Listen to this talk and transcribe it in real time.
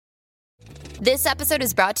This episode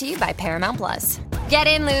is brought to you by Paramount Plus. Get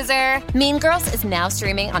in, loser! Mean Girls is now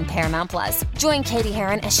streaming on Paramount Plus. Join Katie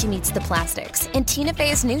Heron as she meets the plastics in Tina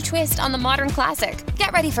Fey's new twist on the modern classic.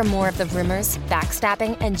 Get ready for more of the rumors,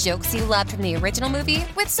 backstabbing, and jokes you loved from the original movie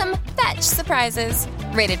with some fetch surprises.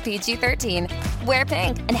 Rated PG-13. Wear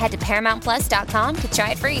pink and head to ParamountPlus.com to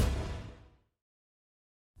try it free.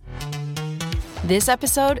 This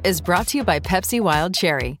episode is brought to you by Pepsi Wild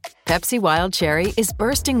Cherry. Pepsi Wild Cherry is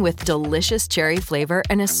bursting with delicious cherry flavor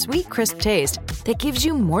and a sweet, crisp taste that gives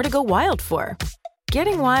you more to go wild for.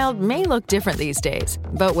 Getting wild may look different these days,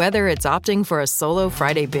 but whether it's opting for a solo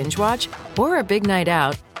Friday binge watch or a big night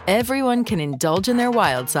out, everyone can indulge in their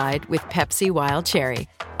wild side with Pepsi Wild Cherry.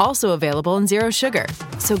 Also available in Zero Sugar.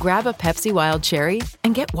 So grab a Pepsi Wild Cherry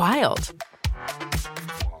and get wild.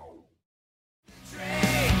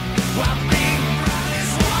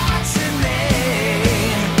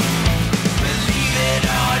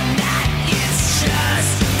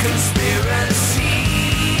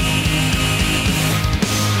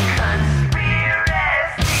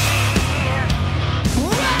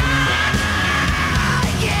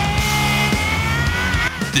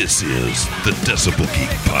 This is the Decibel Geek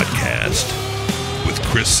Podcast with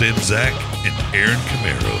Chris Czynszak and Aaron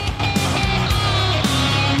Camaro.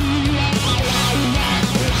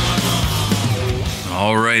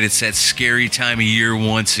 All right, it's that scary time of year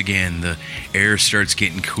once again. The air starts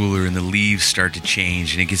getting cooler and the leaves start to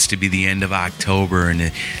change, and it gets to be the end of October, and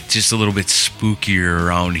it's just a little bit spookier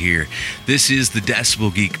around here. This is the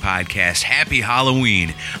Decibel Geek Podcast. Happy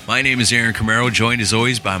Halloween. My name is Aaron Camaro, joined as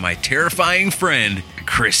always by my terrifying friend,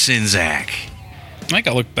 Chris Czynszak. I think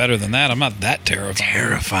I look better than that. I'm not that terrifying.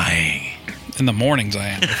 Terrifying. In the mornings I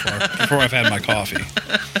am before I've had my coffee.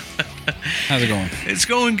 How's it going? It's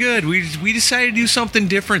going good. We decided to do something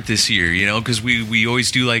different this year, you know, because we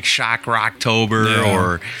always do like Shock Rocktober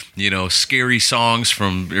or, you know, scary songs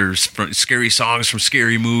from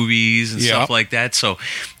scary movies and stuff like that. So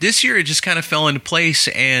this year it just kind of fell into place,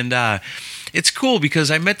 and it's cool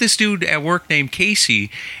because I met this dude at work named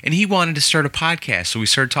Casey, and he wanted to start a podcast. So we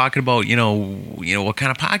started talking about, you know, what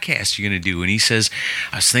kind of podcast you're going to do. And he says,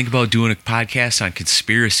 I was thinking about doing a podcast on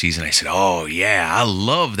conspiracies. And I said, oh, yeah, I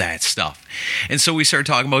love that stuff. And so we started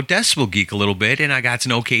talking about Decibel Geek a little bit, and I got to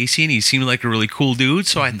know Casey, and he seemed like a really cool dude.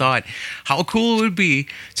 So I thought how cool it would be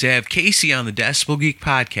to have Casey on the Decibel Geek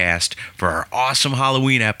Podcast for our awesome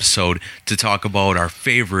Halloween episode to talk about our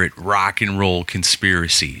favorite rock and roll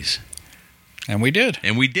conspiracies. And we did.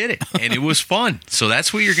 And we did it. And it was fun. So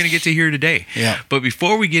that's what you're going to get to hear today. Yeah. But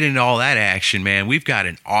before we get into all that action, man, we've got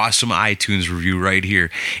an awesome iTunes review right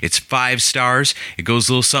here. It's 5 stars. It goes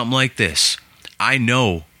a little something like this. I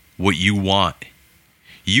know what you want.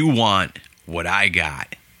 You want what I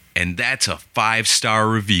got. And that's a 5-star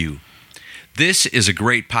review. This is a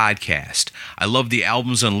great podcast. I love the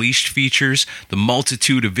Albums Unleashed features, the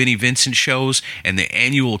multitude of Vinnie Vincent shows, and the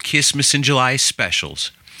annual Kissmas in July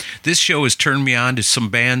specials. This show has turned me on to some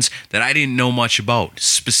bands that I didn't know much about,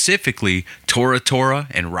 specifically Tora Tora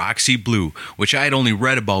and Roxy Blue, which I had only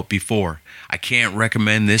read about before. I can't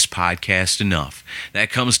recommend this podcast enough. That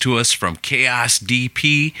comes to us from Chaos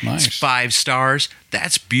DP. Nice. It's 5 stars.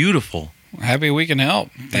 That's beautiful. Happy we can help.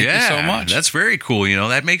 Thank you so much. That's very cool. You know,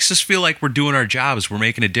 that makes us feel like we're doing our jobs. We're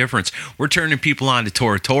making a difference. We're turning people on to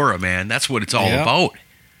Tora Tora, man. That's what it's all about.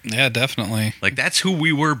 Yeah, definitely. Like, that's who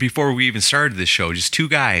we were before we even started this show. Just 2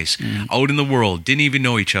 guys out in the world, didn't even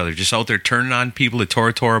know each other, just out there turning on people to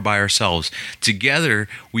Tora Tora by ourselves. Together,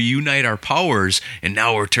 we unite our powers, and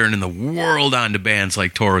now we're turning the world on to bands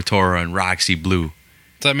like Tora Tora and Roxy Blue.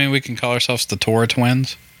 Does that mean we can call ourselves the Tora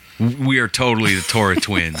Twins? We are totally the Tora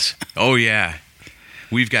Twins. Oh, yeah.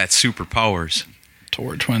 We've got superpowers.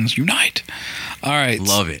 Tora Twins unite. All right.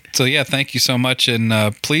 Love it. So, yeah, thank you so much. And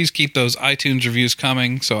please keep those iTunes reviews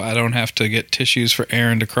coming so I don't have to get tissues for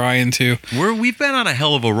Aaron to cry into. We've been on a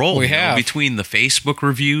hell of a roll. We have. Between the Facebook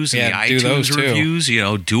reviews and the do those iTunes too. reviews, you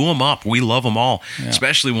know, do them up. We love them all,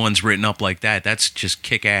 especially ones written up like that. That's just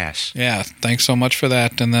kick ass. Yeah, thanks so much for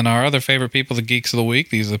that. And then our other favorite people, the Geeks of the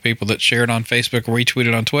Week. These are the people that shared on Facebook,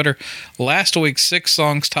 retweeted on Twitter. Last week, 6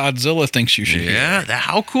 songs Todzilla thinks you should hear. Yeah,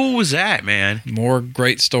 how cool was that, man? More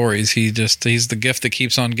great stories. He's the gift that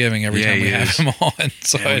keeps on giving every time we have him on.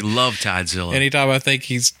 So we love Todzilla. Anytime I think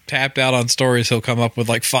he's tapped out on stories, he'll come up with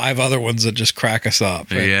like 5 other ones that just crack us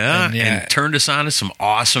up. And turned us on to some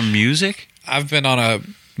awesome music. I've been on a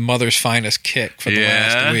Mother's Finest kick for the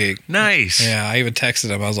last week. Nice. Yeah, I even texted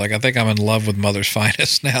him. I was like, I think I'm in love with Mother's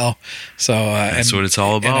Finest now. So that's what it's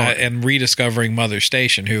all about. And rediscovering Mother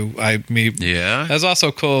Station, who that's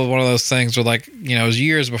also cool. One of those things where, like, you know, it was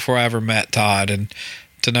years before I ever met Todd, and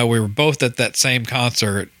to know we were both at that same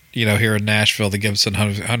concert here in Nashville, the Gibson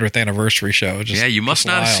 100th anniversary show. Yeah, you must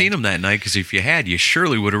not have seen him that night, because if you had, you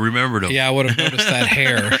surely would have remembered him. Yeah, I would have noticed that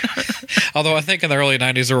hair. Although I think in the early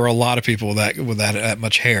 90s there were a lot of people with that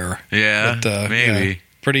much hair. Yeah, but, maybe.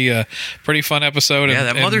 Yeah. Pretty fun episode. Yeah,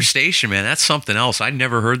 that Mother Station, man, that's something else. I'd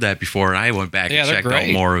never heard that before, and I went back and checked out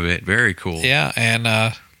more of it. Very cool. Yeah,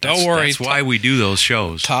 and don't worry. That's why we do those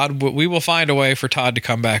shows. Todd, we will find a way for Todd to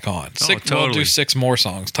come back on. Totally. We'll do 6 more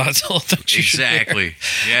songs. Todd's all exactly.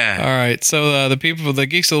 Yeah. All right. So the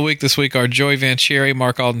Geeks of the Week this week are Joey Van Cherry,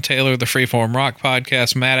 Mark Alden Taylor, the Freeform Rock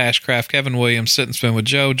Podcast, Matt Ashcraft, Kevin Williams, Sit and Spin with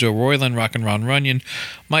Joe Royland, Rock and Ron Runyon,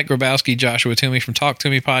 Mike Grabowski, Joshua Toomey from Talk to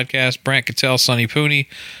Me Podcast, Brant Cattell, Sonny Pooney,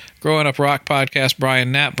 Growing Up Rock Podcast,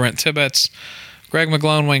 Brian Knapp, Brent Tibbetts, Greg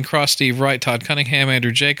McGlone, Wayne Cross, Steve Wright, Todd Cunningham,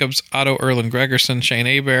 Andrew Jacobs, Otto Erlen Gregerson, Shane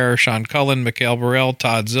Abear, Sean Cullen, Mikhail Burrell,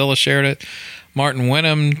 Todd Zilla shared it, Martin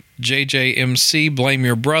Wenham, JJMC, Blame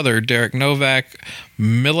Your Brother, Derek Novak,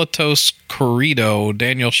 Militos Corrido,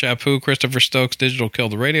 Daniel Chaput, Christopher Stokes, Digital Kill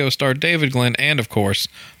the Radio Star, David Glenn, and of course,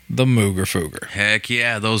 the Mooger Fooger. Heck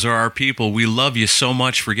yeah, those are our people. We love you so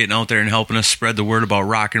much for getting out there and helping us spread the word about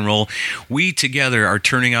rock and roll. We together are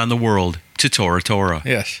turning on the world to Tora Tora.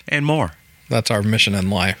 Yes. And more. That's our mission in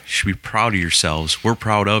life. You should be proud of yourselves. We're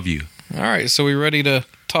proud of you. All right, so we ready to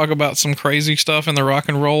talk about some crazy stuff in the rock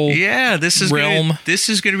and roll realm? This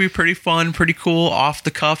is going to be pretty fun, pretty cool, off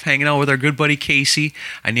the cuff, hanging out with our good buddy Casey.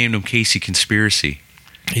 I named him Casey Conspiracy.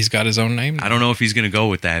 He's got his own name now. I don't know if he's going to go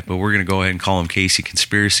with that, but we're going to go ahead and call him Casey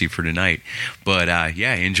Conspiracy for tonight. But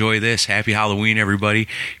yeah, enjoy this. Happy Halloween, everybody.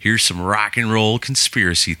 Here's some rock and roll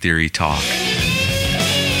conspiracy theory talk.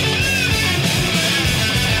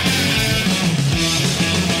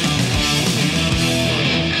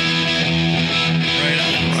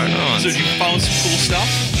 So did you found some cool stuff?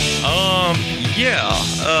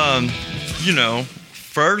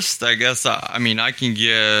 First, I guess, I can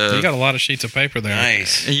give... You got a lot of sheets of paper there.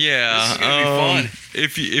 Nice. Yeah. This is going to be fun.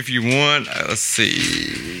 If you want, let's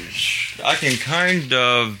see. I can kind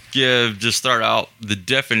of just start out the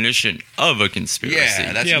definition of a conspiracy.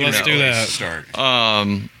 Yeah, let's do that. Start.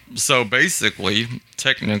 So basically,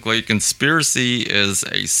 technically, conspiracy is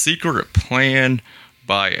a secret plan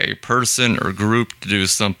by a person or group to do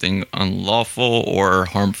something unlawful or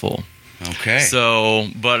harmful. Okay. So,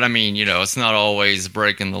 but it's not always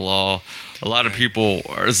breaking the law. A lot of people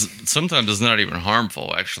sometimes it's not even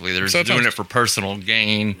harmful, actually. They're just doing it for personal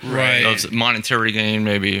gain, right? Monetary gain,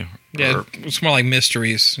 maybe. Yeah, it's more like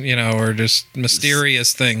mysteries, or just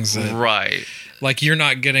mysterious things. Right. Like you're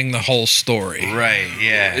not getting the whole story. Right,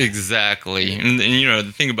 yeah. Exactly. And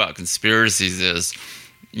the thing about conspiracies is,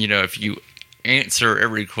 if you answer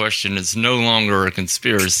every question, it's no longer a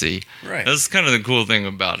conspiracy. Right. That's kind of the cool thing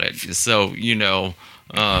about it. So, you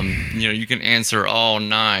can answer all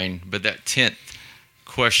 9, but that 10th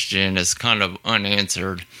question is kind of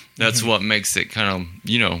unanswered. That's what makes it kind of,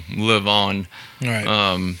 live on.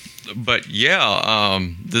 Right. But yeah,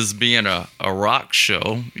 this being a rock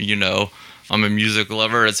show, I'm a music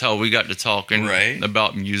lover. It's how we got to talking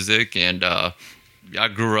about music. And I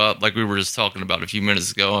grew up, like we were just talking about a few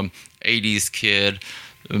minutes ago, I'm 80s kid,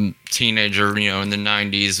 teenager, in the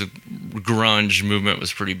 90s, grunge movement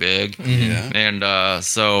was pretty big. Yeah. And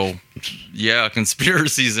so, yeah,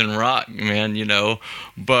 conspiracies in rock, man,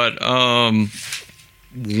 But one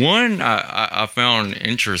I found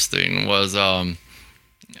interesting was,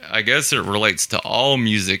 I guess it relates to all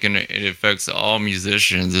music and it affects all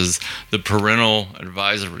musicians, is the Parental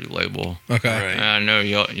Advisory Label. Okay. Right. And I know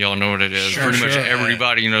y'all know what it is. Sure, Pretty much sure.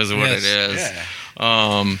 everybody knows what it is. Yeah.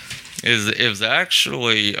 It was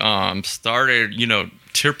actually started,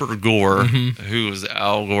 Tipper Gore, who was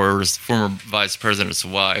Al Gore's former vice president's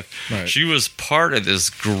wife. Right. She was part of this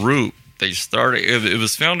group. They started. It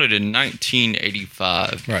was founded in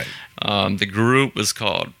 1985. Right. The group was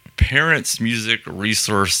called Parents Music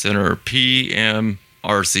Resource Center,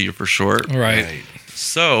 PMRC for short. Right.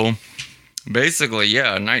 So basically,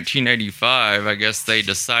 yeah, in 1985, I guess they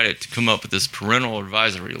decided to come up with this Parental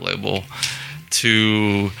Advisory Label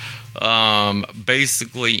to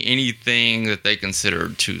basically anything that they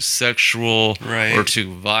considered too sexual or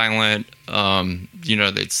too violent,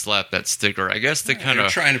 they'd slap that sticker. I guess they kind of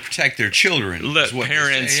trying to protect their children. Let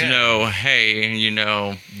parents know, hey,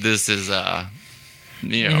 this is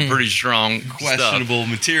pretty strong questionable stuff.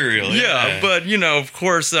 Material. Yeah, but of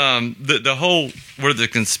course, the whole where the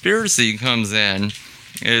conspiracy comes in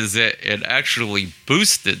is that it actually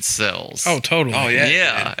boosted sales. Oh, totally. Oh, yeah.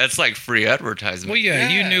 Yeah, it's like free advertisement. Well, yeah,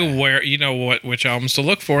 you knew which albums to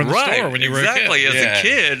look for in the store when you were a kid. Exactly. As a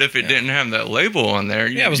kid, if it didn't have that label on there,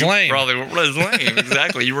 it was lame. Probably was lame.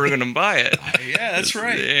 Exactly. You were going to buy it. Yeah, that's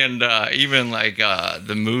right. And even like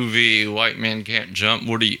the movie White Man Can't Jump,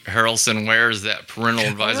 Woody Harrelson wears that parental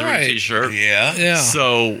advisory T-shirt. Yeah.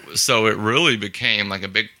 So it really became like a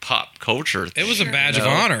big pop culture thing. It was a badge of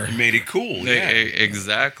honor. It made it cool. Yeah.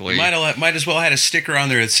 Exactly. Might as well had a sticker on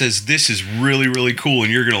there that says, "This is really, really cool,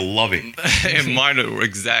 and you're gonna love it." It might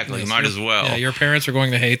as well. Yeah, your parents are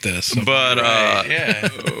going to hate this. But yeah.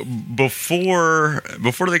 before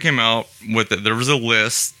they came out with it, there was a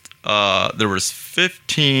list. There was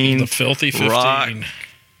 15 the filthy 15 rock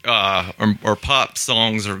or pop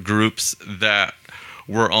songs or groups that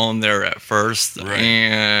were on there at first,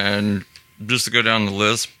 and just to go down the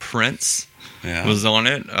list, Prince was on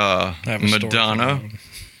it. Madonna,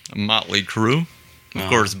 Motley Crue, of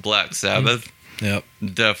course, Black Sabbath,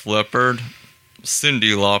 Def Leppard,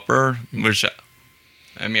 Cyndi Lauper, which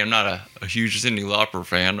I'm not a huge Cyndi Lauper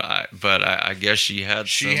fan, but I guess she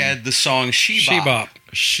had the song She Bop.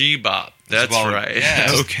 She Bop. That's right. Yeah,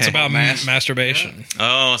 okay. It's about masturbation.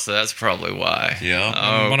 Oh, so that's probably why.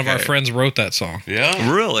 Yeah. One of our friends wrote that song.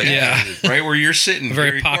 Yeah. Really? Yeah. Right where you're sitting.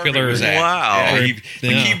 Very popular. Wow. Yeah,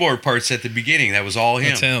 the keyboard parts at the beginning, that was all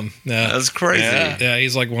him. That's him. Yeah. That's crazy. Yeah,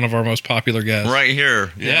 he's like one of our most popular guys. Right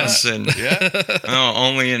here. Yes. And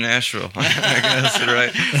only in Nashville. I guess,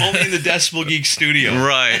 right? Only in the Decibel Geek studio.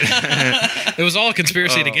 Right. It was all a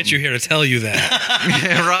conspiracy to get you here to tell you that.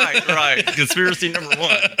 Right. Conspiracy number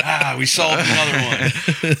one. We solved another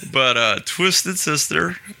one. But Twisted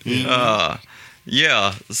Sister. So,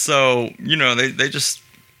 they just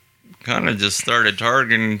kind of just started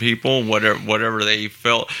targeting people, whatever they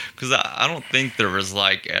felt. Because I don't think there was,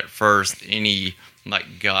 like, at first any,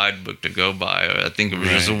 like, guidebook to go by. I think it was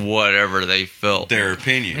just whatever they felt. Their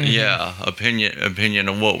opinion. Yeah, opinion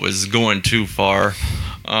of what was going too far.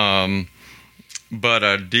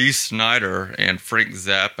 But Dee Snider and Frank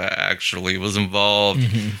Zappa actually was involved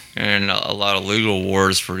in a lot of legal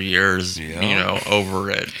wars for years,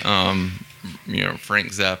 over it.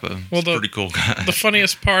 Frank Zappa, pretty cool guy. The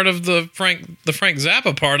funniest part of the Frank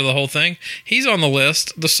Zappa part of the whole thing, he's on the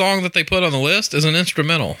list. The song that they put on the list is an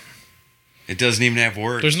instrumental. It doesn't even have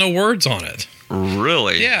words. There's no words on it.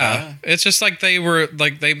 Really? Yeah. It's just like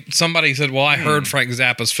somebody said, well, I heard Frank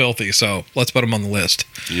Zappa's filthy, so let's put him on the list.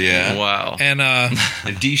 Yeah. Wow. And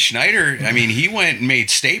Dee Snider, he went and made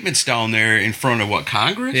statements down there in front of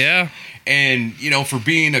Congress? Yeah. And, for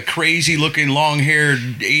being a crazy looking long haired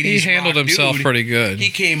 80s he handled rock himself dude, pretty good. He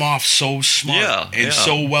came off so smart and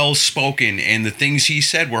so well spoken, and the things he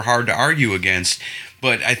said were hard to argue against.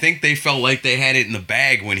 But I think they felt like they had it in the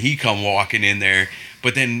bag when he come walking in there.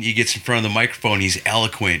 But then he gets in front of the microphone, he's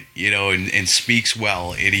eloquent, and speaks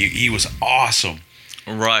well. And he was awesome.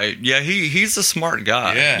 Right. Yeah, he's a smart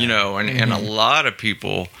guy, and a lot of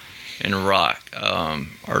people in rock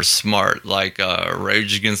are smart. Like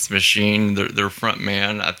Rage Against the Machine, their front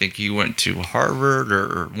man, I think he went to Harvard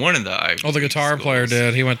or one of the Ivy the guitar schools. player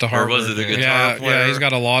did. He went to Harvard. Or was it the guitar player? Yeah, he's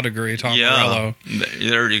got a law degree, Tom Morello.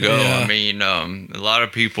 There you go. Yeah. A lot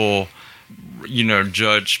of people,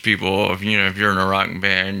 judge people if you're in a rock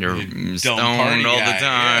band, you're stoned all the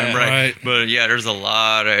time, right? But there's a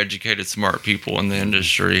lot of educated, smart people in the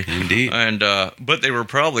industry. Indeed. And but they were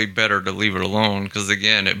probably better to leave it alone because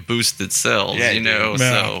again, it boosted sales,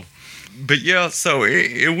 So, but so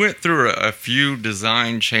it went through a few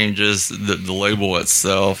design changes, the label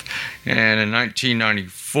itself, and in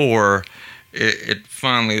 1994, it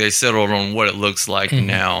finally they settled on what it looks like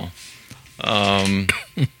now.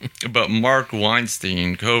 But Mark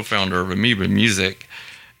Weinstein, co-founder of Amoeba Music,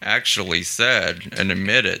 actually said and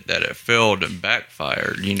admitted that it failed and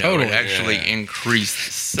backfired. It actually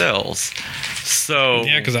increased sales. So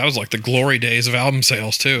because that was like the glory days of album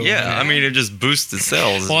sales too. Yeah, it just boosted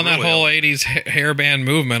sales. Well, in that whole 80s hair band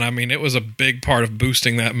movement, it was a big part of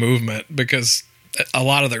boosting that movement because a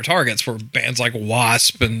lot of their targets were bands like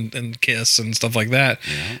Wasp and Kiss and stuff like that.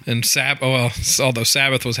 Yeah. And although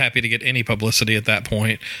Sabbath was happy to get any publicity at that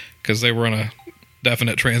point because they were in a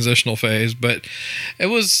definite transitional phase, but it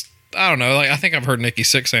was, I don't know, I think I've heard Nikki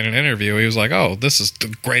Sixx say in an interview, he was like, oh, this is the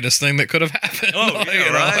greatest thing that could have happened. Oh,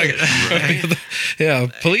 right. Yeah,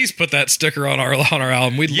 please put that sticker on our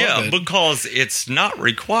album. We'd love it. Yeah, because it's not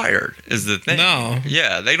required is the thing. No.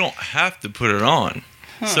 Yeah, they don't have to put it on.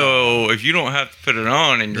 So if you don't have to put it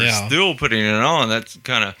on and you're still putting it on, that's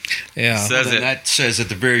kind of says it. That says at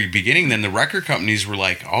the very beginning, then the record companies were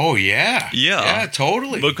like, oh, yeah,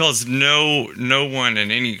 totally. Because no one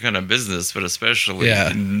in any kind of business, but especially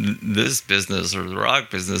this business or the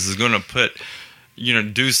rock business, is going to put,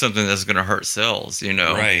 do something that's going to hurt sales,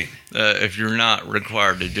 Right. If you're not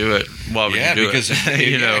required to do it, why would you do it?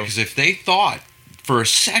 Because if they thought for a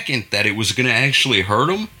second that it was going to actually hurt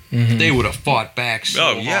them, they would have fought back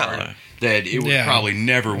so hard that it would probably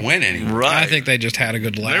never win anywhere. Right. I think they just had a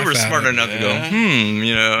good laugh. They were smart enough to go,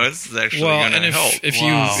 it's actually going to help.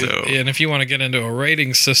 If you want to get into a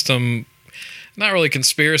rating system, not really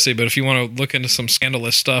conspiracy, but if you want to look into some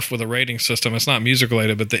scandalous stuff with a rating system, it's not music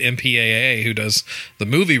related, but the MPAA, who does the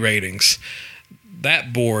movie ratings,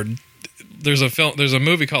 that board, there's a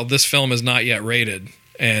movie called This Film Is Not Yet Rated,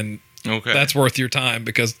 and that's worth your time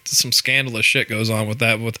because some scandalous shit goes on with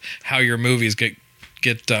that, with how your movies get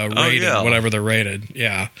rated, whatever they're rated.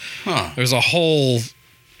 Yeah. Huh. There's a whole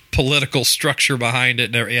political structure behind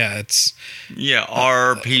it. It's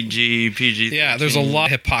RPG, PG. Yeah, there's a lot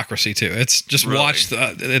of hypocrisy too. It's just watch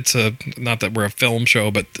it's not that we're a film show,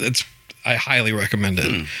 but I highly recommend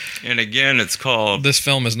it. And again, it's called This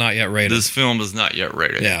Film Is Not Yet Rated. This Film Is Not Yet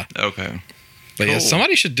Rated. Yeah. Okay. But cool.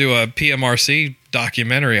 Somebody should do a PMRC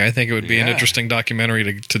documentary. I think it would be an interesting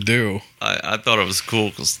documentary to do. I thought it was cool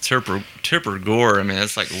because Tipper Gore, I mean,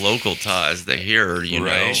 it's like local ties to here, you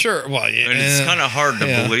know. Sure. Well, and it's kind of hard to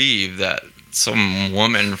believe that some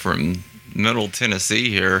woman from Middle Tennessee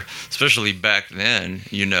here, especially back then,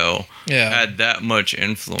 had that much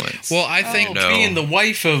influence. Well, I think being the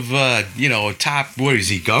wife of top, what is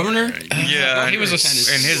he, governor? He was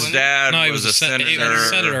and his dad was a senator. He was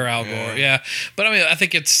Senator Al Gore. Yeah, but I mean, I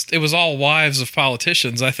think it was all wives of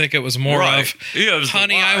politicians. I think it was more of,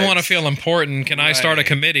 honey, I want to feel important. Can I start a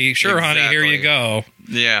committee? Sure, honey, here you go.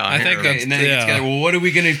 Yeah, I think that's. And then it's got, well, what are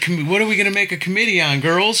we gonna make a committee on,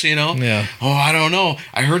 girls? Yeah. Oh, I don't know.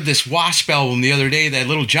 I heard this Wasp album the other day that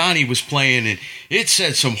little Johnny was playing, and it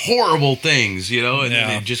said some horrible things, and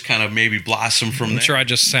then it just kind of maybe blossomed from there. I'm sure I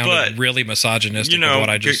just sounded really misogynistic with what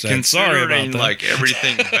I just said. Sorry about that. Like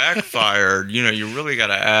everything backfired, you really got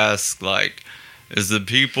to ask, like, is the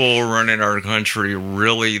people running our country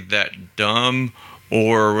really that dumb,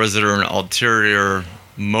 or was there an ulterior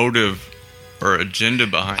motive or agenda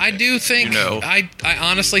behind it? I do think, I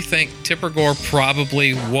honestly think Tipper Gore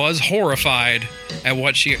probably was horrified at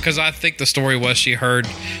what because I think the story was she heard,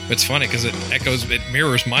 it's funny because it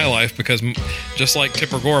mirrors my life, because just like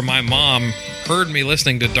Tipper Gore, my mom heard me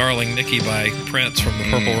listening to Darling Nikki by Prince from the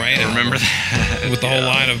Purple Rain. I remember that. With the whole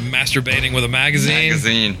line of masturbating with a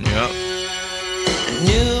magazine. Yep. I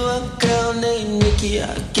knew a girl named Nikki,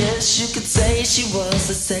 I guess you could say she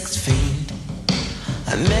was a sex fiend.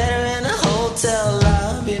 I met her in a hotel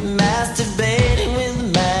lobby, masturbating with a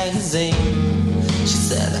magazine. She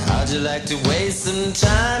said, how'd you like to waste some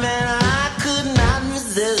time? And I could not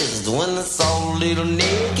resist when I saw little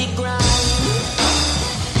Nikki grind.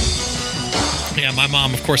 Yeah, my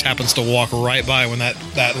mom, of course, happens to walk right by when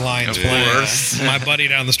that line's playing. My buddy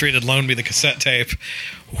down the street had loaned me the cassette tape.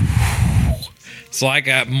 So I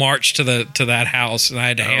got marched to that house, and I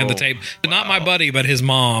had to hand the tape, not my buddy, but his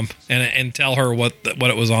mom, and tell her what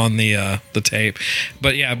it was on the tape.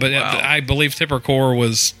 But I believe Tipper Gore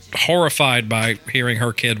was horrified by hearing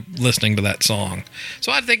her kid listening to that song.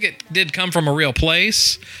 So I think it did come from a real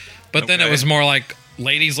place, but then it was more like,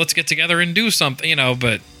 ladies, let's get together and do something,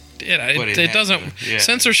 But it doesn't.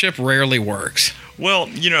 Censorship rarely works. Well,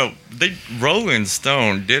 Rolling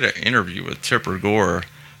Stone did an interview with Tipper Gore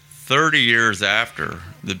 30 years after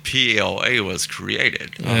the PLA was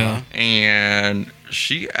created. And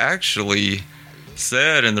she actually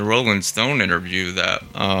said in the Rolling Stone interview that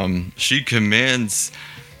she commends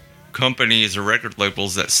companies or record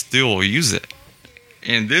labels that still use it.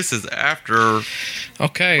 And this is after.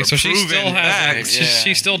 Okay, so she still hasn't.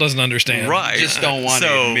 She still doesn't understand. Right. Just don't want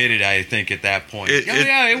to admit it, I think, at that point.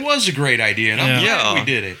 It was a great idea, and I'm glad we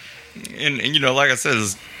did it. And like I said,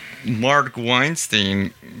 Mark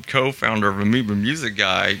Weinstein, co-founder of Amoeba Music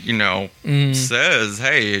Guy, says,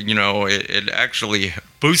 hey, it actually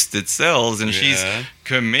boosted sales, and she's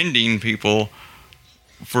commending people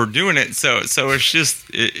for doing it. So it's just,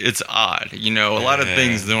 it's odd. A lot of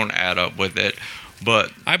things don't add up with it.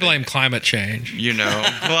 But I blame climate change.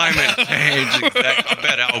 Climate change. Exactly. I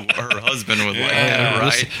bet her husband would like that,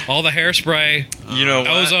 right? All the hairspray,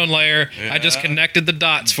 ozone layer. Yeah. I just connected the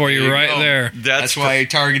dots for you right there. That's why I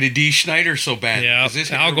targeted Dee Schneider so bad. Yeah,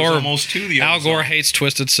 Al Gore almost to the Al Gore hates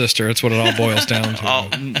Twisted Sister. That's what it all boils down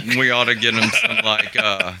to. We ought to get him some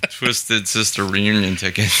Twisted Sister reunion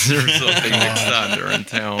tickets or something next time they're in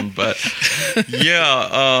town. But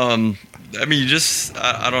I mean,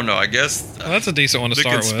 I don't know. I guess that's a decent one to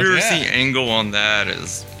start with. The conspiracy angle on that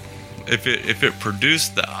is if it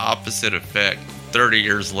produced the opposite effect 30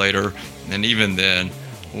 years later, and even then,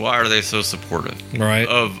 why are they so supportive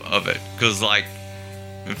of it? Because, like,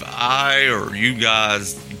 if I or you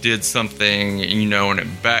guys did something, and it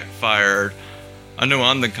backfired, I know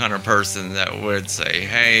I'm the kind of person that would say,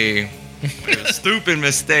 hey, it was a stupid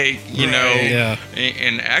mistake, Yeah.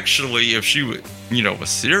 And actually, if she would... was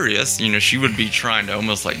serious, she would be trying to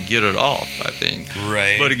almost like get it off, I think.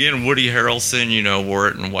 Right. But again, Woody Harrelson, wore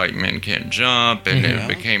it in White Men Can't Jump, and it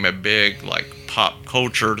became a big, like, pop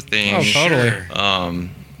culture thing. Oh, totally.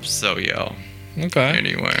 So, yeah. Okay.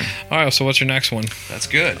 Anyway. All right, so what's your next one? That's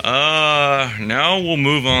good. Now we'll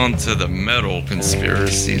move on to the metal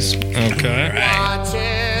conspiracies. Okay. Right. What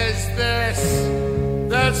is this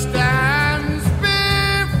that stands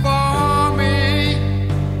before me?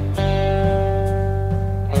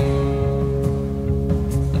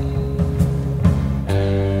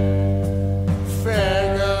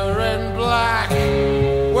 Figure in black,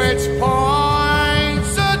 which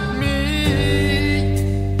points at me.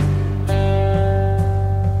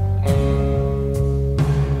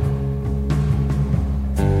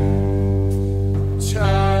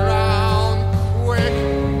 Turn around quick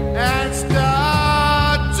and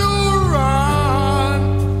start to run.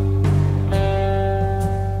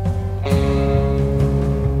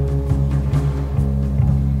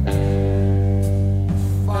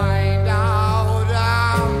 Find out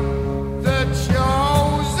I'm the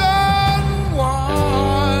chosen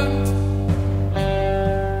one.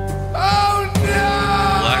 Oh no!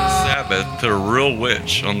 Black Sabbath put a real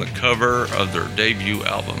witch on the cover of their debut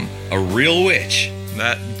album. A real witch.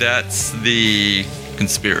 That's the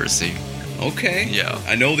conspiracy. Okay. Yeah.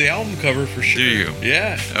 I know the album cover for sure. Do you?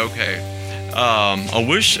 Yeah. Okay. I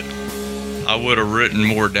wish I would have written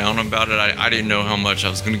more down about it. I didn't know how much I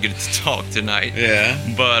was going to get to talk tonight. Yeah.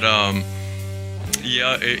 But,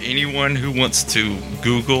 anyone who wants to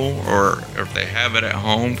Google or if they have it at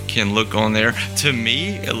home can look on there. To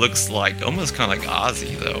me, it looks like almost kind of like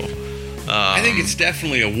Ozzy, though. I think it's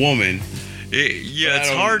definitely a woman. It's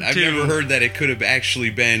hard to... I've never heard that it could have actually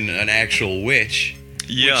been an actual witch.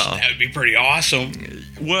 Yeah. Which, that would be pretty awesome.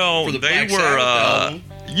 Well, for the they Black Sabbath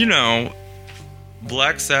were,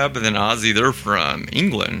 Black Sabbath and Ozzy, they're from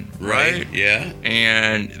England, right? Yeah.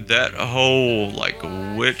 And that whole, like,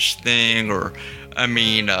 witch thing, or, I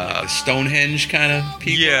mean... the Stonehenge kind of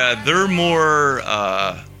people? Yeah, they're more...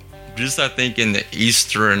 just, I think, in the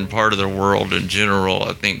eastern part of the world in general,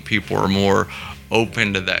 I think people are more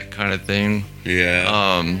open to that kind of thing.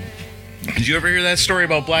 Yeah. Did you ever hear that story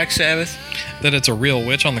about Black Sabbath? That it's a real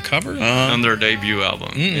witch on the cover? On their debut album.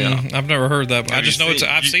 Yeah. I've never heard that. I just know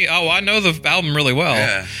I know the album really well.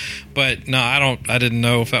 Yeah. But no, I didn't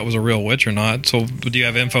know if that was a real witch or not. So do you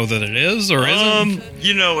have info that it is or isn't?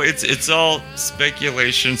 It's all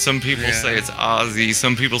speculation. Some people say it's Ozzy.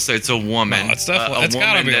 Some people say it's a woman. No, it's definitely it's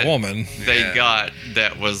got to be a woman. They got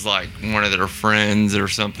that was like one of their friends or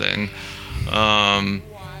something.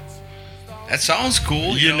 That sounds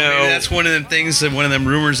cool. Maybe that's one of them things, one of them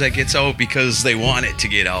rumors that gets out because they want it to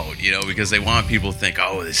get out, because they want people to think,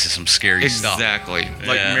 oh, this is some scary stuff. Exactly.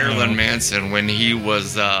 Like Marilyn Manson, when he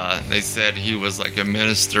was, they said he was like a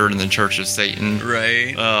minister in the Church of Satan.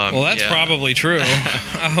 Right. Well, that's probably true.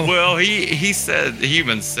 Well, he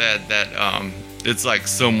even said that it's like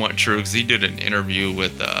somewhat true because he did an interview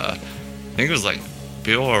with, I think it was like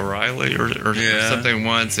Bill O'Reilly or something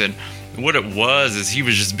once, and what it was is he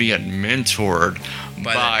was just being mentored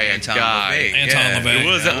by a guy. Anton LaVey. It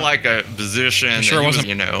wasn't like a position. Sure, wasn't.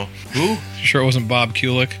 Who? Sure, it wasn't Bob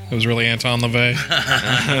Kulick. It was really Anton LaVey.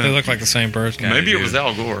 They look like the same person. Maybe it was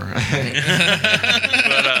Al Gore.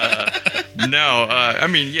 But no, I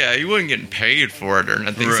mean, he wasn't getting paid for it or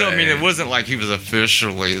nothing. Right. So I mean, it wasn't like he was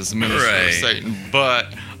officially as minister of Satan.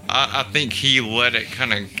 But I think he let it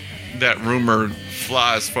kind of that rumor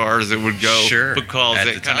fly as far as it would go, because at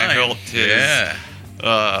it kind of helped his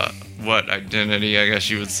identity, I guess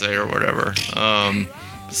you would say, or whatever.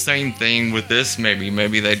 Same thing with this.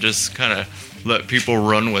 Maybe they just kind of let people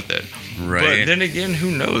run with it. Right. But then again,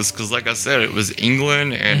 who knows? Because like I said, it was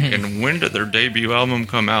England, and when did their debut album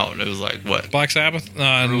come out? It was like, what? Black Sabbath?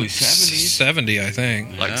 Early 70s? 70, I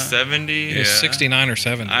think. Like 70? It was 69 or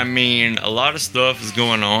 70. I mean, a lot of stuff is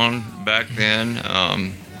going on back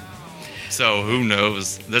then. So who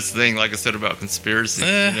knows? That's the thing, like I said, about conspiracy.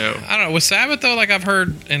 I don't know. With Sabbath, though, like I've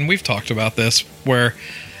heard, and we've talked about this, where,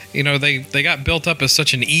 they got built up as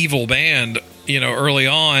such an evil band, early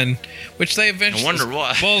on, which they eventually... I wonder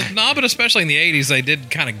why. Well, no, but especially in the 80s, they did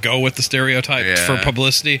kind of go with the stereotypes for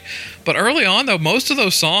publicity. But early on, though, most of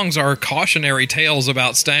those songs are cautionary tales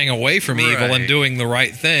about staying away from evil and doing the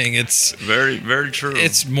right thing. It's very, very true.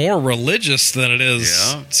 It's more religious than it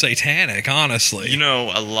is satanic, honestly.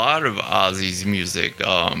 A lot of Ozzy's music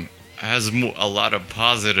has a lot of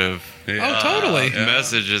positive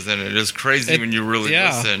messages in it. It's crazy when you really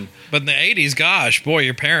listen. But in the 80s, gosh, boy,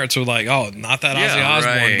 your parents were like, oh, not that Ozzy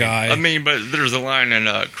Osbourne guy. I mean, but there's a line in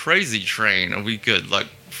Crazy Train, we could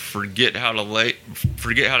forget how to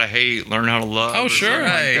hate, learn how to love. Oh, sure.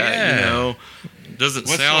 Right, doesn't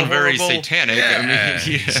sound very satanic. Yeah,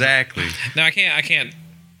 exactly. Now I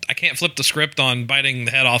can't flip the script on biting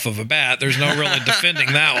the head off of a bat. There's no really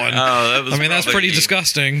defending that one. Oh, that was that's pretty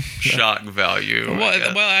disgusting. Shock value.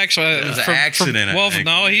 Well, actually, it was an accident.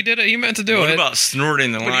 No, he did it. He meant to do it. What about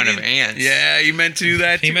snorting the line of ants? Yeah, he meant to do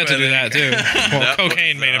that. He meant to do that too. Well,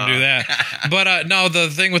 cocaine made him do that. But no, the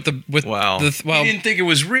thing with he didn't think it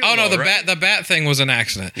was real. Oh no, the the bat thing was an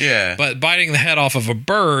accident. Yeah, but biting the head off of a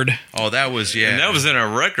bird. Oh, that was And that was in a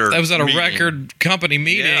record. That was at a meeting. record company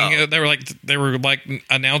meeting. Yeah. They were like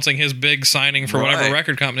announcing his big signing for whatever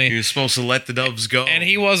record company. He was supposed to let the doves go. And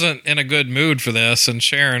he wasn't in a good mood for this. And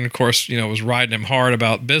Sharon, of course, was riding him hard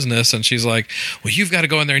about business. And she's like, well, you've got to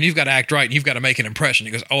go in there and you've got to act right and you've got to make an impression.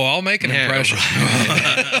 He goes, oh, I'll make an impression.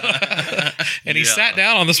 Right. And he sat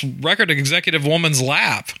down on this record executive woman's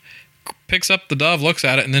lap, picks up the dove, looks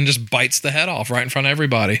at it, and then just bites the head off right in front of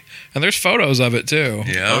everybody. And there's photos of it, too.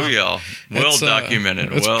 Yeah. Oh, yeah. Well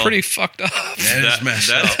documented. It's pretty fucked up. That is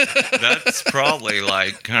messed up. That's probably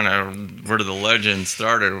kind of where the legend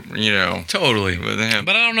started, Totally. with him.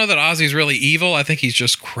 But I don't know that Ozzy's really evil. I think he's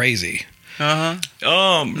just crazy. I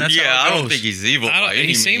don't think he's evil.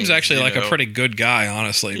 He seems actually like a pretty good guy,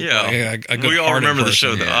 honestly. Yeah, a good we all remember the person.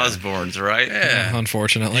 show, The Osbournes, right? Yeah,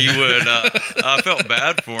 unfortunately. He would. I felt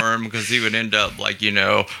bad for him because he would end up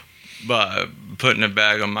by putting a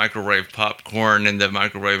bag of microwave popcorn in the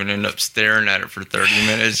microwave and end up staring at it for 30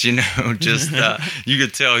 minutes. Just you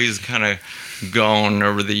could tell he's kind of gone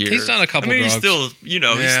over the years. He's done a couple. He's drugs. still,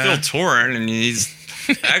 he's still touring, and he's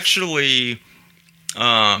actually. The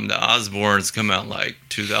Osbournes come out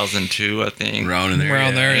 2002, I think. Around there,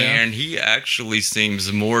 and he actually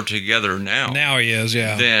seems more together now. Now he is,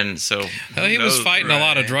 yeah. Then he was fighting a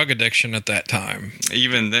lot of drug addiction at that time.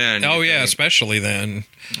 Even then. Oh yeah, especially then.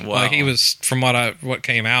 Wow. He was, from what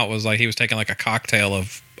came out was he was taking a cocktail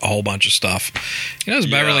of a whole bunch of stuff. It was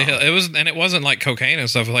Beverly Hills. It wasn't like cocaine and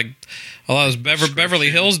stuff. Like a lot of those Beverly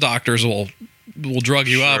Hills doctors will drug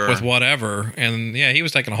you up with whatever, and he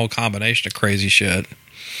was taking a whole combination of crazy shit.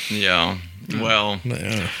 Yeah. Well,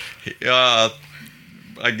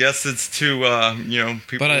 I guess it's to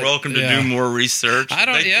people are welcome to do more research.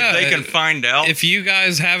 If they can find out. If you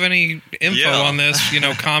guys have any info on this,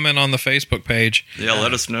 comment on the Facebook page. Yeah,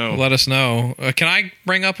 let us know. Let us know. Can I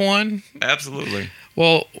bring up one? Absolutely.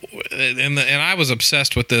 Well, and I was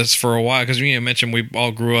obsessed with this for a while because you mentioned we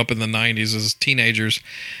all grew up in the 90s as teenagers.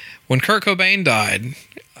 When Kurt Cobain died,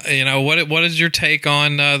 what is your take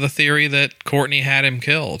on the theory that Courtney had him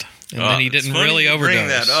killed and then he didn't really overdose? Bring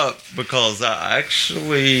that up because I'm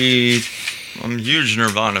a huge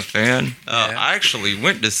Nirvana fan. I actually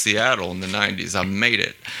went to Seattle in the 90s. I made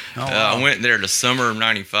it. Oh, wow. I went there the summer of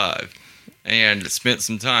 95 and spent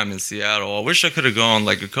some time in Seattle. I wish I could have gone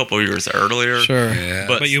a couple of years earlier. Sure. Yeah.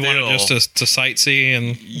 But you still, wanted just to sightsee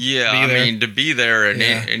and be there? I mean, to be there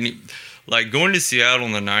and going to Seattle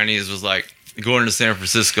in the 90s was like going to San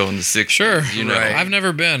Francisco in the 60s. Sure. Right. I've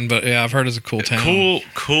never been, but I've heard it's a cool town.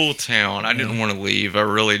 Cool town. I didn't want to leave. I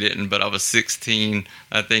really didn't, but I was 16,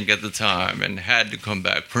 I think, at the time and had to come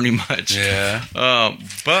back pretty much. Yeah.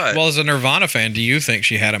 But as a Nirvana fan, do you think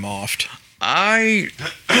she had him offed? I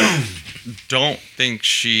don't think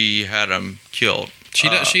she had him killed.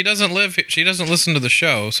 She doesn't live. She doesn't listen to the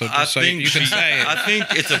show, so just you can say it. I think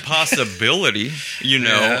it's a possibility.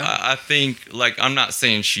 I think, like, I'm not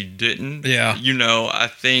saying she didn't. Yeah. I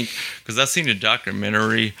think because I've seen a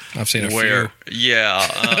documentary. I've seen a few.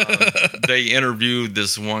 They interviewed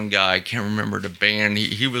this one guy. I can't remember the band.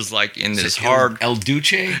 He was like in this hard El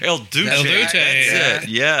Duce. El Duce. That's it.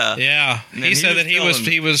 Yeah. Yeah. He said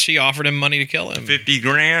that she offered him money to kill him.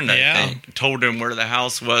 $50,000, I think. Told him where the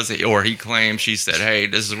house was, or he claimed she said, "Hey,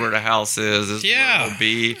 this is where the house is. This is where it'll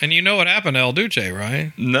be." And you know what happened to El Duce,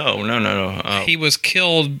 right? No. He was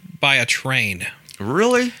killed by a train.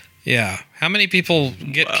 Really? Yeah. How many people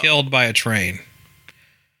get killed by a train?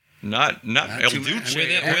 Not El Duce.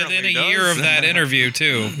 Within a year of that interview,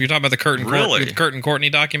 too. You're talking about the Kurt and Courtney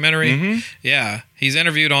documentary? Mm-hmm. Yeah. He's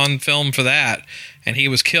interviewed on film for that, and he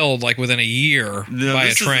was killed like within a year by a train.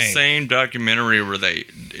 This is the same documentary where they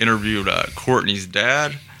interviewed Courtney's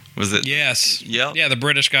dad. Was it? Yes. Yeah. Yeah, the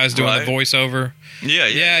British guy's doing the voiceover.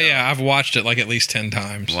 Yeah. I've watched it like at least 10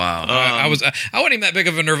 times. Wow. I wasn't even that big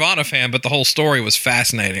of a Nirvana fan, but the whole story was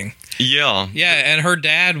fascinating. Yeah. Yeah, and her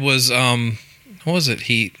dad was what was it?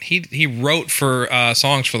 He wrote for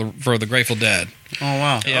songs for the Grateful Dead. Oh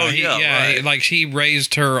wow! Yeah, right. he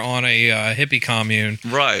raised her on a hippie commune,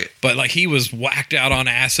 right? But like he was whacked out on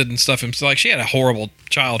acid and stuff. And so, like she had a horrible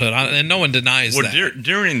childhood, and no one denies that.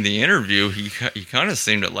 During the interview, he kind of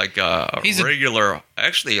seemed like regular,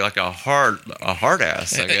 actually like a hard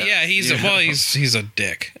ass. I guess. Yeah, he's a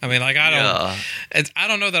dick. I mean, like I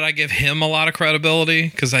don't know that I give him a lot of credibility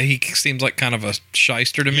because he seems like kind of a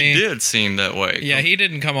shyster to me. He did seem that way. Yeah, he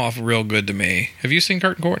didn't come off real good to me. Have you seen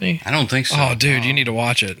Kurt and Courtney? I don't think so. Oh, dude. You need to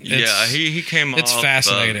watch it. He came off. It's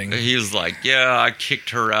fascinating. He was like, I kicked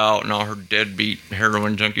her out and all her deadbeat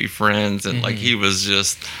heroin junkie friends. And like, he was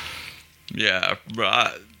just,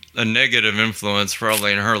 a negative influence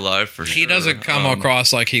probably in her life for sure. He doesn't come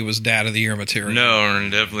across like he was Dad of the Year material. No,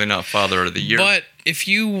 and definitely not Father of the Year. But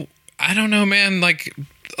I don't know, man, like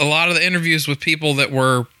a lot of the interviews with people that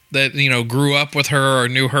grew up with her or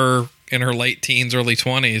knew her in her late teens, early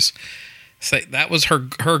 20s, say that was her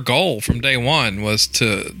goal from day one was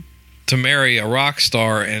to marry a rock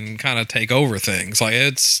star and kind of take over things. Like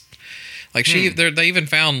it's like they even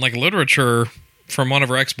found like literature from one of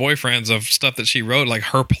her ex-boyfriends of stuff that she wrote, like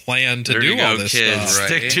her plan to do all this kids. stuff.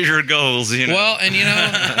 Stick to your goals, you know. Well,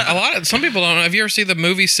 and some people don't know. Have you ever seen the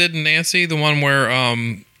movie Sid and Nancy, the one where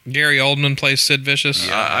Gary Oldman plays Sid Vicious?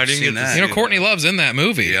 Yeah, I didn't get that. Courtney Love's in that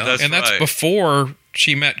movie. Yeah, that's before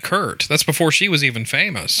she met Kurt. That's before she was even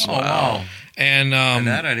famous. Oh, wow. And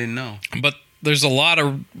that I didn't know. But there's a lot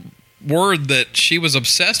of word that she was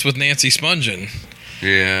obsessed with Nancy Spungen.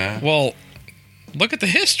 Yeah. Well, look at the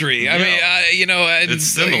history. I mean, it's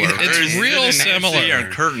similar. It's real similar.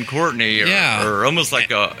 And Kurt and Courtney are almost like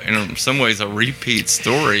in some ways a repeat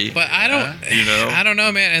story. But I don't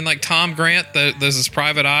know, man. And like Tom Grant, there's this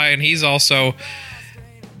Private Eye, and he's also,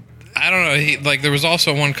 I don't know. There was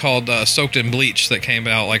also one called Soaked in Bleach that came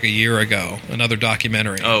out like a year ago, another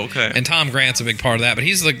documentary. Oh, okay. And Tom Grant's a big part of that, but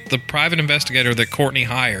he's the private investigator that Courtney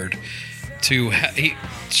hired to.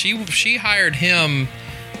 She hired him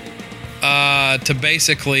to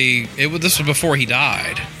basically. This was before he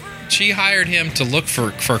died. She hired him to look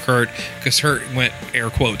for Kurt because Kurt went air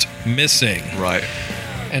quotes missing. Right.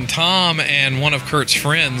 And Tom and one of Kurt's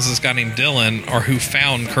friends, this guy named Dylan, are who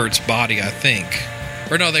found Kurt's body, I think.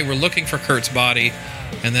 Or no, they were looking for Kurt's body,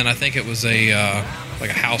 and then I think it was a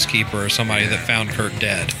housekeeper or somebody that found Kurt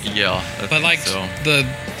dead. Yeah, but the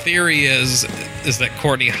theory is that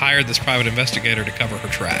Courtney hired this private investigator to cover her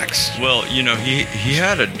tracks. Well, he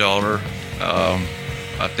had a daughter.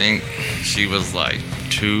 I think she was like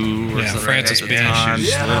 2 or something. Frances Bean.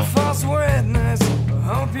 Yeah, false witness.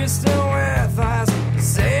 Hope you're still with us.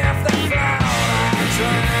 Say if they found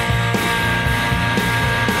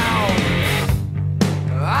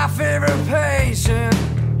our favorite patient,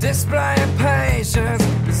 displaying patience,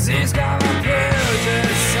 'cause he's got a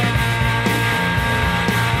Puget sound.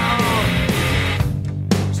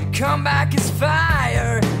 She come back as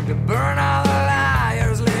fire to burn all the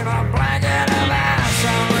liars, leave a blanket of ash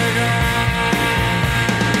on the ground.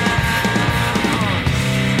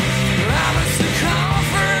 I miss the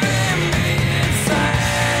comfort in being sad.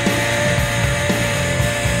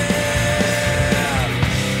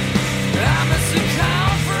 I miss the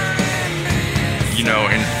comfort in being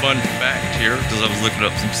sad. And fun fact here, because I was looking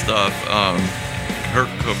up some stuff, Kurt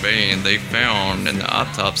Cobain, they found in the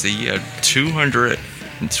autopsy he had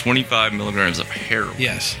 225 milligrams of heroin.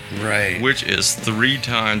 Yes. Right. Which is 3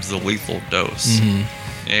 times the lethal dose. Mm-hmm.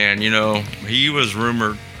 And, he was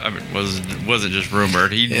rumored, wasn't just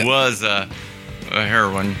rumored, he was a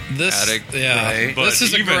heroin addict. Yeah, right? But this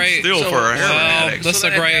is a even great. still for a heroin addict. This is a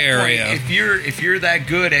then at gray that point, area. if you're that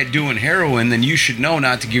good at doing heroin, then you should know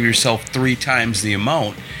not to give yourself 3 times the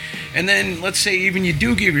amount. And then let's say even you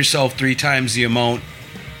do give yourself 3 times the amount,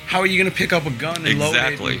 how are you going to pick up a gun and load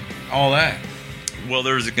it and all that? Well,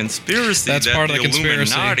 there's a conspiracy That's that part of the the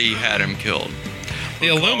conspiracy. Illuminati had him killed. The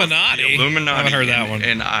Illuminati. The Illuminati. I haven't heard that one.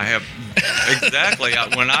 And I have exactly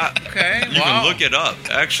when I Okay, you can look it up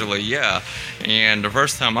actually, yeah. And the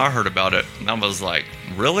first time I heard about it, I was like,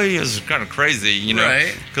 really? It's kind of crazy, you know?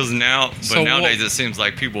 Right. Because nowadays it seems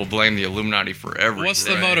like people blame the Illuminati for everything. What's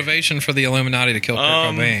the motivation for the Illuminati to kill Kurt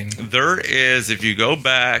Cobain? There is, if you go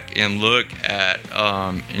back and look at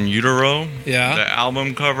In Utero, Yeah. the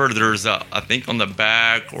album cover, there's I think on the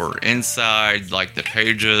back or inside, like the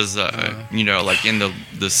pages, you know, like in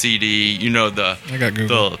the CD, you know, I got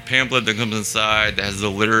Google. the pamphlet that comes inside that has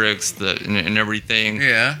the lyrics and everything.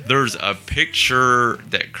 Yeah. There's a picture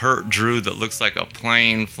that Kurt drew that looks like a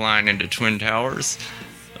plane flying into Twin Towers.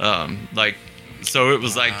 So it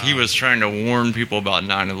was like he was trying to warn people about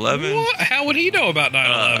 9/11. What? How would he know about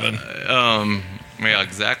 9/11? Yeah,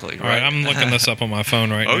 exactly. All right, I'm looking this up on my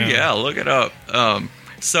phone right now. Oh yeah, look it up.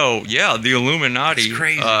 So yeah, the Illuminati. That's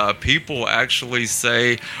crazy. People actually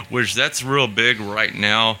say, which that's real big right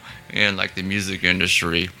now in like the music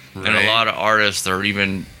industry, and a Right. lot of artists are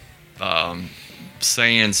even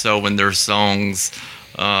saying so in their songs.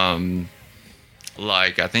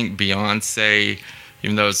 Like I think Beyonce,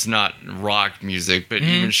 even though it's not rock music, but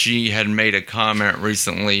even she had made a comment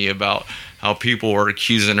recently about how people were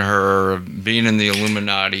accusing her of being in the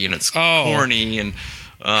Illuminati and it's corny and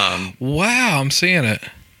Wow, I'm seeing it.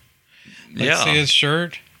 Let's see his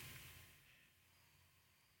shirt.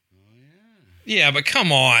 Yeah, but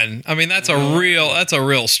come on. I mean, that's a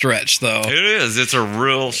real stretch, though. It is. It's a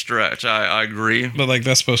real stretch. I agree. But like,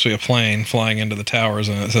 that's supposed to be a plane flying into the towers,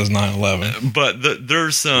 and it says 9/11. But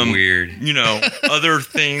there's some Weird. you know, other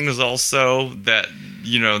things also that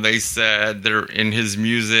you know they said they're in his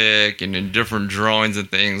music and in different drawings and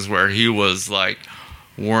things where he was like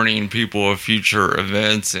warning people of future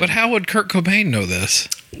events. But how would Kurt Cobain know this?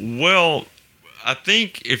 Well, I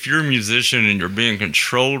think if you're a musician and you're being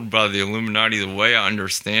controlled by the Illuminati, the way I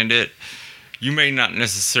understand it, you may not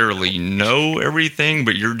necessarily know everything,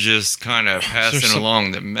 but you're just kind of passing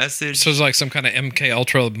along the message. So there's like some kind of MK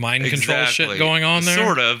Ultra mind control shit going on there?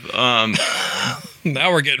 Sort of.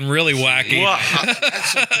 Now we're getting really wacky. Well,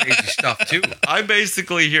 That's some crazy stuff too. I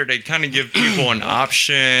basically hear they kind of give people an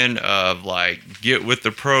option of like get with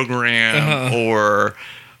the program or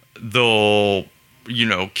they'll, you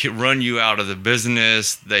know, run you out of the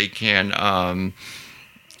business. They can,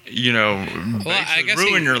 you know, I guess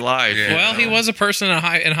ruin your life. Yeah. Well, he was a person in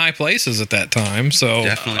high places at that time, so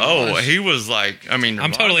Definitely. Oh, was. he was like, I mean,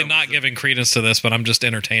 I'm totally Nirvana not giving credence to this, but I'm just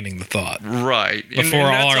entertaining the thought. right. Before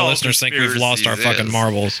And all that's our listeners think we've lost our conspiracies fucking is.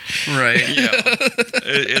 marbles. right. Yeah,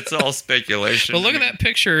 it's all speculation. But look at that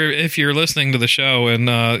picture if you're listening to the show, and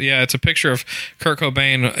yeah, it's a picture of Kurt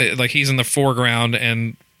Cobain, like he's in the foreground,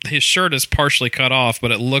 and his shirt is partially cut off,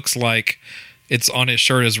 but it looks like it's on his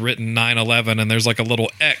shirt is written 9/11, and there's like a little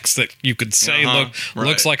X that you could say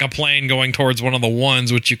looks like a plane going towards one of the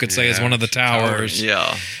ones, which you could say is one of the towers.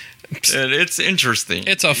 Yeah, it's interesting.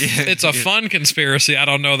 It's a fun conspiracy. I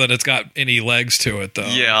don't know that it's got any legs to it though.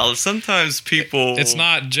 Yeah, sometimes people. It's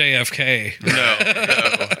not JFK.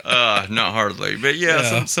 No, not hardly. But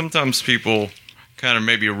yeah. Sometimes people kind of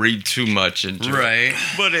maybe read too much into it. Right.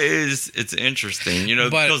 But it's interesting, you know,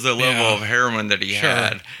 But, because of the level of heroin that he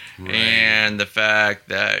had. Right. And the fact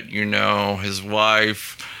that, you know, his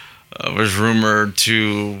wife was rumored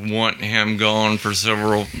to want him gone for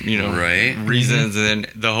several, you know, Right. reasons. And then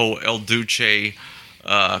the whole El Duce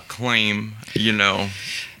claim, you know.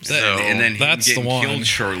 And then him That's the getting one. killed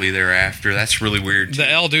shortly thereafter. That's really weird too. The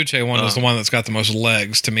El Duce one is the one that's got the most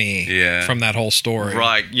legs to me. Yeah. From that whole story.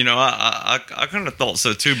 Right, you know, I kind of thought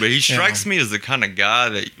so too, but he strikes me as the kind of guy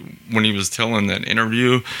that when he was telling that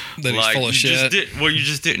interview, That he's like, full of you shit. you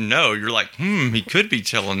just didn't know. You're like, he could be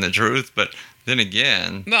telling the truth, but then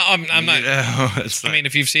again, No, I'm not. you know, it's I like, mean,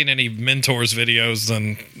 if you've seen any mentors videos,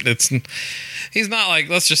 then he's not like,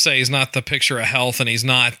 let's just say he's not the picture of health, and he's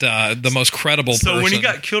not the most credible person. so when he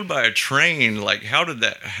got killed by a train, like, how did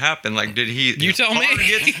that happen? Like, did he? You tell me.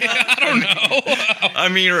 I don't know. I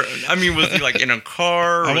mean, was he like in a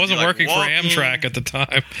car? I Was he, wasn't like, working for walking? Amtrak at the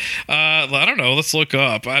time. I don't know. Let's look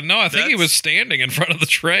up. I think he was standing in front of the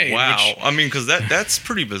train. Wow, which- I mean, because that's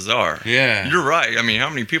pretty bizarre. Yeah. you're right. I mean, how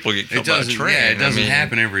many people get killed It by a doesn't. train? Yeah, it doesn't I mean,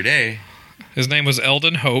 happen every day. his name was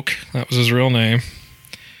Eldon Hoke. That was his real name.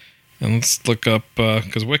 And let's look up,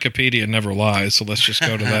 because Wikipedia never lies, so let's just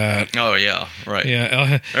go to that. Oh, yeah, right.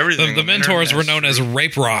 Yeah, Everything the Mentors were known as true.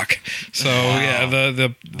 Rape Rock. So, yeah,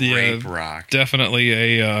 the Rape Rock.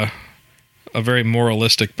 Definitely a very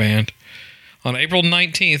moralistic band. On April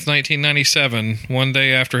 19th, 1997, one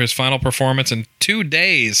day after his final performance and 2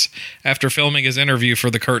 days after filming his interview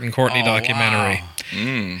for the Kurt and Courtney documentary,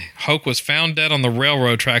 Hoke was found dead on the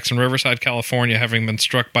railroad tracks in Riverside, California, having been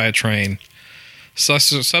struck by a train.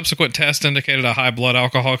 Subsequent tests indicated a high blood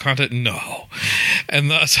alcohol content. No.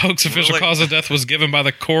 And thus, Hoke's official cause of death was given by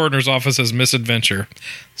the coroner's office as misadventure.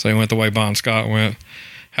 So he went the way Bon Scott went.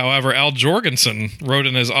 However, Al Jorgensen wrote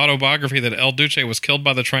in his autobiography that El Duce was killed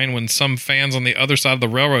by the train when some fans on the other side of the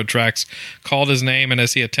railroad tracks called his name, and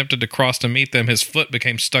as he attempted to cross to meet them, his foot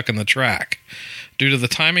became stuck in the track. Due to the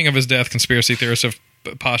timing of his death, conspiracy theorists have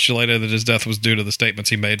postulated that his death was due to the statements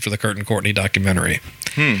he made for the Kurt and Courtney documentary.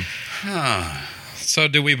 So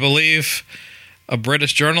do we believe a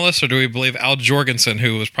British journalist, or do we believe Al Jorgensen,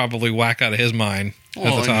 who was probably whacked out of his mind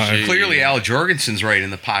at the time? Clearly, Al Jorgensen's right in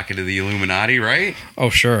the pocket of the Illuminati, right? Oh,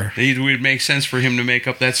 sure. It would make sense for him to make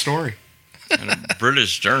up that story. And a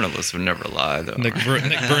British journalist would never lie, though. Nick Broomfield.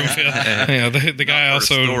 Yeah, the guy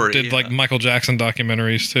also did like Michael Jackson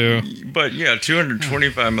documentaries too. But yeah,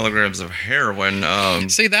 225 milligrams of heroin.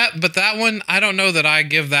 See that, but that one, I don't know that I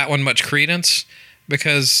give that one much credence,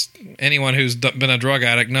 because anyone who's been a drug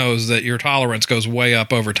addict knows that your tolerance goes way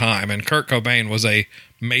up over time. And Kurt Cobain was a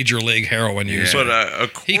major league heroin user.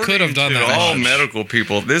 But he could have done to that. All much. Medical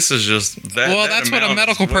people, this is just that. Well, that that's what a amount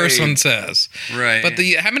medical is way- person says, Right. But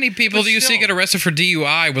how many people do you see get arrested for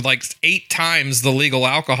DUI with like 8 times the legal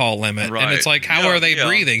alcohol limit? Right. And it's like, how Yeah, are they yeah.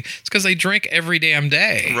 breathing? It's because they drink every damn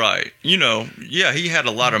day. Right. You know, yeah, he had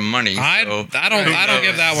a lot of money. I so don't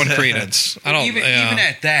give that one credence. I don't Even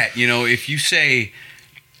at that, if you say,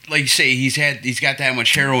 like you say, he's got that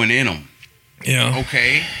much heroin in him. Yeah.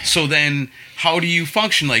 Okay. So then, how do you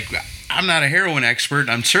function? Like, I'm not a heroin expert.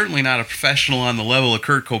 I'm certainly not a professional on the level of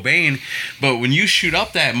Kurt Cobain. But when you shoot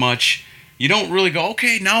up that much, you don't really go,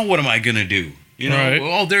 okay, now what am I going to do? Right.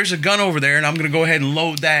 Well, there's a gun over there, and I'm going to go ahead and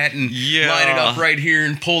load that and line it up right here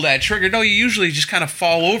and pull that trigger. No, you usually just kind of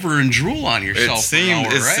fall over and drool on yourself.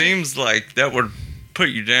 It seems like that would put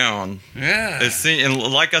you down. Yeah. And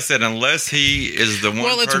like I said, unless he is the one.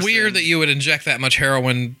 Well, it's weird that you would inject that much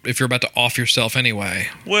heroin if you're about to off yourself anyway.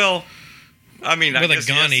 Well, I mean, with I guess a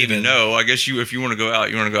gun, yes even. And no, I guess if you want to go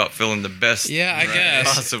out, feeling the best. Yeah, I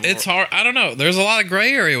guess possible. it's hard. I don't know. There's a lot of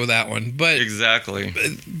gray area with that one, but exactly.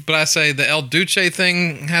 But I say the El Duce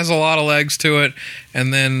thing has a lot of legs to it,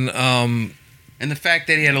 and then and the fact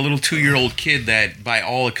that he had a little 2-year-old kid that, by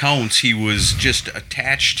all accounts, he was just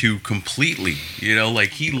attached to completely. Like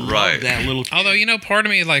he loved that little kid. Although, part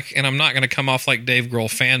of me, like, and I'm not going to come off like Dave Grohl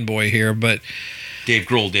fanboy here, but Dave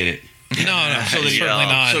Grohl did it. No, certainly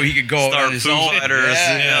not. So he could go start on his Foo own. Fighters.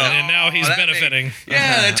 Yeah. And now he's benefiting.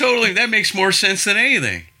 That makes more sense than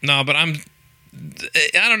anything. No, but I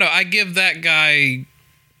don't know. I give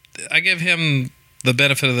him the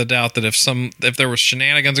benefit of the doubt that if there was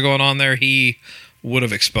shenanigans going on there, he would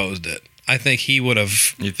have exposed it. I think he would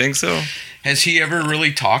have. You think so? Has he ever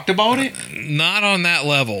really talked about it? Not on that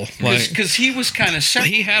level. Because he was kind of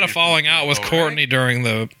separated. He had a falling out with Courtney during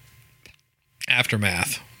the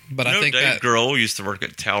aftermath. But I think Dave Grohl used to work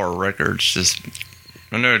at Tower Records.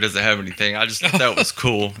 I know it doesn't have anything. I just thought that was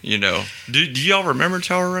cool. Do y'all remember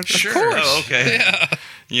Tower Records? Sure. Of course. Oh, okay. Yeah.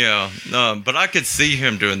 Yeah. But I could see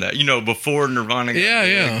him doing that. Before Nirvana.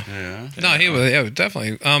 Yeah. No, he was. Yeah,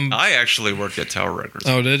 definitely. I actually worked at Tower Records.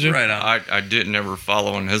 Oh, did you? Right on. I didn't ever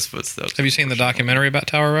follow in his footsteps. Have you seen the documentary about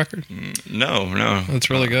Tower Records? No. It's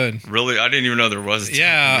really good. Really? I didn't even know there was a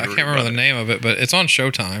Yeah, I can't remember the name of it, but it's on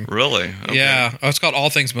Showtime. Really? Okay. Yeah. It's called All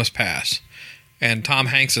Things Must Pass. And Tom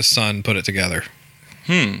Hanks' son put it together.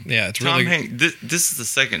 Yeah, it's Tom really... Hanks. This is the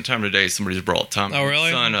second time today somebody's brought Tom Hanks'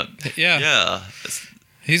 really? son up. Yeah. Yeah.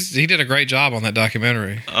 He did a great job on that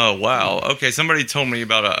documentary. Oh, wow. Okay, somebody told me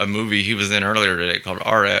about a movie he was in earlier today called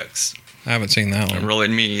RX. I haven't seen that one. Really,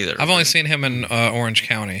 me either. I've only seen him in Orange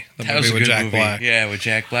County, the That was movie a with good Jack movie. Black. Yeah, with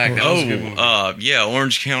Jack Black. That was a good movie. Yeah,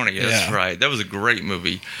 Orange County. That's right. That was a great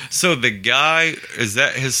movie. So the guy, is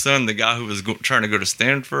that his son, the guy who was trying to go to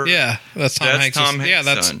Stanford? Yeah, that's Tom Hanks. Tom Hanks' yeah,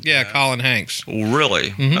 that's son. Colin Hanks.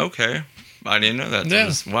 Really? Okay. I didn't know that.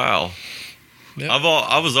 Yeah. Wow. Yeah.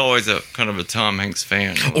 I was always a kind of a Tom Hanks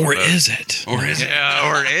fan. Or is it? Yeah,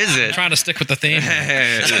 or is it? Trying to stick with the theme.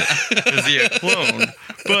 Is he a clone?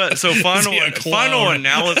 But so final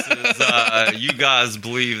analysis, you guys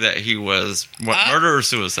believe that he was murder or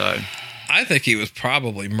suicide? I think he was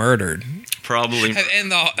probably murdered. Probably.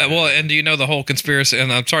 And do you know the whole conspiracy?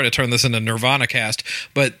 And I'm sorry to turn this into Nirvana cast,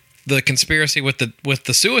 but the conspiracy with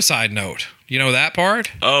the suicide note. You know that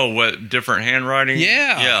part? Oh, what, different handwriting?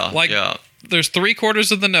 Yeah. There's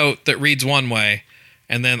 3/4 of the note that reads one way,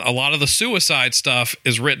 and then a lot of the suicide stuff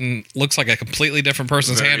is written, looks like a completely different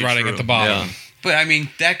person's Very handwriting true. at the bottom. Yeah. But I mean,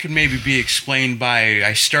 that could maybe be explained by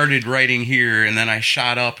I started writing here and then I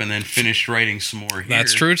shot up and then finished writing some more here.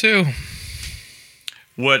 That's true too.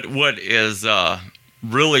 What is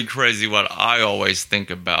really crazy, what I always think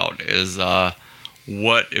about is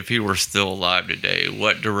what if he were still alive today?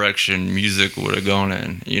 What direction music would have gone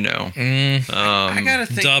in, you know? I gotta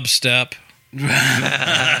think. Dubstep.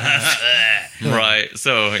 Right.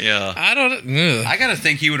 So, yeah. I gotta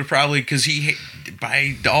think he would have probably, because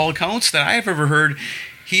by all accounts that I've ever heard,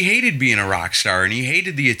 he hated being a rock star and he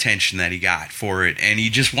hated the attention that he got for it, and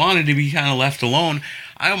he just wanted to be kind of left alone.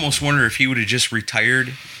 I almost wonder if he would have just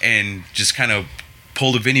retired and just kind of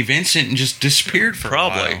pulled a Vinnie Vincent and just disappeared for a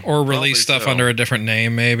while. Or release stuff so. under a different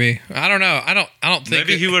name, maybe. I don't know. I don't think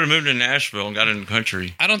Maybe he would have moved to Nashville and got into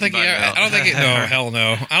country. I don't think by now. no, hell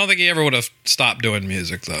no. I don't think he ever would have stopped doing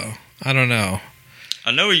music though. I don't know.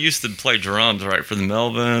 I know he used to play drums, right, for the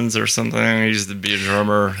Melvins or something. He used to be a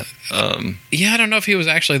drummer. Yeah, I don't know if he was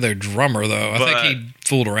actually their drummer though. I think he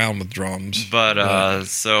fooled around with drums. But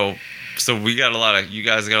so we got you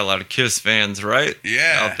guys got a lot of Kiss fans, right?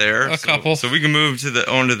 Yeah, out there, a couple. So we can move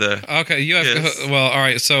onto the. Okay, you have Kiss. Well, all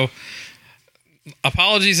right. So,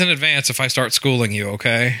 apologies in advance if I start schooling you.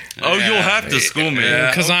 Okay. Oh, you'll have to school me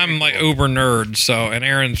because I'm like uber nerd. So, and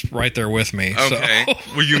Aaron's right there with me. Okay. So.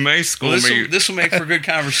 Well, you may school me. This will make for good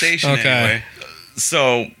conversation. Okay. Anyway.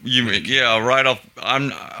 So right off,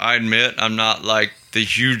 I admit I'm not like the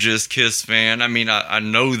hugest Kiss fan. I mean, I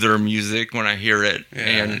know their music when I hear it,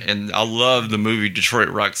 and I love the movie Detroit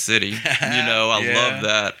Rock City. You know, I love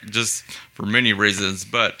that just for many reasons.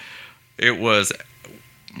 But it was,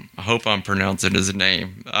 I hope I'm pronouncing his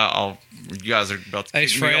name. You guys are about to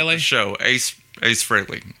Ace kick me off Frehley? the show. Ace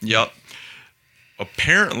Frehley. Yep.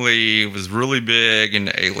 Apparently, it was really big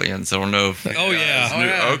into aliens. I don't know if. Oh, yeah. guys knew.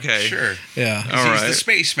 yeah. Okay. Sure. Yeah. All right. He's the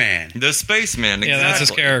spaceman. The spaceman, exactly. Yeah, that's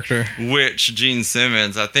his character. Which Gene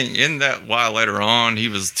Simmons, I think, in that while later on, he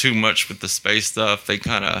was too much with the space stuff. They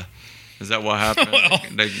kind of, is that what happened? Well,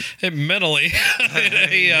 mentally,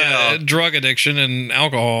 drug addiction and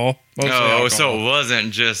alcohol. Mostly Oh, alcohol. so it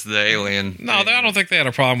wasn't just the alien. No, I don't think they had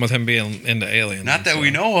a problem with him being into aliens. Not that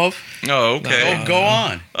we know of. Oh, okay. Go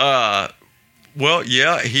on. Well,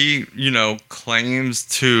 yeah, he, claims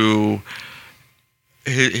to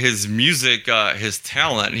his music, his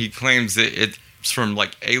talent. He claims that it's from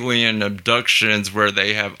like alien abductions where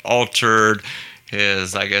they have altered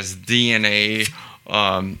his, I guess, DNA.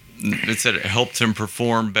 It said it helped him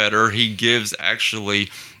perform better. He gives actually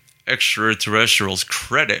extraterrestrials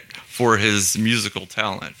credit for his musical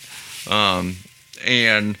talent.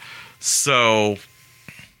 And so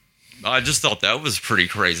I just thought that was pretty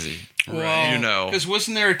crazy. Well, because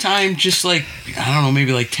wasn't there a time just like, I don't know,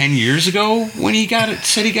 maybe like 10 years ago when he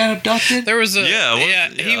said he got abducted? There was he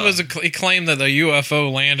he claimed that the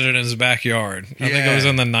UFO landed in his backyard. I think it was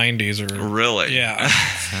in the 90s or Really? Yeah.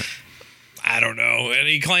 I don't know. And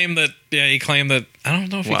he claimed that I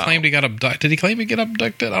don't know if he claimed he got abducted. Did he claim he got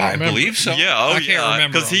abducted? I don't remember. believe so. Yeah, I can't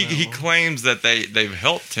remember because on he that claims that they've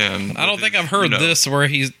helped him. I don't think I've heard this where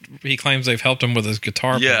he claims they've helped him with his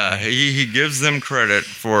guitar Yeah, playing. he gives them credit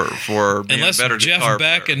for being Unless a better Jeff guitar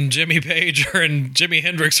Beck player. and Jimmy Page and Jimi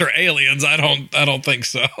Hendrix are aliens, I don't think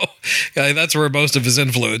so. Yeah, that's where most of his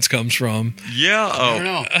influence comes from. Yeah. I don't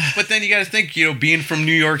know. But then you got to think, being from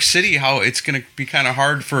New York City, how it's going to be kind of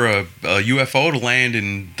hard for a UFO to land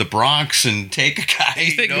in the Bronx and take a guy. I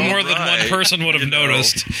think more than one person would have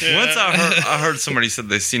noticed. Once I heard somebody said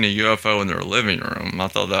they seen a UFO in their living room. I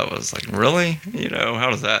thought that was like, really? How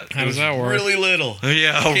does that? How does that work? Really little.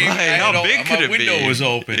 Yeah, right. How big could it be? My window was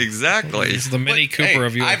open. Exactly. It's the Mini Cooper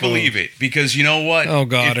of UFO. I believe it because you know what? Oh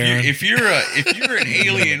God, Aaron. If you're an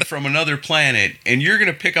alien from another planet and you're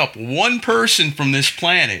going to pick up one person from this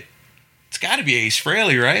planet, it's got to be Ace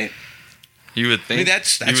Frehley, right? You would think. I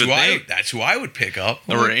mean, that's who I would pick up.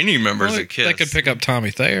 Or any members of Kiss. They could pick up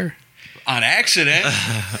Tommy Thayer. On accident.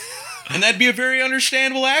 And that'd be a very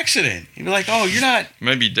understandable accident. You'd be like, oh, you're not...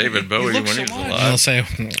 Maybe David Bowie when he was I'll alive. say,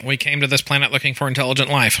 we came to this planet looking for intelligent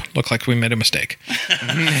life. Looked like we made a mistake.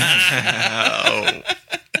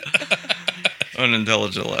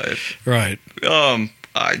 Unintelligent life. Right.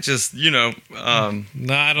 I just, No,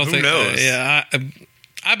 I don't who think... knows? Yeah,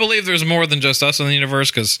 I believe there's more than just us in the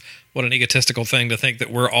universe, because what an egotistical thing to think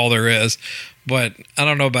that we're all there is. But I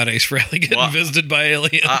don't know about Ace Frehley getting visited by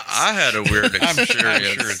aliens. I had a weird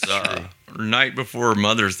experience. sure it's true. Night before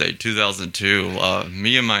Mother's Day, 2002,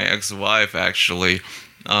 me and my ex-wife actually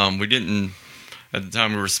We didn't, at the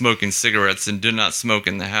time we were smoking cigarettes and did not smoke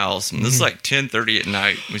in the house. And this is like 10:30 at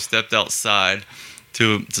night. We stepped outside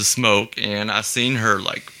to smoke, and I seen her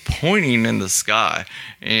like pointing in the sky,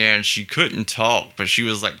 and she couldn't talk, but she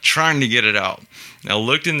was like trying to get it out. And I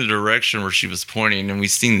looked in the direction where she was pointing, and we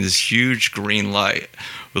seen this huge green light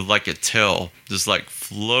with like a tail just like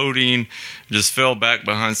floating, just fell back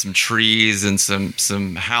behind some trees and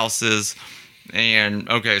some houses. And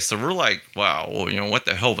okay, so we're like, wow, well, you know, what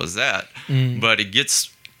the hell was that? But it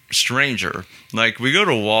gets stranger. Like, we go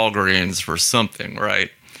to Walgreens for something, right?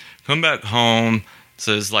 Come back home.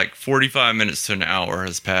 So it's like 45 minutes to an hour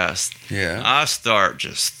has passed. Yeah. I start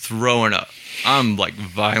just throwing up. I'm like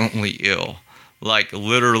violently ill. Like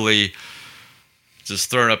literally just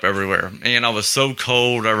throwing up everywhere. And I was so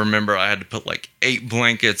cold, I remember I had to put like 8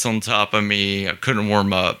 blankets on top of me. I couldn't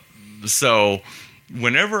warm up. So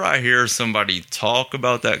whenever I hear somebody talk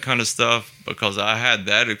about that kind of stuff, because I had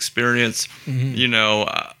that experience, you know,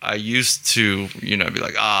 I used to, you know, be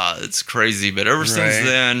like, it's crazy. But ever since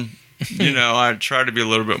then, you know, I try to be a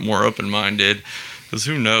little bit more open-minded, because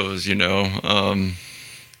who knows, you know.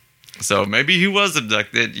 So maybe he was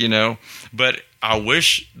abducted, you know, but I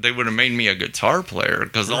wish they would have made me a guitar player,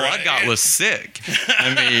 because all I got was sick.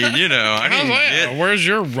 I mean, you know, I didn't get... Where's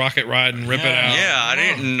your rocket ride and rip it out? Yeah, I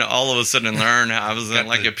didn't all of a sudden learn I wasn't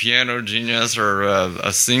like a piano genius or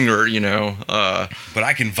a singer, you know. But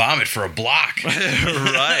I can vomit for a block.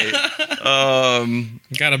 Right.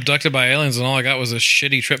 Got abducted by aliens, and all I got was a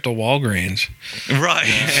shitty trip to Walgreens. Right.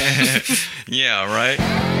 Yeah, right.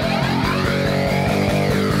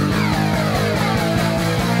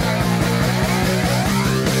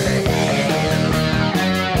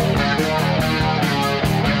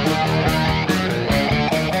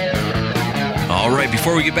 All right,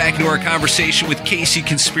 before we get back into our conversation with Casey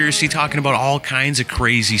Conspiracy, talking about all kinds of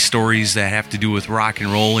crazy stories that have to do with rock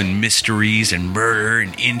and roll and mysteries and murder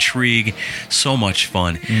and intrigue, so much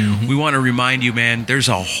fun. We want to remind you, man, there's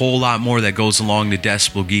a whole lot more that goes along to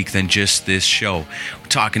Decibel Geek than just this show. We're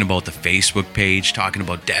talking about the Facebook page, talking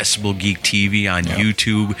about Decibel Geek TV on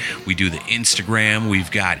YouTube. We do the Instagram.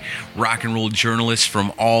 We've got rock and roll journalists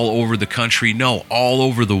from all over the country, all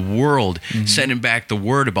over the world, sending back the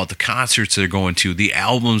word about the concerts they're going to, the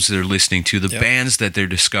albums they're listening to, the bands that they're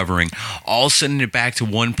discovering, all sending it back to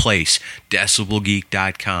one place,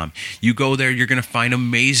 decibelgeek.com. You go there, you're going to find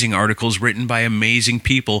amazing articles written by amazing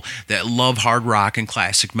people that love hard rock and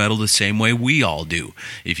classic metal the same way we all do.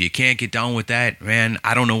 If you can't get down with that, man,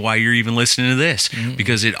 I don't know why you're even listening to this,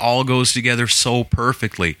 because it all goes together so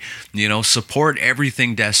perfectly. You know, support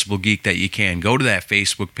everything Decibel Geek that you can. Go to that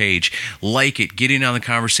Facebook page, like it, get in on the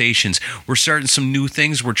conversations. We're starting some new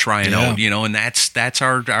things we're trying out, you know, and that's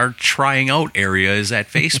our trying out area is that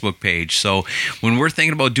Facebook page. So when we're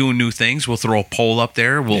thinking about doing new things, we'll throw a poll up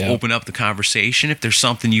there. We'll open up the conversation. If there's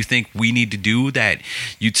something you think we need to do that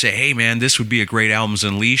you'd say, hey man, this would be a great Albums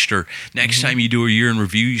Unleashed, or next time you do a year in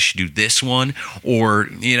review, you should do this one. Or,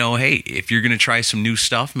 you know, hey, if you're going to try some new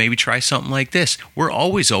stuff, maybe try something like this. We're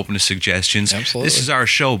always open to suggestions. Absolutely. This is our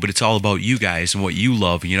show, but it's all about you guys and what you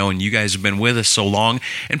love, you know, and you guys have been with us so long,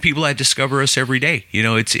 and people that discover us every day. You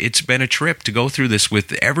know, it's been a trip to go through this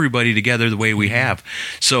with everybody together the way we have.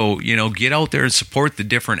 So, you know, get out there and support the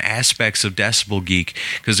different aspects of Decibel Geek,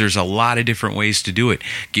 because there's a lot of different ways to do it.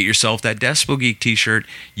 Get yourself that Decibel Geek t-shirt.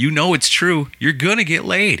 You know it's true. You're going to get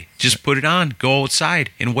laid. Just put it on, go outside,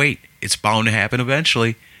 and wait. It's bound to happen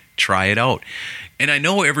eventually. Try it out. And I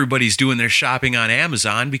know everybody's doing their shopping on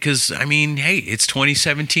Amazon because, I mean, hey, it's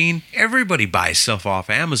 2017. Everybody buys stuff off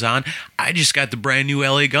Amazon. I just got the brand new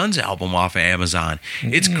LA Guns album off of Amazon.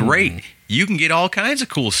 It's great. You can get all kinds of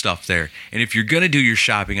cool stuff there. And if you're going to do your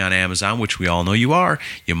shopping on Amazon, which we all know you are,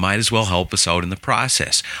 you might as well help us out in the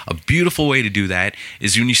process. A beautiful way to do that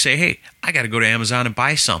is when you say, hey, I got to go to Amazon and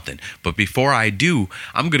buy something. But before I do,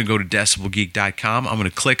 I'm going to go to decibelgeek.com. I'm going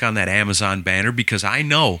to click on that Amazon banner, because I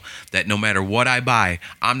know that no matter what I buy,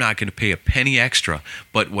 I'm not going to pay a penny extra.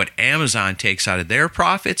 But what Amazon takes out of their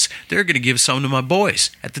profits, they're going to give some to my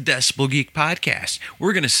boys at the Decibel Geek podcast.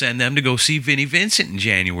 We're going to send them to go see Vinnie Vincent in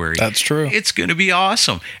January. That's true. It's going to be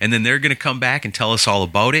awesome. And then they're going to come back and tell us all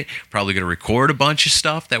about it. Probably going to record a bunch of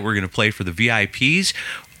stuff that we're going to play for the VIPs.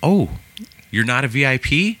 Oh, you're not a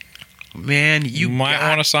VIP? Man, you might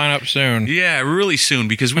want to sign up soon. Yeah, really soon,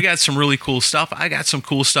 because we got some really cool stuff. I got some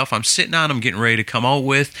cool stuff I'm sitting on. I'm getting ready to come out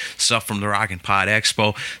with stuff from the Rock and Pod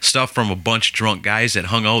Expo, stuff from a bunch of drunk guys that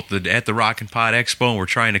hung out at the Rock and Pod Expo and were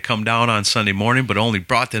trying to come down on Sunday morning, but only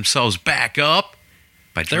brought themselves back up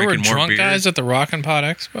by drinking more beer. There were drunk guys at the Rock and Pod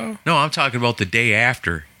Expo? No, I'm talking about the day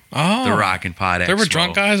after. Oh. The Rockin' Pod Expo. There were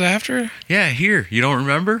drunk guys after? Yeah, here. You don't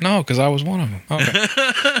remember? No, because I was one of them.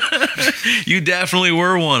 Okay. You definitely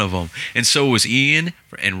were one of them. And so was Ian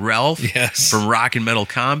and Ralph from Rockin' Metal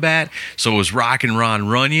Combat. So was Rockin' Ron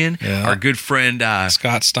Runyon. Yeah. Our good friend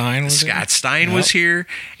Scott Stein was here.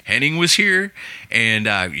 Henning was here.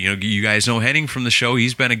 And, you guys know Henning from the show.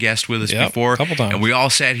 He's been a guest with us before. A couple times. And we all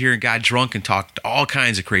sat here and got drunk and talked all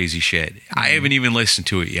kinds of crazy shit. I haven't even listened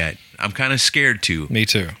to it yet. I'm kind of scared to. Me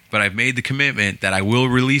too. But I've made the commitment that I will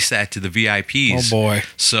release that to the VIPs. Oh, boy.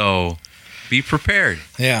 So be prepared.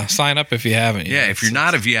 Yeah, sign up if you haven't yet. Yeah, if you're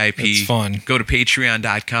not a VIP, it's fun. Go to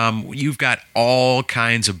patreon.com. You've got all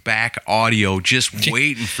kinds of back audio just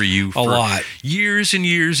waiting for you. A lot. Years and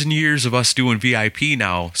years and years of us doing VIP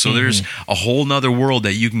now. So there's a whole nother world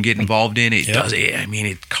that you can get involved in.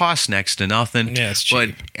 It costs next to nothing. Yeah, it's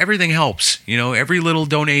cheap. But everything helps. Every little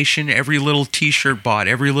donation, every little t-shirt bought,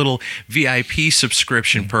 every little VIP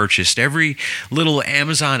subscription purchased, every little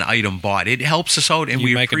Amazon item bought, it helps us out, and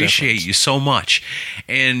we appreciate you so much.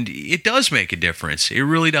 And it does make a difference. It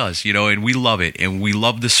really does, and we love it. And we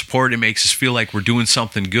love the support. It makes us feel like we're doing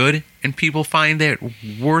something good, and people find that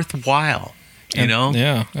worthwhile,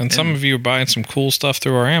 Yeah, and some of you are buying some cool stuff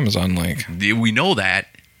through our Amazon link. We know that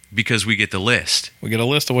because we get the list. We get a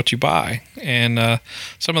list of what you buy. And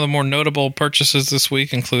some of the more notable purchases this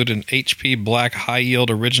week include an HP Black High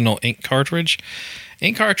Yield Original ink cartridge.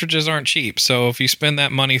 Ink cartridges aren't cheap, so if you spend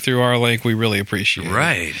that money through our link, we really appreciate it.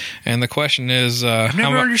 Right. And the question is... I've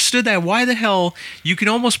never understood that. Why the hell you can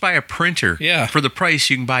almost buy a printer for the price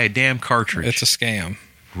you can buy a damn cartridge? It's a scam.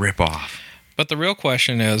 Rip off. But the real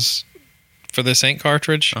question is, for this ink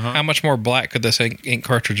cartridge, how much more black could this ink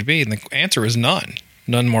cartridge be? And the answer is none.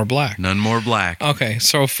 None more black. None more black. Okay,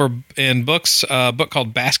 so in books, a book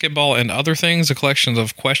called Basketball and Other Things, a collection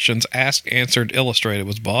of questions asked, answered, illustrated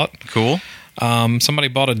was bought. Cool. Somebody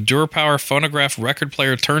bought a DuraPower phonograph record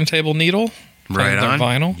player turntable needle. Right on.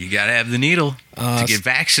 Vinyl. You got to have the needle to get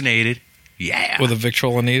vaccinated. Yeah. With a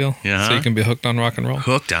Victrola needle. Yeah. So you can be hooked on rock and roll.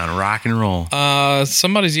 Hooked on rock and roll.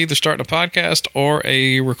 Somebody's either starting a podcast or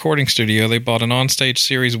a recording studio. They bought an Onstage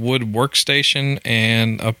Series wood workstation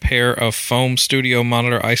and a pair of foam studio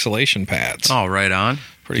monitor isolation pads. Oh, right on.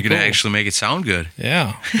 Pretty cool. You can actually make it sound good.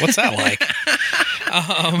 Yeah. What's that like?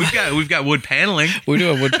 We've got wood paneling. We do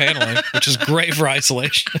have wood paneling, which is great for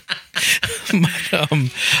isolation. But,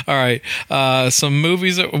 all right. Some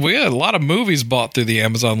movies. We had a lot of movies bought through the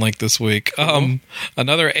Amazon link this week.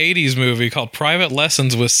 Another 80s movie called Private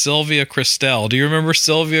Lessons with Sylvia Kristel. Do you remember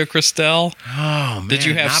Sylvia Kristel? Oh, man. Did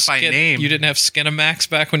you have not by name. You didn't have Skinamax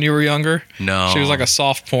back when you were younger? No. She was like a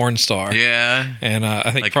soft porn star. Yeah. And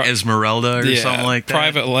I think like Esmeralda or something like that.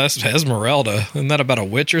 Private Esmeralda. Isn't that about a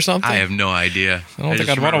witch or something? I have no idea. I don't think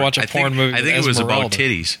I'd want to watch a porn movie. I think it was about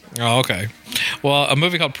titties. Oh, okay. Well, a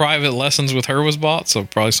movie called Private Lessons with Her was bought, so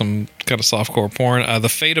probably some kind of softcore porn. The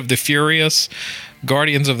Fate of the Furious,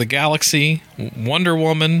 Guardians of the Galaxy, Wonder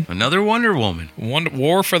Woman. Another Wonder Woman.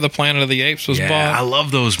 War for the Planet of the Apes was bought. I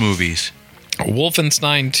love those movies.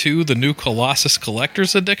 Wolfenstein 2, The New Colossus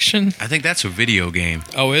Collector's Edition. I think that's a video game.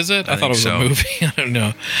 Oh, is it? I thought it was a movie. I don't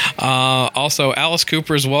know. Also, Alice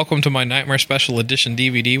Cooper's Welcome to My Nightmare Special Edition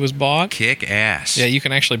DVD was bought. Kick ass. Yeah, you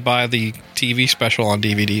can actually buy the TV special on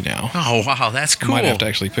DVD now. Oh, wow, that's cool. Might have to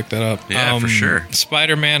actually pick that up. Yeah, for sure.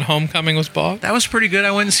 Spider-Man Homecoming was bought. That was pretty good.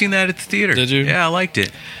 I went and seen that at the theater. Did you? Yeah, I liked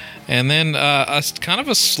it. And then kind of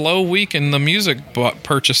a slow week in the music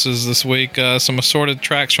purchases this week. Some assorted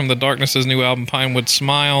tracks from The Darkness's new album, Pinewood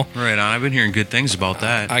Smile. Right on. I've been hearing good things about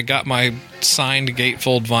that. I got my signed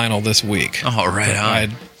gatefold vinyl this week. Oh, right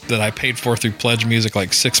on. That I paid for through Pledge Music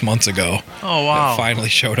like 6 months ago. Oh, wow. That finally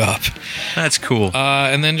showed up. That's cool.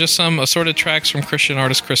 And then just some assorted tracks from Christian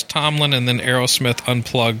artist Chris Tomlin, and then Aerosmith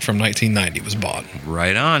Unplugged from 1990 was bought.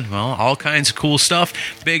 Right on. Well, all kinds of cool stuff,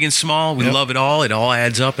 big and small. We love it all. It all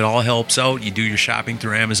adds up. It all helps out. You do your shopping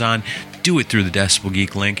through Amazon. Do it through the Decibel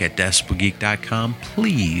Geek link at decibelgeek.com,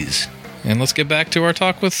 please. And let's get back to our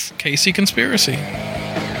talk with Casey Conspiracy.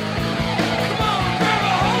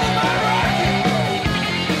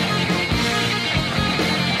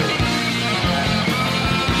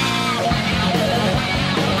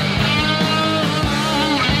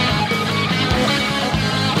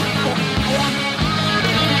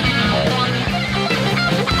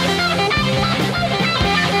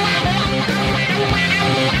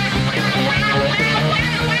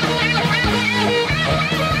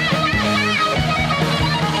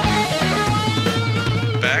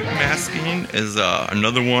 Is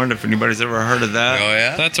another one, if anybody's ever heard of that. Oh,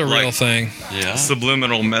 yeah? That's a real thing. Yeah.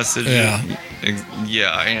 Subliminal message. Yeah.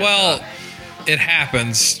 Yeah. Well, it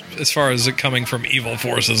happens as far as it coming from evil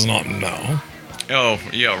forces, no. Oh,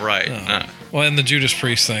 yeah, right. Well, and the Judas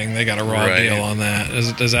Priest thing, they got a raw deal on that.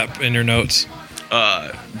 Is that in your notes?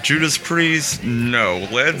 Judas Priest, no.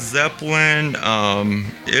 Led Zeppelin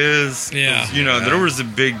is, there was a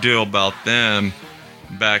big deal about them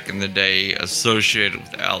back in the day associated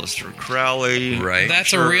with Aleister Crowley. Right.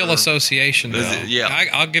 That's a real association, though.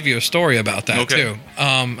 I'll give you a story about that, too.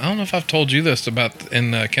 I don't know if I've told you this about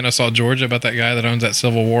in Kennesaw, Georgia, about that guy that owns that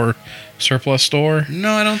Civil War surplus store.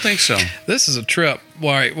 No, I don't think so. This is a trip.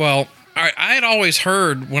 Well, I had always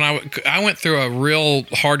heard when I went through a real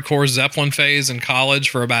hardcore Zeppelin phase in college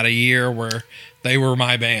for about a year where they were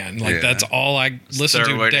my band. That's all I listened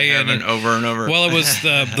to day in and over and over. Well, it was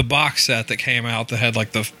the box set that came out that had I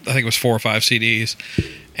think it was 4 or 5 CDs,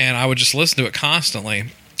 and I would just listen to it constantly.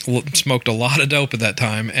 Smoked a lot of dope at that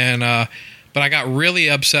time, and but I got really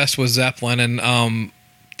obsessed with Zeppelin, and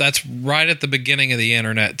that's right at the beginning of the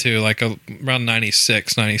internet too, like around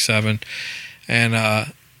 96, 97, and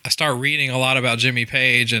I started reading a lot about Jimmy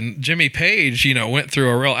Page, and Jimmy Page, went through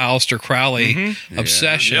a real Aleister Crowley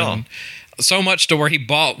obsession. Yeah. So much to where he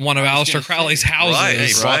bought one of Aleister Crowley's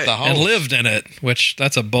houses and lived in it, which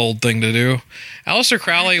that's a bold thing to do. Aleister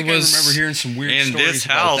Crowley I remember hearing some weird stories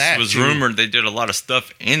about this house was rumored they did a lot of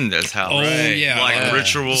stuff in this house. Oh, yeah. Like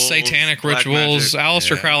rituals. Satanic rituals.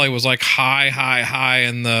 Aleister Crowley was like high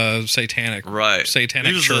in the satanic church.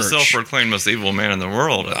 He was the self-proclaimed most evil man in the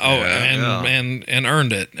world. And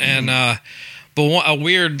earned it. And but a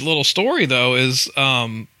weird little story, though, is...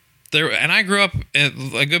 and I grew up,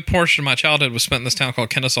 a good portion of my childhood was spent in this town called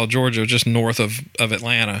Kennesaw, Georgia, just north of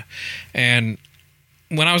Atlanta. And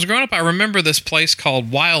when I was growing up, I remember this place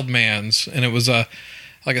called Wild Man's, and it was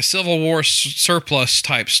like a Civil War surplus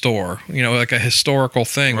type store, like a historical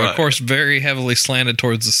thing. Right. But of course, very heavily slanted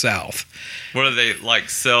towards the South. What do they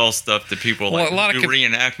sell stuff to people? Like, a lot of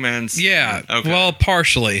reenactments? Yeah. Okay. Well,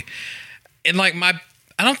 partially. And I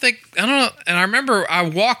don't know. And I remember I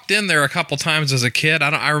walked in there a couple times as a kid.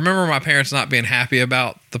 I remember my parents not being happy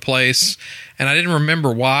about the place, and I didn't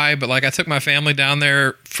remember why. But I took my family down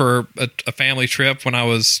there for a family trip when I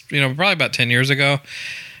was, probably about 10 years ago,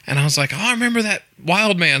 and I was like, I remember that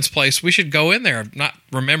Wild Man's place. We should go in there. Not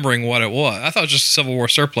remembering what it was. I thought it was just a Civil War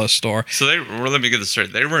surplus store. So let me get this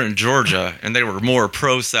straight. They were in Georgia, and they were more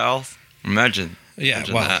pro-South. Imagine. Yeah,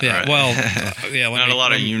 Imagine well, that, yeah, right? well, yeah. Not a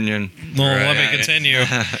lot of union. Well, let me continue.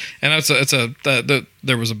 And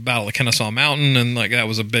there was a battle of Kennesaw Mountain, and that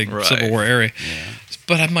was a big Civil War area. Yeah.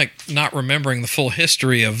 But I'm not remembering the full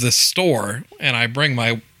history of this store, and I bring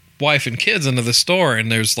my wife and kids into the store,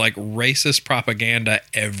 and there's racist propaganda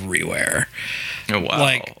everywhere. Oh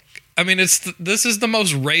wow! This is the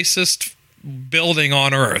most racist building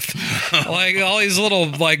on earth. All these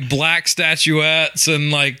little black statuettes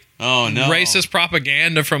and racist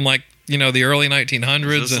propaganda from the early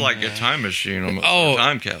 1900s. It's like a time machine, almost. A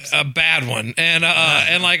time capsule. A bad one. And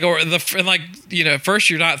first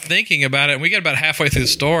you're not thinking about it. And we get about halfway through the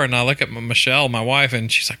store, and I look at Michelle, my wife,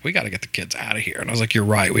 and she's like, "We got to get the kids out of here." And I was like, "You're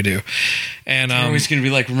right, we do." And they're always going to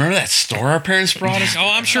be like, "Remember that store our parents brought us?" Oh,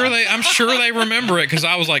 I'm sure they remember it, because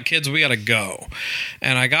I was like, "Kids, we got to go."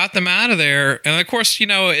 And I got them out of there, and of course,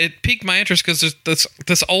 it piqued my interest because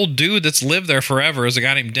this old dude that's lived there forever is a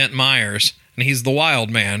guy named Dent Myers, and he's the Wild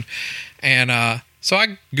Man. And so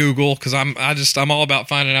I Google, because I'm all about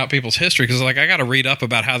finding out people's history, because I got to read up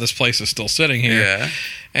about how this place is still sitting here. Yeah.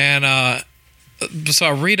 And so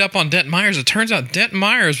I read up on Dent Myers. It turns out Dent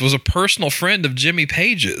Myers was a personal friend of Jimmy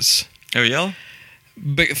Page's. Oh yeah.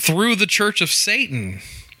 Through the Church of Satan.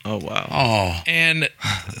 Oh wow. Oh. And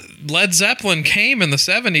Led Zeppelin came in the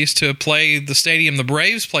 70s to play the stadium the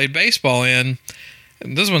Braves played baseball in.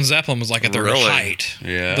 And this is when Zeppelin was at their height.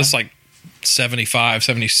 Yeah. This 75,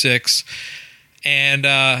 76. And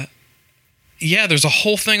there's a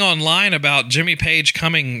whole thing online about Jimmy Page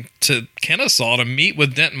coming to Kennesaw to meet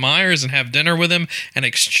with Dent Myers and have dinner with him and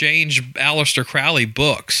exchange Aleister Crowley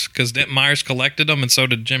books, because Dent Myers collected them and so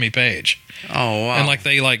did Jimmy Page. Oh wow. And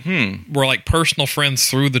they were personal friends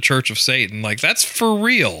through the Church of Satan. That's for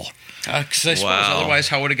real. Because I suppose otherwise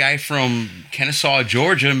how would a guy from Kennesaw,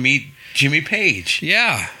 Georgia meet Jimmy Page?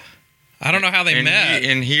 Yeah. I don't know how they met.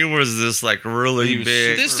 He was this really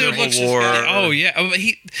big. This dude looks. Oh yeah.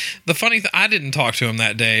 The funny thing, I didn't talk to him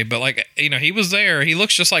that day, but he was there. He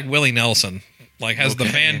looks just like Willie Nelson. Has the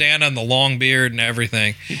bandana and the long beard and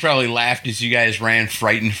everything. He probably laughed as you guys ran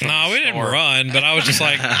frightened from the we didn't run, but I was just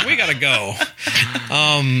like, we got to go.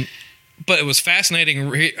 But it was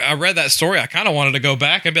fascinating. I read that story. I kind of wanted to go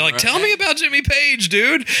back and be like, tell me about Jimmy Page,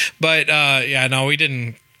 dude. But we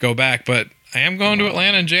didn't go back. But I am going to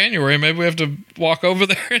Atlanta in January. Maybe we have to walk over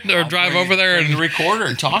there or drive over there and record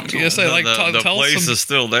and talk to yes, them. the The place is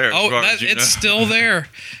still there. Oh, as far as you know. it's still there,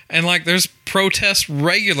 and like there's protests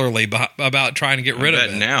regularly about trying to get rid of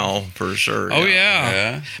it now for sure. Oh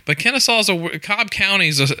yeah. But Kennesaw's Cobb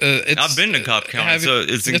County's. I've been to Cobb County, so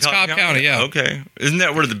it's in Cobb County. Yeah. Okay, isn't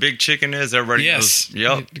that where the Big Chicken is? Everybody Yes. knows.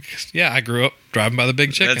 Yep. Yeah, I grew up driving by the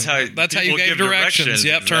Big Chicken. That's how you gave give directions.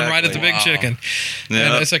 Yep, turn right at the Big Chicken.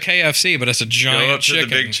 Yeah. And it's a KFC, but it's a giant Go up chicken.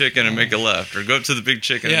 to the Big Chicken and make a left, or go up to the Big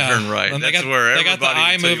Chicken Yeah. and turn right. And That's where they everybody. got the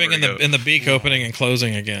eye will tell you moving where to go. and the beak opening and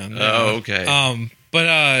closing again. Oh, okay.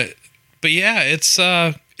 But yeah,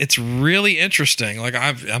 it's really interesting. Like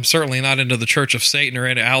I'm certainly not into the Church of Satan or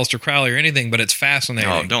into Aleister Crowley or anything, but it's fascinating.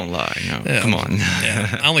 Oh, don't lie. No, Yeah. come on.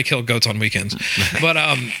 Yeah, I only kill goats on weekends.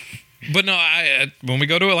 But no, when we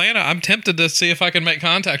go to Atlanta, I'm tempted to see if I can make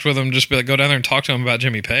contact with him. Just be like, go down there and talk to him about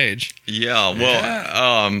Jimmy Page. Yeah,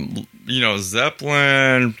 well,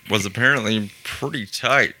 Zeppelin was apparently pretty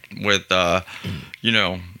tight with,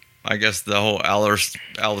 I guess the whole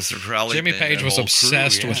Aleister Crowley. Jimmy Page was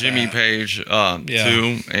obsessed with Jimmy Page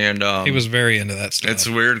too, and he was very into that stuff. It's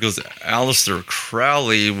weird because Aleister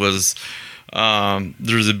Crowley was.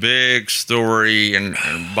 There's a big story, and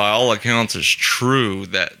by all accounts, it's true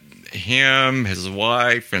that him, his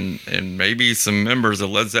wife, and maybe some members of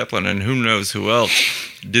Led Zeppelin, and who knows who else,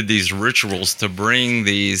 did these rituals to bring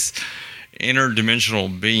these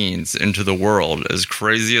interdimensional beings into the world, as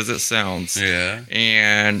crazy as it sounds. Yeah.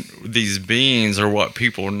 And these beings are what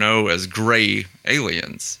people know as gray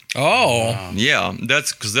aliens. Oh. Yeah,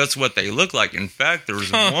 that's what they look like. In fact,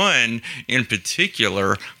 there's one in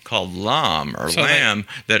particular called Lam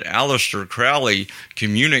that Aleister Crowley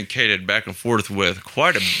communicated back and forth with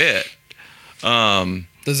quite a bit.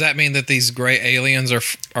 Does that mean that these gray aliens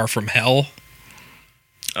are from hell?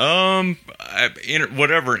 Whatever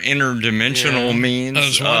interdimensional means. I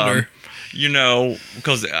just wonder.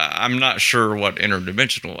 Because I'm not sure what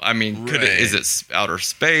interdimensional. I mean, is it outer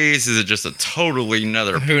space? Is it just a totally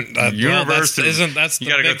another universe? That's the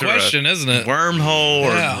big question, isn't it? Wormhole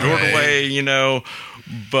or doorway,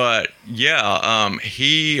 But yeah,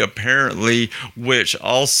 he apparently, which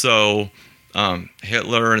also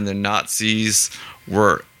Hitler and the Nazis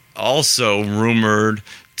were also rumored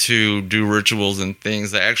to do rituals and things.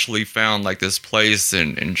 They actually found like this place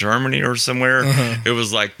in Germany or somewhere. It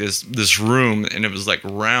was like this room, and it was like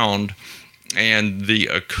round, and the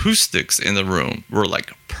acoustics in the room were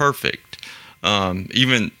like perfect.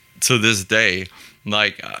 Even to this day,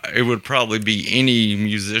 like it would probably be any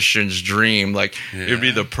musician's dream. Like it would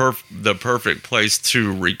be the perfect place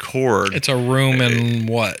to record. It's a room in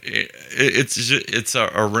what? It's a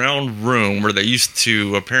round room where they used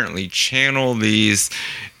to apparently channel these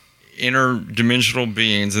interdimensional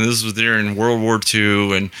beings, and this was during World War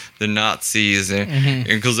II and the Nazis, and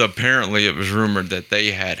because apparently it was rumored that they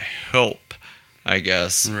had help, I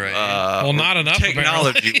guess. Right. Well, not enough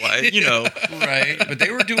technology-wise, Right. But they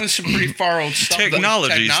were doing some pretty far old stuff.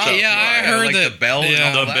 Technology stuff. Yeah, I heard like that the bell. Yeah,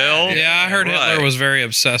 and all the that. bell. Yeah, I heard Hitler was very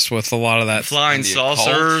obsessed with a lot of that. Flying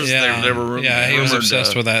saucers. Yeah, they were he was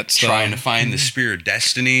obsessed with that stuff. Trying to find the spear of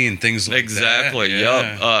destiny and things like exactly,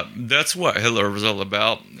 that. Yep. That's what Hitler was all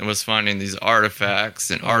about. It was finding these artifacts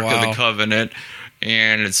and Ark of the Covenant.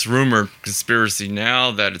 And it's rumored conspiracy now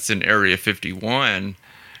that it's in Area 51.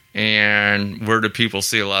 And where do people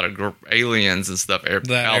see a lot of aliens and stuff out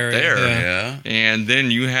there? Yeah. And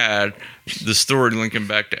then you had the story linking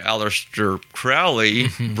back to Aleister Crowley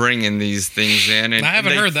bringing these things in, and I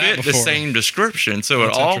haven't heard that before. The same description, so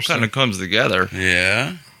That's it all interesting. kind of comes together.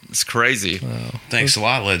 Yeah. It's crazy. Thanks a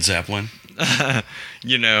lot, Led Zeppelin. But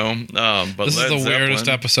this Led is the weirdest Zeppelin,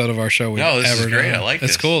 episode of our show we've No, this ever is great. done. I like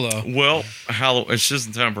It's this. cool though. Well, it's just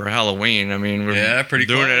in time for Halloween. I mean, we're pretty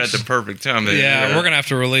doing it close. at the perfect time. of the Yeah, year. we're gonna have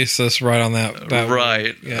to release this right on that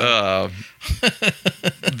Right. Yeah.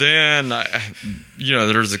 Then,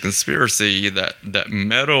 there's a conspiracy that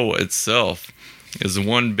metal itself is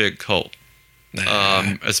one big cult.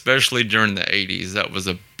 Especially during the 80s. That was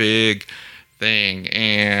a big thing.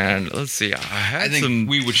 And let's see, I think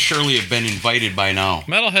we would surely have been invited by now.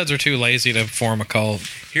 Metalheads are too lazy to form a cult.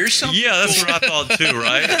 Here's something. Yeah, that's what I thought too,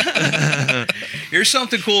 right? Here's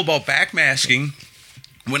something cool about backmasking.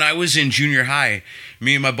 When I was in junior high,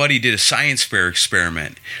 me and my buddy did a science fair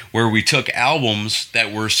experiment where we took albums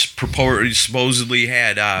that were supposedly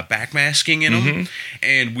had backmasking in them,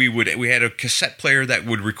 and we had a cassette player that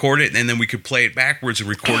would record it, and then we could play it backwards and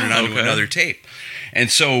record it onto another tape. And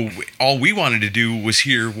so all we wanted to do was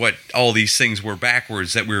hear what all these things were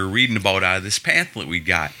backwards that we were reading about out of this pamphlet we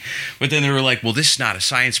got. But then they were like, well, this is not a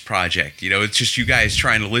science project. It's just you guys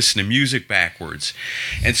trying to listen to music backwards.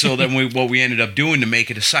 And so then what we ended up doing to make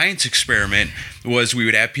it a science experiment was we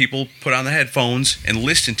would have people put on the headphones and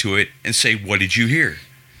listen to it and say, what did you hear?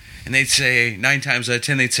 And they'd say, 9 times out of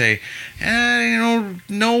 10, they'd say, I don't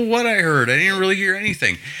know what I heard. I didn't really hear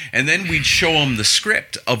anything. And then we'd show them the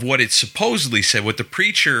script of what it supposedly said, what the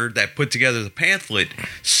preacher that put together the pamphlet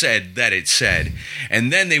said that it said.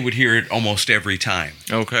 And then they would hear it almost every time.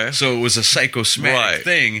 Okay. So it was a psychosomatic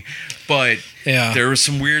thing. But there was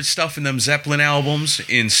some weird stuff in them Zeppelin albums.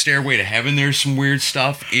 In Stairway to Heaven, there's some weird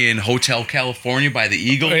stuff. In Hotel California by the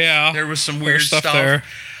Eagles, there was some weird stuff there.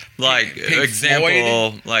 Like Pink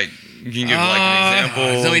example, Floyd. like you can give like an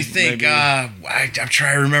example. Let me think. I'm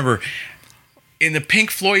trying to remember. In the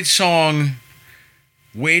Pink Floyd song,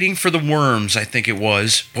 "Waiting for the Worms," I think it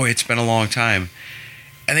was. Boy, it's been a long time.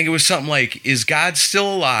 I think it was something like, "Is God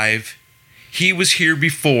still alive? He was here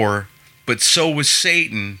before, but so was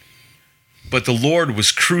Satan. But the Lord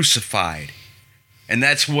was crucified," and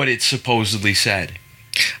that's what it supposedly said.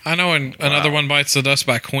 I know in Another One Bites the Dust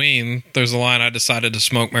by Queen, there's a line, I decided to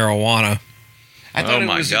smoke marijuana. I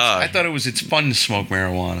thought it was it's fun to smoke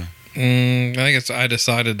marijuana. I think it's I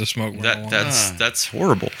decided to smoke marijuana. That's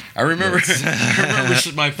horrible. I remember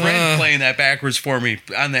my friend playing that backwards for me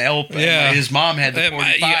on the LP. Yeah. His mom had the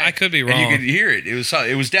 45. I could be wrong. And you could hear it.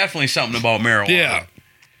 It was definitely something about marijuana. Yeah.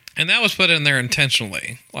 And that was put in there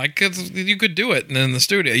intentionally. Like, 'cause you could do it in the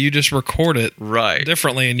studio. You just record it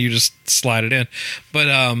differently and you just slide it in. But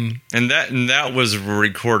and that was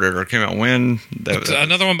recorded or came out when?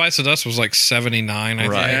 Another One Bites the Dust was like 79, I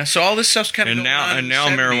think. Yeah, so all this stuff's kind of and now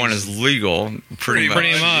marijuana is legal pretty much.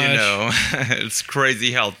 It's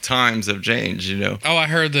crazy how times have changed, Oh, I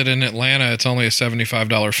heard that in Atlanta it's only a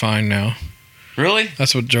 $75 fine now. Really?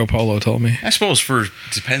 That's what Joe Polo told me. I suppose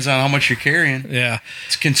depends on how much you're carrying. Yeah.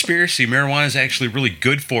 It's a conspiracy. Marijuana is actually really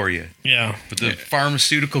good for you. Yeah. But the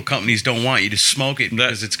pharmaceutical companies don't want you to smoke it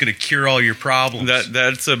because it's going to cure all your problems.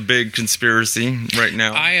 That's a big conspiracy right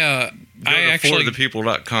now. I actually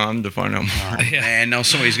forthepeople.com to find out more. Man, now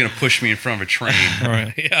somebody's going to push me in front of a train.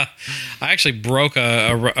 Right. Yeah. I actually broke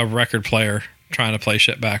a record player trying to play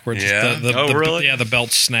shit backwards. Yeah. Really? Yeah, the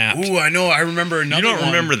belt snapped. Ooh, I know. I remember another one. You don't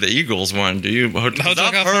remember the Eagles one, do you? I've heard about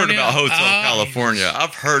Hotel California.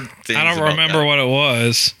 I've heard things I don't remember what it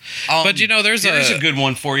was. But there's a good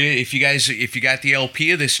one for you. If you got the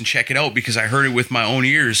LP of this and check it out, because I heard it with my own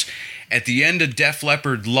ears. At the end of Def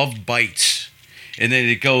Leppard, Love Bites. And then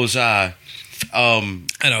it goes, I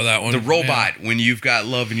know that one. The robot, when you've got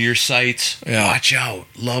love in your sights, watch out,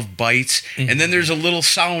 love bites. And then there's a little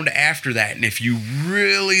sound after that. And if you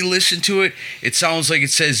really listen to it, it sounds like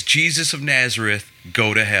it says, Jesus of Nazareth,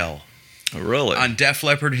 go to hell. Really? On Def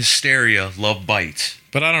Leppard, Hysteria, Love Bites.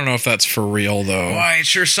 But I don't know if that's for real, though. Well, it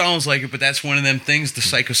sure sounds like it, but that's one of them things, the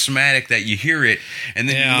psychosomatic, that you hear it, and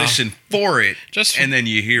then you listen for it, and then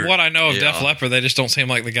you hear it. What I know of Def Leppard, they just don't seem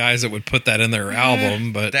like the guys that would put that in their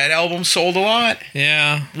album. But that album sold a lot.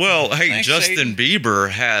 Yeah. Well, hey, thanks, Justin Bieber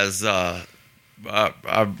has...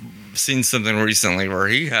 I've seen something recently where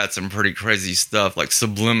he had some pretty crazy stuff, like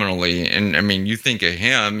subliminally, and I mean, you think of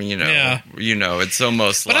him, it's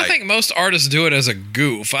almost but like... I think most artists do it as a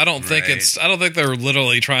goof. I don't think they're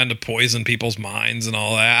literally trying to poison people's minds and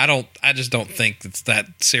all that. I just don't think it's that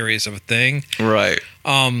serious of a thing. Right.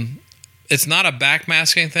 It's not a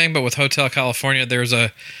backmasking thing, but with Hotel California, there's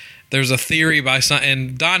a theory by some,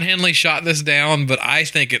 and Don Henley shot this down, but I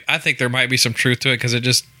think there might be some truth to it, because it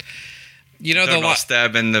just... the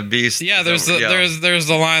stabbing the beast. Yeah, there's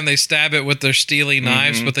the line, they stab it with their Steely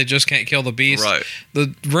knives, but they just can't kill the beast. Right.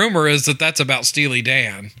 The rumor is that that's about Steely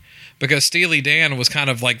Dan, because Steely Dan was kind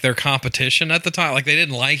of like their competition at the time. Like, they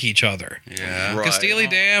didn't like each other. Yeah. Because Steely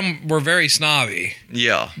Dan were very snobby.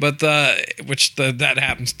 Yeah. But that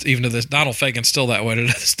happens even to this. Donald Fagen's still that way to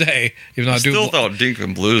this day. Even though I still thought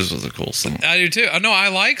Dinkin' Blues was a cool song. I do too. No, I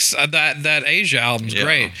like that Asia album's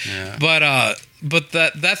great. Yeah. But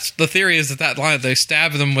that's the theory, is that line, they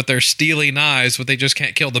stab them with their Steely knives, but they just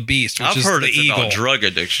can't kill the beast, which I've is heard the it's eagle. About drug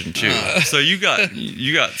addiction too. So you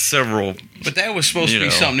got several But that was supposed to be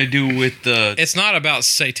something to do with the... It's not about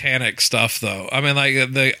satanic stuff, though. I mean, like,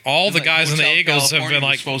 the guys in the Eagles have been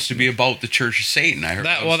like... supposed to be about the Church of Satan, I heard.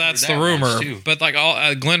 That's the rumor. But, like,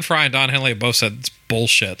 Glenn Frey and Don Henley both said it's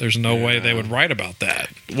bullshit. There's no way they would write about that.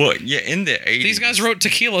 Well, yeah, in the 80s... These guys wrote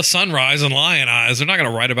Tequila Sunrise and Lion Eyes. They're not going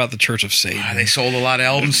to write about the Church of Satan. They sold a lot of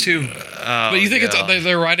albums, too. But you think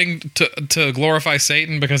they're writing to glorify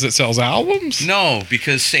Satan because it sells albums? No,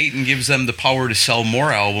 because Satan gives them the power to sell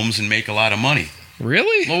more albums and make a lot of money.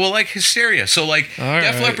 Really? Well, like Hysteria. So, like,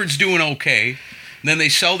 Def Leppard's doing okay. Then they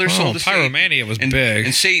sell their soul to Pyromania Satan. was big.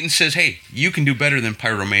 And Satan says, hey, you can do better than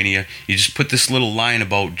Pyromania. You just put this little line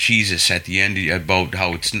about Jesus at the end, about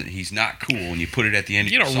how he's not cool, and you put it at the end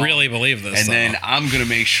of your song. You don't really believe this, And then I'm going to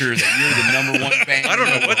make sure that you're the number one band. I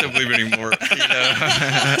don't know what to believe anymore.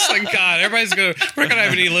 It's like, God, we're not going to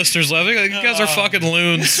have any listeners left. Like, you guys are fucking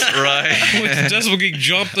loons. Right. With Decibel Geek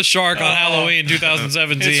jumped the shark on Halloween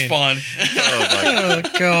 2017. It's fun. Oh,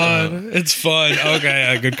 God. It's fun.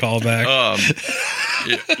 Okay, good callback.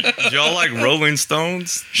 Do y'all like Rolling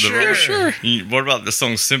Stones? Sure. What about the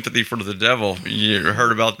song Sympathy for the Devil? You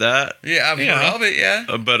heard about that? Yeah, I've heard of it,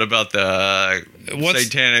 yeah. But about the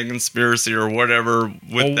satanic conspiracy or whatever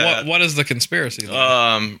with that. What is the conspiracy?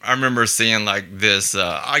 I remember seeing like this.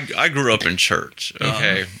 I grew up in church,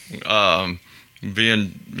 okay? Growing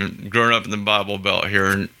up in the Bible Belt here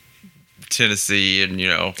in Tennessee, and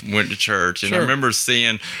went to church, and I remember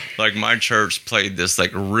seeing like my church played this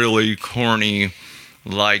like really corny,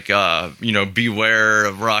 like Beware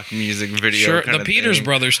of Rock music video. Sure, the Peters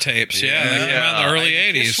Brothers tapes. Yeah, they came out in the early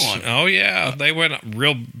 '80s. Oh yeah, they went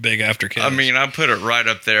real big after Kiss. I mean, I put it right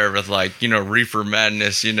up there with like Reefer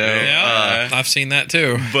Madness. Yeah, I've seen that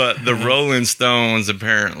too. But the Rolling Stones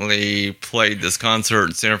apparently played this concert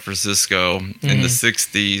in San Francisco in the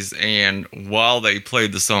 '60s, and while they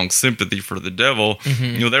played the song "Sympathy for the Devil,"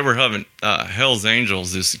 they were having Hell's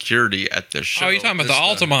Angels as security at this show. Oh, you're talking about the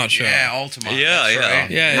Altamont show? Yeah, Altamont. Yeah.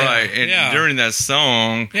 Right. And during that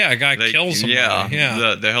song, a guy kills somebody.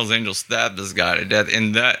 The Hells Angels stabbed this guy to death.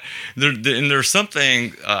 And there's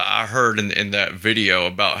something I heard in that video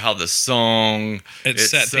about how the song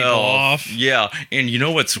set people off. Yeah, and you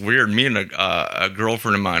know what's weird? Me and a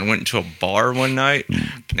girlfriend of mine went into a bar one night,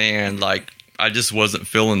 and like I just wasn't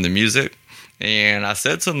feeling the music. And I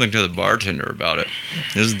said something to the bartender about it.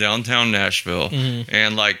 This is downtown Nashville.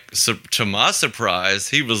 And like, to my surprise,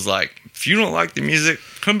 he was like, if you don't like the music,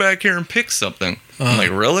 come back here and pick something. I'm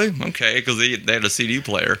like, really? Okay, because they had a CD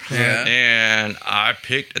player. Yeah. And I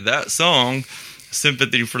picked that song,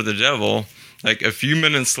 Sympathy for the Devil. Like a few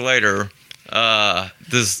minutes later,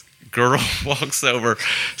 this girl walks over,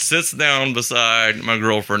 sits down beside my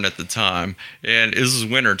girlfriend at the time, and this is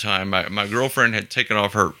winter time. My girlfriend had taken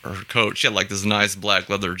off her coat. She had like this nice black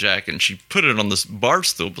leather jacket, and she put it on this bar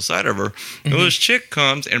stool beside of her. And this chick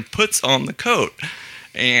comes and puts on the coat.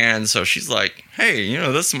 And so she's like, hey,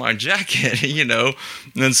 this is my jacket, And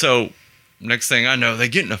then so next thing I know, they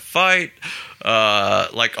get in a fight.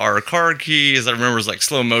 Like our car keys, I remember, it was like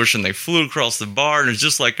slow motion. They flew across the bar, and it's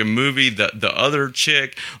just like a movie. The other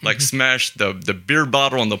chick like smashed the beer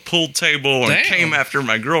bottle on the pool table and came after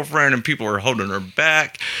my girlfriend, and people were holding her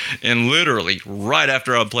back. And literally right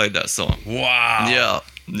after I played that song. Wow.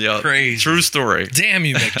 Yeah. Crazy. True story. Damn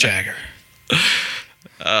you, Mick Jagger.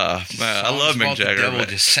 Man, I love Mick Jagger. The devil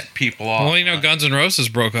just set people off. Well, Guns N' Roses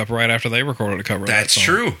broke up right after they recorded a cover of that song. That's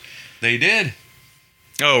true. They did.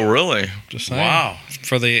 Oh, really? Just saying. Wow.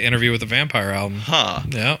 For the Interview with the Vampire album. Huh.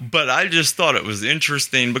 Yeah. But I just thought it was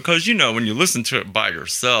interesting because, when you listen to it by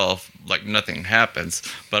yourself, like nothing happens.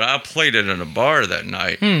 But I played it in a bar that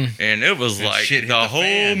night, and it was like the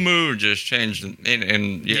whole mood just changed.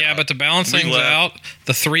 And but to balance things out,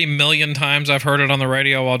 the 3 million times I've heard it on the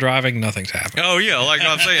radio while driving, nothing's happened. Oh, yeah. Like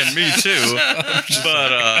I'm saying, me too.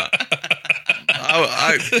 But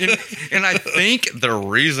I think the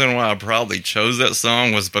reason why I probably chose that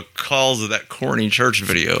song was because of that corny church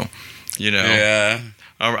video, Yeah.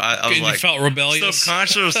 I was like, you felt rebellious?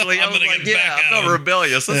 Subconsciously, I was like, I felt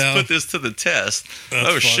rebellious. Let's put this to the test. That's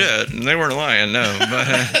funny. Shit. And they weren't lying, no. But,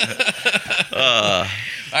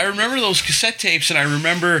 I remember those cassette tapes, and I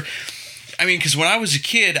remember... because when I was a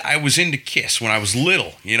kid, I was into Kiss when I was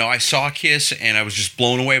little. I saw Kiss, and I was just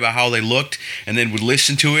blown away by how they looked, and then would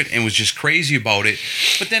listen to it and was just crazy about it.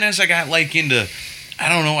 But then as I got like into,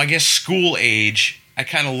 I guess school age, I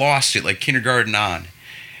kind of lost it, like kindergarten on.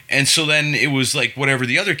 And so then it was like whatever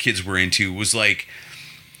the other kids were into was like,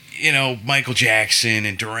 you know, Michael Jackson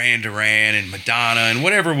and Duran Duran and Madonna and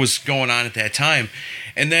whatever was going on at that time.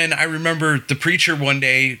 And then I remember the preacher one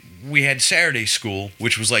day, we had Saturday school,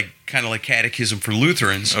 which was like kind of like catechism for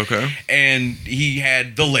Lutherans. Okay. And he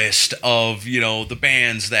had the list of, you know, the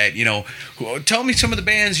bands that, you know, tell me some of the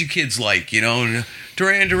bands you kids like, you know,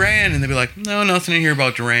 Duran Duran. And they'd be like, no, nothing in here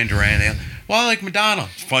about Duran Duran. Well, I like Madonna.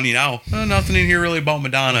 It's funny now. Oh, nothing in here really about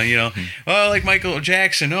Madonna, you know. Well, I like Michael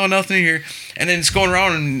Jackson. Oh, nothing in here. And then it's going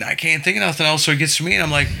around and I can't think of nothing else. So it gets to me and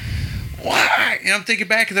I'm like, why? And I'm thinking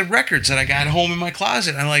back of the records that I got at home in my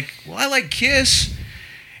closet. I'm like, well, I like Kiss.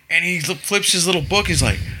 And he flips his little book. He's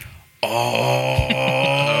like,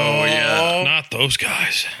 oh, yeah. Not those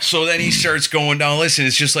guys. So then he starts going down. Listen,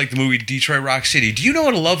 it's just like the movie Detroit Rock City. Do you know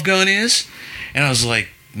what a love gun is? And I was like,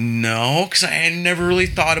 no, because I had never really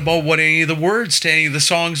thought about what any of the words to any of the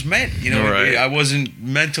songs meant. You know, Right. I wasn't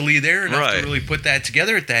mentally there enough Right. to really put that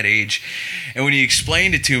together at that age. And when he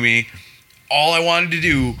explained it to me, all I wanted to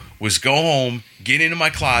do was go home, get into my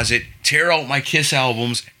closet, tear out my Kiss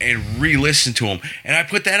albums, and re-listen to them. And I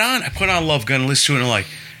put that on. I put on Love Gun and listened to it, and I'm like,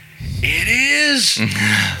 it is.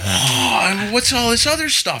 And what's all this other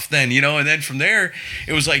stuff then? You know, and then from there,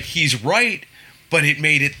 it was like, he's right, but it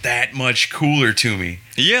made it that much cooler to me.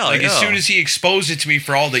 Yeah, Like, as yeah. soon as he exposed it to me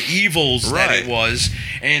for all the evils that Right. it was,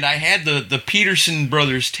 and I had the Peterson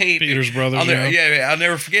Brothers tape. Peters Brothers, I'll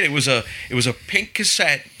never forget. It was a pink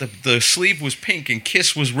cassette. The sleeve was pink, and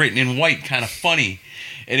Kiss was written in white, kind of funny.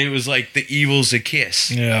 And it was like the evils of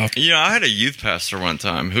Kiss. Yeah. You know, I had a youth pastor one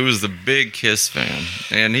time who was the big Kiss fan,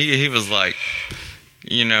 and he was like,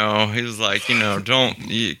 you know,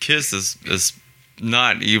 Kiss is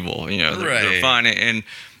not evil. You know, they're Right. fine, and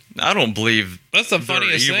I don't believe That's the they're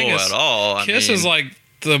funniest evil thing is at all. Kiss is like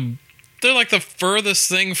they're like the furthest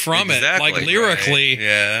thing from Exactly. it. Like lyrically,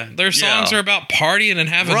 Yeah. their songs Yeah. are about partying and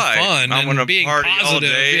having fun I and want to being party positive. all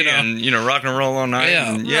day you know, and rock and roll all night.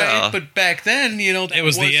 Yeah. and, yeah. Right, but back then, you know, that It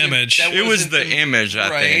was the wasn't- image. that It was wasn't the image,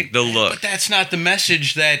 I think, the look. But that's not the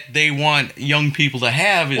message that they want young people to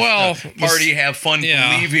have. Is Well, to party, have fun,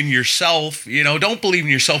 yeah. believe in yourself. You know, don't believe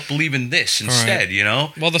in yourself, believe in this instead. Right. You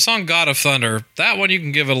know, well, the song "God of Thunder," that one you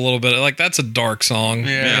can give it a little bit. Like that's a dark song.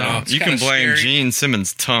 Yeah. You know? It's You can kinda blame scary. Gene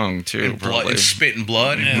Simmons' tongue too, and blood, probably. and spitting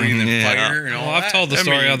blood, and Yeah. breathing Yeah. fire, and all Well, I've that. told the I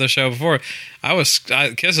story mean- on the show before.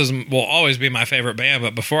 Kiss will always be my favorite band,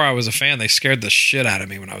 but before I was a fan, they scared the shit out of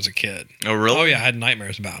me when I was a kid. Oh, really? Oh yeah, I had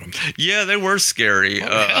nightmares about them. Yeah, they were scary.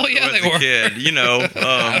 hell yeah, as they a were. kid, you know.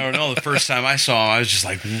 I don't know. The first time I saw him, I was just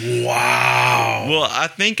like, wow. Well, I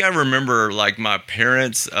think I remember like my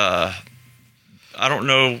parents. I don't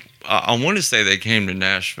know. I want to say they came to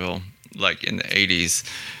Nashville like in the 80s.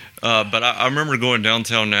 But I remember going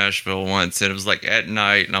downtown Nashville once, and it was like at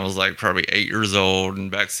night, and I was like probably 8 years old,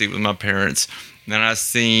 and backseat with my parents. And then I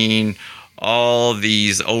seen all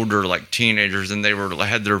these older like teenagers, and they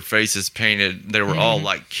had their faces painted. They were all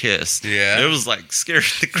like Kiss. Yeah. It was like scared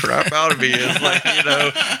the crap out of me. It's like, you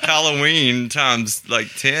know, Halloween times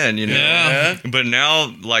like 10. You know. Yeah. But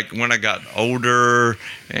now, like when I got older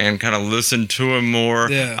and kind of listened to him more,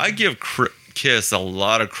 Yeah. I give Kiss a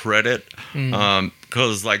lot of credit.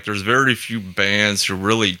 Because like there's very few bands who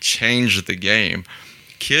really changed the game.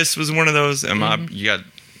 Kiss was one of those, and you got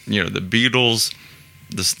the Beatles,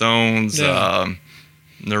 the Stones, Yeah.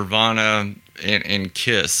 Nirvana, and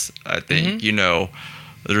Kiss. I think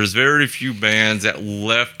there's very few bands that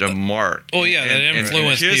left a mark. Oh yeah, that And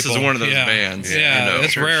influenced Kiss people. is one of those Yeah. bands. Yeah,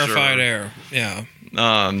 it's for rarefied sure. air. Yeah.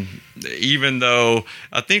 Even though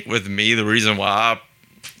I think with me the reason why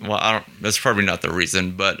I don't, that's probably not the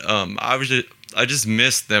reason, but I just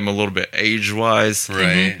missed them a little bit age wise,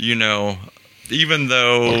 Right. You know, even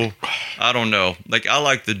though I don't know, like I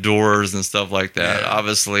like the Doors and stuff like that. Yeah.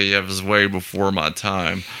 Obviously, it was way before my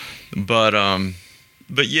time, but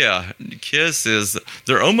yeah, Kiss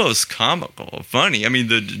they're almost comical, funny. I mean,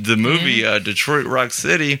 the movie Detroit Rock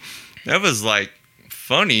City, that was like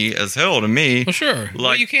funny as hell to me. Well, sure. Well,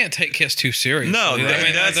 Like- you can't take Kiss too seriously. No, I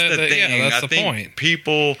mean, that's the thing. Yeah, that's I the think point.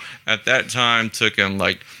 people at that time took him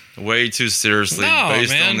like way too seriously No,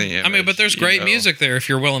 based man. on the image. I mean, but there's you great know? music there if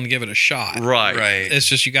you're willing to give it a shot. Right. Right. It's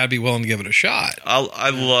just you got to be willing to give it a shot. I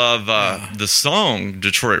love the song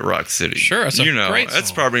Detroit Rock City. Sure, it's a great That's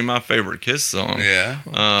song. probably my favorite Kiss song. Yeah.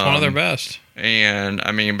 It's one of their best. And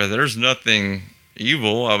I mean, but there's nothing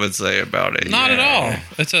evil, I would say, about it. Not at all.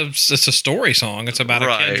 It's a story song. It's about a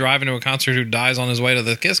Right. kid driving to a concert who dies on his way to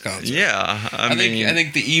the Kiss concert. Yeah, I mean, I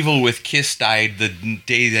think the evil with Kiss died the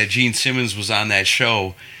day that Gene Simmons was on that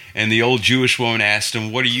show, And the old Jewish woman asked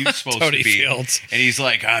him, "What are you supposed to be?" Fields. And he's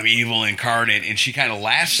like, "I'm evil incarnate." And she kind of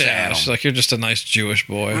laughs at him. She's like, "You're just a nice Jewish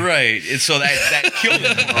boy." Right. And so that killed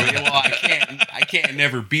him for me. Well, I can't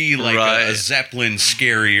never be like a Zeppelin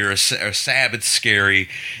scary or a Sabbath scary.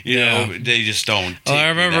 You know, they just don't. Well, I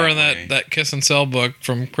remember in way. that Kiss and Sell book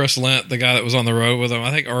from Chris Lent, the guy that was on the road with him,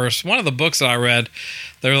 I think, or one of the books that I read,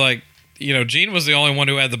 they're like, Gene was the only one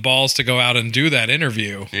who had the balls to go out and do that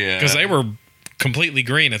interview. Yeah. Because they were completely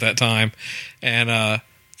green at that time. And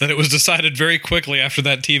then it was decided very quickly after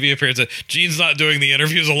that TV appearance that Gene's not doing the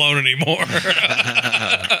interviews alone anymore.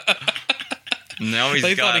 Now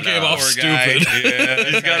they thought he came off stupid. Yeah,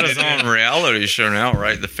 he's got his own reality show now,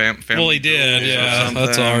 right? The family. Well, he did. Yeah,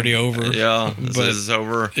 that's already over. Yeah, this is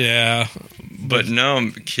over. Yeah. But no,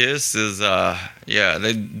 Kiss is,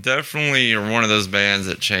 they definitely are one of those bands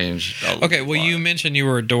that changed. Okay, well, you mentioned you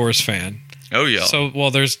were a Doors fan. Oh yeah. So, well,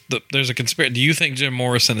 there's a conspiracy. Do you think Jim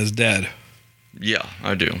Morrison is dead? Yeah,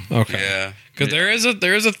 I do. Okay. Yeah. Because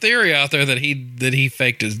there is a theory out there that he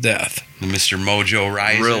faked his death. The Mr. Mojo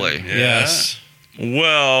Rising. Really? Yeah. Yes.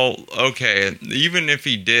 Well, okay. Even if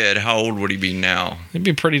he did, how old would he be now? He'd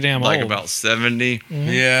be pretty damn like old. About 70.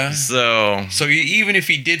 Yeah. So even if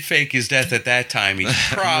he did fake his death at that time, he's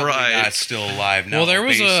probably not still alive now. Well, there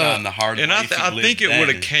was on the hard and life I think it would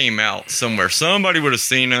have came out somewhere. Somebody would have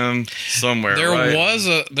seen him somewhere. There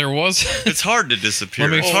was. It's hard to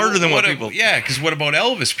disappear. It's harder than what people. Yeah, because what about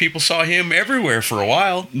Elvis? People saw him everywhere for a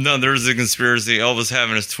while. No, there's a conspiracy. Elvis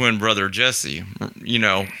having his twin brother Jesse.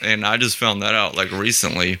 And I just found that out like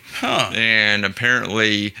recently. Huh. And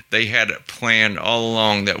apparently they had it planned all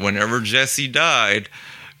along that whenever Jesse died,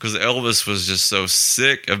 because Elvis was just so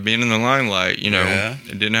sick of being in the limelight, and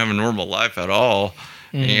didn't have a normal life at all.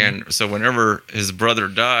 Mm-hmm. And so whenever his brother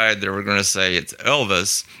died, they were going to say it's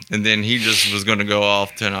Elvis, and then he just was going to go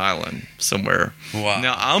off to an island somewhere. Wow.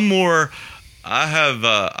 Now I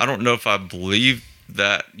don't know if I believe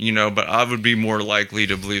that, but I would be more likely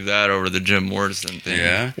to believe that over the Jim Morrison thing.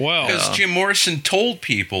 Yeah. Well, because Jim Morrison told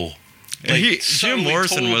people. Jim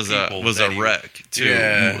Morrison was a wreck too.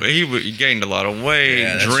 Yeah. He gained a lot of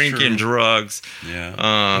weight, drinking, drugs. Yeah.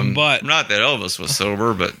 But not that Elvis was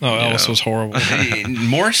sober, but Elvis was horrible.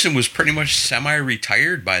 Morrison was pretty much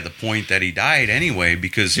semi-retired by the point that he died anyway,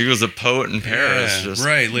 because he was a poet in Paris.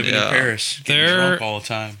 Living in Paris, getting drunk all the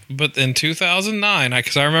time. But in 2009,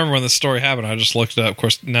 because I remember when the story happened, I just looked it up. Of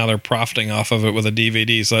course, now they're profiting off of it with a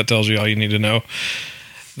DVD, so that tells you all you need to know.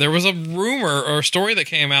 There was a rumor or a story that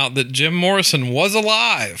came out that Jim Morrison was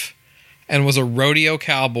alive and was a rodeo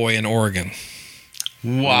cowboy in Oregon.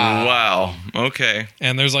 Wow. Okay.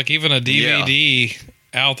 And there's like even a DVD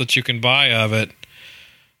out that you can buy of it.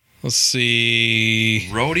 Let's see.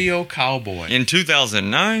 Rodeo cowboy. In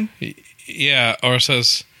 2009? Yeah, or it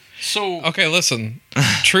says... So... Okay, listen.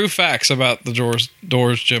 True facts about the Doors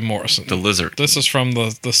Jim Morrison. The Lizard. This is from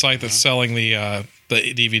the site that's selling the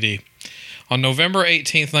DVD. On November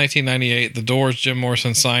 18th, 1998, the Doors' Jim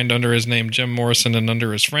Morrison signed under his name Jim Morrison and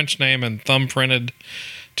under his French name and thumbprinted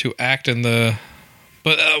to act in the...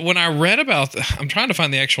 But when I read about... I'm trying to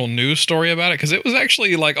find the actual news story about it, because it was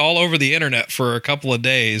actually like all over the internet for a couple of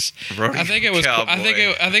days. I think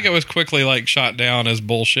it was quickly like shot down as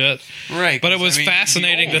bullshit. Right. But it was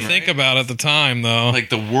fascinating to think about at the time, though. Like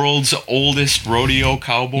the world's oldest rodeo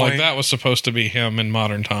cowboy. Like that was supposed to be him in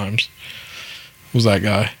modern times. Was that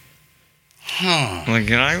guy? Huh. Like,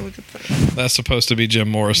 can I look at that? That's supposed to be Jim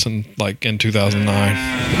Morrison, like in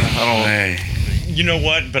 2009. You know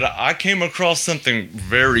what? But I came across something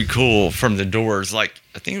very cool from the Doors. Like,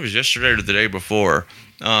 I think it was yesterday or the day before.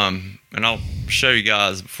 And I'll show you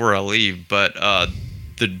guys before I leave. But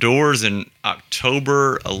the Doors in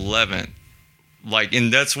October 11th,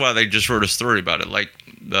 and that's why they just wrote a story about it. Like,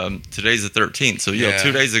 today's the 13th, so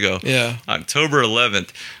 2 days ago. Yeah. October 11th.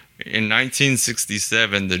 In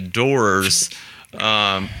 1967, the Doors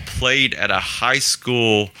played at a high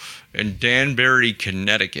school in Danbury,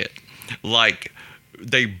 Connecticut. Like,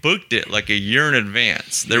 they booked it like a year in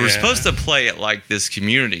advance. They were supposed to play at like this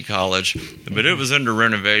community college, but it was under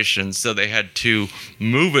renovation, so they had to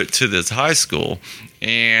move it to this high school.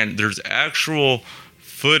 And there's actual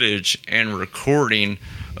footage and recording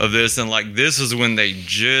of this, and like this is when they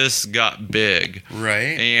just got big,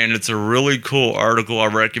 right? And it's a really cool article. I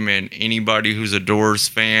recommend anybody who's a Doors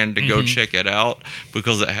fan to go check it out,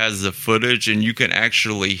 because it has the footage and you can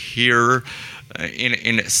actually hear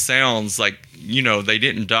and it sounds like, they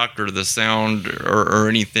didn't doctor the sound or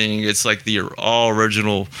anything. It's like the all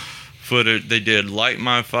original footage. They did Light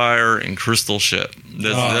My Fire and Crystal Ship.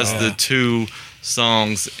 That's the two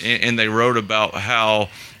songs, and they wrote about how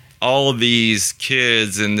all of these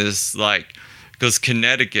kids in this like because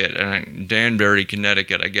Connecticut and Danbury,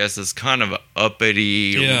 Connecticut, I guess is kind of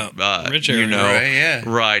uppity, rich area, you know, right,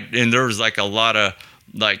 right. And there was like a lot of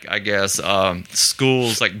like, I guess,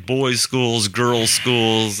 schools, like boys' schools, girls'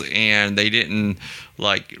 schools, and they didn't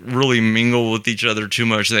like really mingle with each other too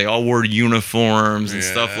much. They all wore uniforms and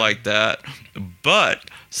stuff like that. But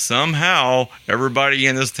somehow everybody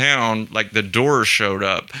in this town, like the Doors, showed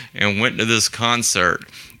up and went to this concert.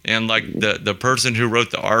 And like the person who wrote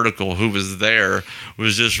the article, who was there,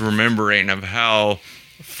 was just remembering of how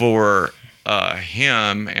for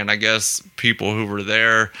him and I guess people who were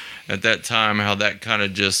there at that time, how that kind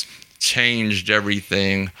of just changed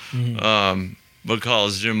everything.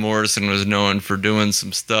 Because Jim Morrison was known for doing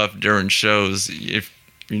some stuff during shows, if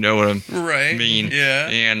you know what I mean. Yeah.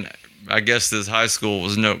 And I guess this high school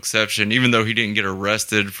was no exception, even though he didn't get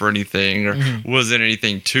arrested for anything or wasn't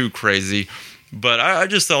anything too crazy. But I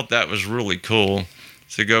just thought that was really cool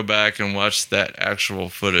to go back and watch that actual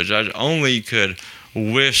footage. I only could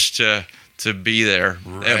wish to be there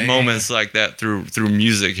at moments like that through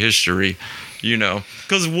music history, you know.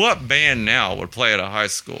 Because what band now would play at a high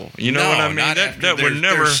school? You know what I mean? That would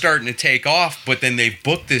never. They're starting to take off, but then they've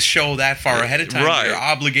booked this show that far ahead of time. Right. They're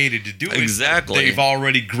obligated to do it. Exactly. They've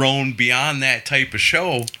already grown beyond that type of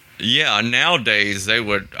show. Yeah, nowadays they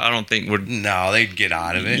would, I don't think would. No, they'd get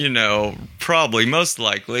out of it. You know, probably, most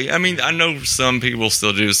likely. I mean, I know some people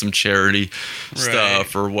still do some charity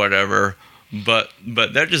stuff or whatever, but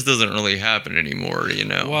that just doesn't really happen anymore, you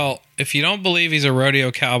know. Well, if you don't believe he's a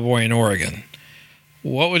rodeo cowboy in Oregon,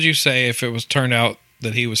 what would you say if it was turned out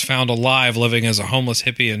that he was found alive living as a homeless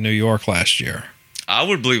hippie in New York last year? I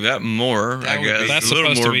would believe that more, I guess. That's a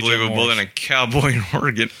little supposed more to be believable than a cowboy in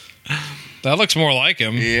Oregon. That looks more like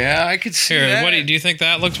him. Yeah, I could see Here, that. what do you think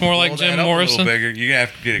that looks more like Jim Morrison? A little bigger. You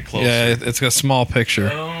have to get it closer. Yeah, it's a small picture.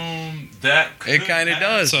 It kind of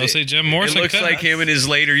does. So see, Jim Morrison. It looks like him in his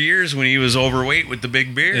later years when he was overweight with the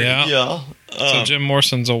big beard. Yeah. So Jim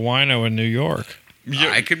Morrison's a wino in New York.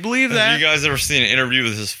 I could believe that. Have you guys ever seen an interview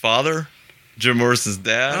with his father, Jim Morrison's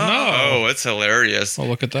dad? No. Oh, it's hilarious. Well,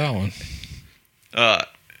 look at that one.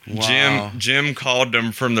 Jim called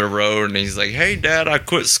him from the road and he's like, "Hey Dad, I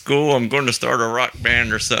quit school, I'm going to start a rock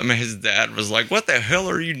band or something." His dad was like, "What the hell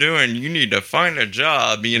are you doing? You need to find a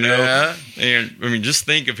job," you know. Yeah. And I mean, just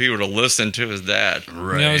think if he would have listened to his dad.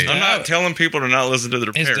 Right. You know, his I'm not telling people to not listen to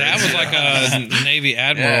their His parents. dad was like a Navy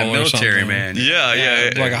admiral or military something. man. yeah,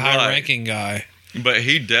 Like a high-ranking guy. But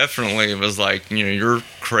he definitely was like, you know, you're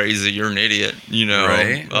crazy, you're an idiot, you know.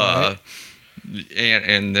 Right.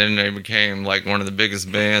 And then they became like one of the biggest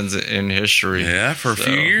bands in history. Yeah, for a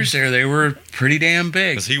few years there, they were pretty damn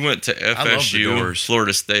big. Because he went to I love the FSU, Doors.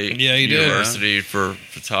 Florida State University for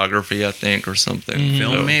photography, I think, or something.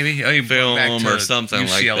 Film, So, maybe? Oh, film back to or something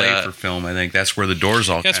like UCLA that. for film, I think. That's where the Doors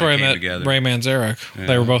all That's kind where I of came met together. Ray Manzarek.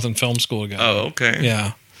 They were both in film school together. Oh, okay.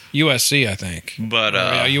 Yeah. USC, I think. But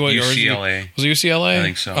UCLA. Was it UCLA? I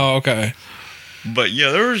think so. Oh, okay. But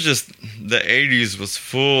yeah, there was just the '80s was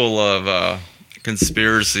full of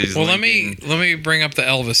conspiracies. Well, let linking- me bring up the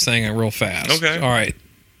Elvis thing real fast. Okay. All right.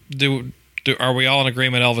 Are we all in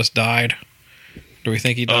agreement Elvis died? Do we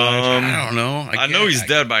think he died? I don't know. I know he's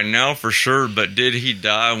dead by now for sure, but did he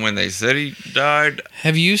die when they said he died?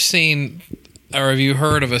 Have you seen or have you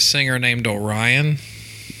heard of a singer named Orion?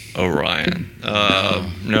 Orion.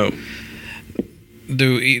 No.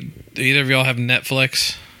 Do either of y'all have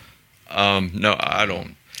Netflix? No, I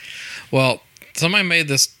don't. Well, somebody made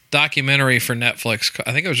this documentary for Netflix.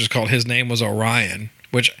 I think it was just called His Name Was Orion,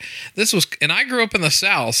 and I grew up in the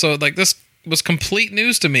South, so like this was complete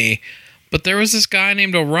news to me. But there was this guy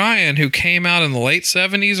named Orion who came out in the late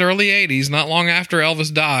 70s, early 80s, not long after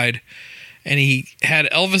Elvis died, and he had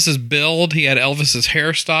Elvis's build, he had Elvis's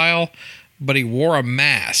hairstyle, but he wore a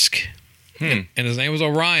mask. And his name was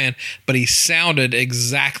Orion, but he sounded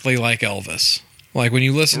exactly like Elvis. Like when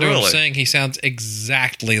you listen to him sing, he sounds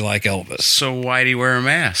exactly like Elvis. So why'd he wear a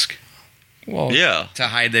mask? Well, Yeah. To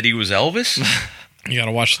hide that he was Elvis? you got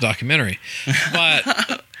to watch the documentary.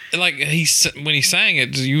 But like when he sang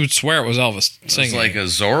it, you would swear it was Elvis singing. It's like a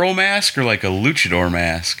Zorro mask or like a luchador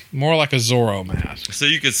mask? More like a Zorro mask. So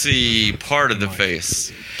you could see part of the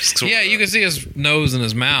face. Yeah, you could see his nose and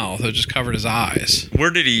his mouth. It just covered his eyes. Where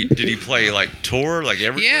did he play? Like tour? Like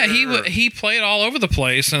everywhere? Yeah, he played all over the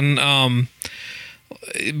place, and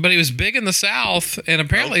but he was big in the South, and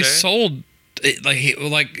apparently sold.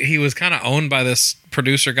 He was kind of owned by this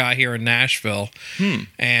producer guy here in Nashville,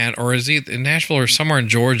 or is he in Nashville or somewhere in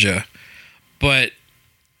Georgia? But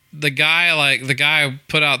the guy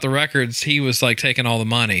put out the records. He was like taking all the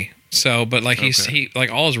money, So, but like he like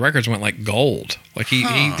all his records went like gold. Like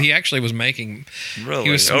he actually was making. Really? He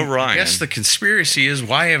was Orion. I guess the conspiracy is,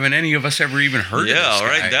 why haven't any of us ever even heard of this guy?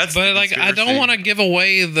 Right. That's But like, I don't want to give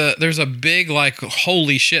away there's a big like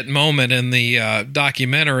holy shit moment in the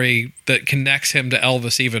documentary that connects him to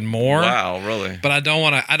Elvis even more. Wow, really? But I don't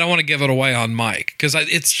want to give it away on mic because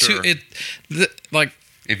it's Sure. like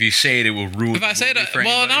If you say it, it will ruin. if I say it, the movie for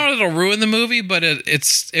well, anybody. not that it'll ruin the movie, but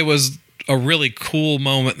it was a really cool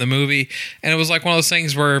moment in the movie, and it was like one of those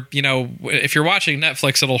things where, you know, if you're watching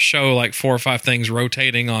Netflix, it'll show like 4 or 5 things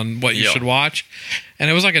rotating on what you should watch,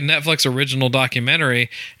 and it was like a Netflix original documentary,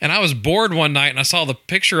 and I was bored one night and I saw the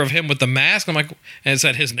picture of him with the mask. I'm like, and it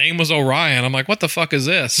said his name was Orion. I'm like, what the fuck is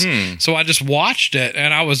this? So I just watched it,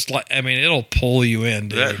 and I was like, I mean, it'll pull you in,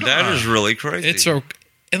 dude. That is really crazy.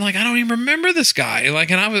 And like, I don't even remember this guy.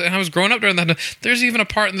 Like, and I was growing up during that. There's even a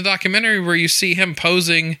part in the documentary where you see him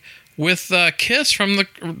posing with Kiss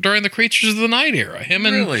during the Creatures of the Night era. Him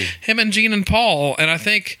and Gene and Paul. And I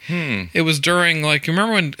think it was during, like, you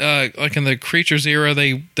remember when like in the Creatures era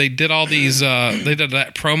they did all these they did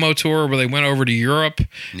that promo tour where they went over to Europe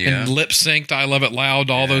and lip synced I Love It Loud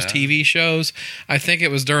to all those TV shows. I think it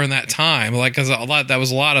was during that time, like, because that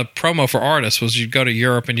was a lot of promo for artists, was you'd go to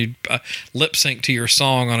Europe and you'd lip sync to your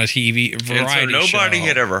song on a TV variety and so nobody show.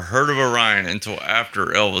 had ever heard of Orion until after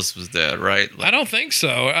Elvis was dead, right? I don't think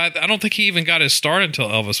so. I don't think he even got his start until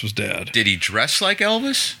Elvis was dead. Did he dress like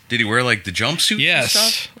Elvis? Did he wear like the jumpsuit Yes.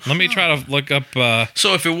 and stuff? Let me try to look up.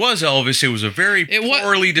 So if it was Elvis, it was a very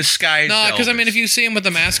poorly disguised No, because I Elvis. mean, if you see him with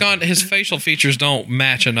the mask on, his facial features don't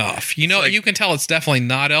match enough. You know, like- you can tell it's definitely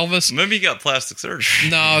not Elvis. Maybe he got plastic surgery.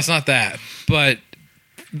 No, it's not that. But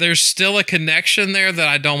there's still a connection there that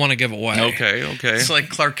I don't want to give away. Okay. It's like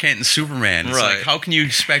Clark Kent and Superman. It's Right. like, how can you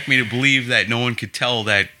expect me to believe that no one could tell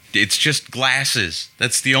that it's just glasses?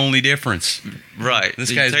 That's the only difference. Right. This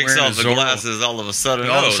he guy's takes wearing off a the Zorro. glasses all of a sudden.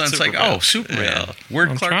 All of a sudden, it's like, Superman. oh, Superman. Yeah. Where'd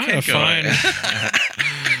I'm Clark trying Kent to go? find.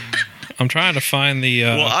 I'm trying to find the.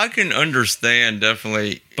 Well, I can understand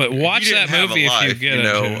definitely. But watch he didn't that have movie a if you life, get it,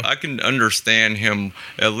 know, too. I can understand him.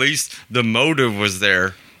 At least the motive was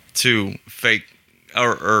there to fake.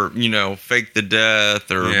 Or you know, fake the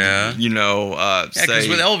death, or you know, because say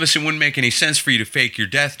with Elvis, it wouldn't make any sense for you to fake your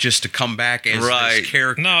death just to come back as this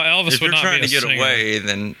character. No, Elvis if would you're not trying be to a get singer. away,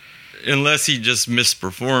 then unless he just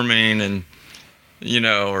misperforming and you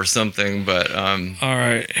know, or something. But All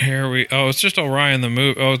right, here we. Oh, it's just Orion the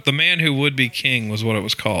movie. Oh, The Man Who Would Be King was what it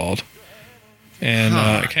was called,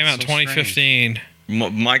 and it came out in 2015.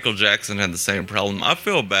 Michael Jackson had the same problem. I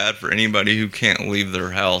feel bad for anybody who can't leave their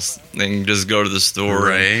house and just go to the store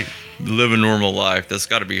and live a normal life. That's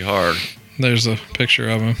got to be hard. There's a picture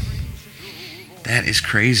of him. That is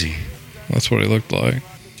crazy. That's what he looked like.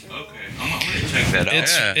 Okay, I'm gonna check that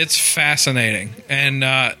out. It's fascinating, and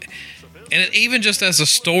even just as a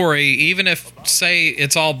story, even if say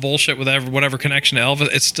it's all bullshit with whatever connection to Elvis,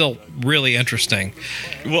 it's still really interesting.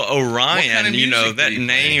 Well, Orion, kind of you know, music that do you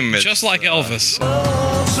name is Just like Elvis.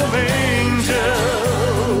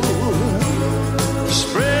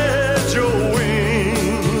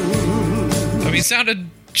 I mean, it sounded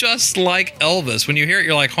just like Elvis. When you hear it,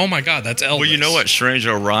 you're like, oh my God, that's Elvis. Well, you know what? Strange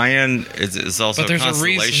Orion is also But a there's a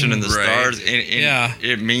constellation reason. in the Right. stars. And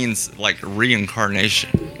it means like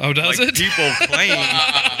reincarnation. Oh, does Like it? people claim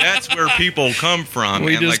that's where people come from.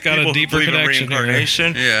 We and just like got a people who deeper believe in connection here.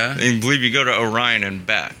 reincarnation, Yeah. and believe you go to Orion and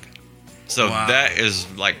back. So Wow. that is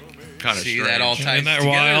like kind of See, strange. that all ties Isn't that together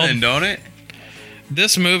wild? then, don't it?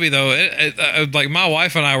 This movie, though, like my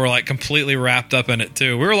wife and I were like completely wrapped up in it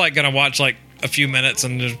too. We were like going to watch like a few minutes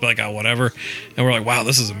and just be like, oh, whatever. And we're like, wow,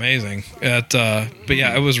 this is amazing. But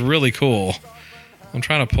yeah, it was really cool. I'm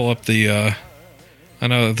trying to pull up the. I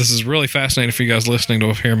know this is really fascinating for you guys listening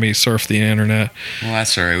to hear me surf the internet. Well,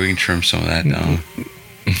 that's all right. We can trim some of that down.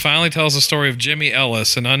 Finally tells the story of Jimmy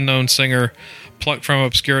Ellis, an unknown singer plucked from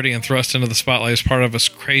obscurity and thrust into the spotlight as part of a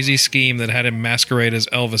crazy scheme that had him masquerade as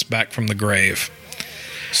Elvis back from the grave.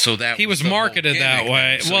 So that He was the whole marketed that gimmick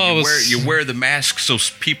way. then. So Well, it you, was- you wear the mask so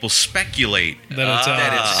people speculate That it's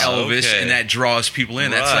Elvis, okay. and that draws people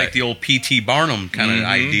in. That's Right. like the old P.T. Barnum kind of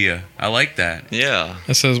idea. I like that. Yeah.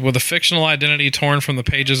 It says, with a fictional identity torn from the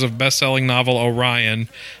pages of best-selling novel Orion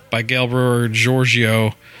by Gail Brewer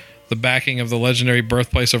Giorgio, the backing of the legendary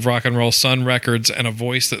birthplace of rock and roll Sun Records, and a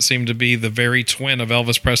voice that seemed to be the very twin of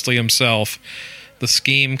Elvis Presley himself, the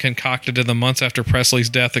scheme concocted in the months after Presley's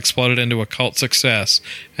death exploded into a cult success,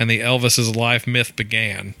 and the Elvis is Alive myth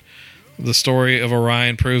began. The story of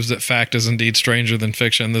Orion proves that fact is indeed stranger than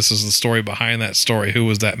fiction. This is the story behind that story. Who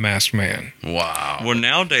was that masked man? Wow. Well,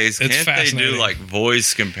 nowadays, It's can't they do fascinating. like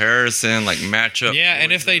voice comparison, like matchup? Yeah,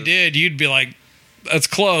 and if they voices? did, you'd be like, That's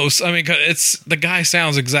close. I mean, it's the guy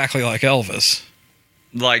sounds exactly like Elvis.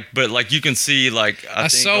 But you can see, I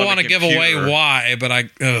so want to give away why, but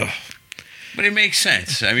But it makes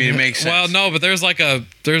sense. I mean, it makes sense. Well, no, but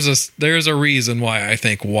there's a reason why I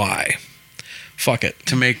think why. Fuck it.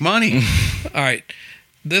 To make money. All right.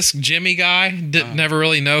 This Jimmy guy never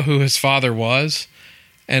really know who his father was.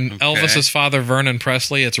 And Elvis's father, Vernon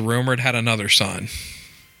Presley, it's rumored had another son.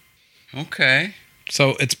 Okay.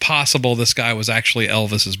 So it's possible this guy was actually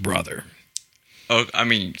Elvis's brother. Oh, I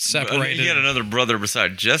mean, separated. He had another brother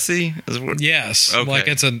beside Jesse. Yes,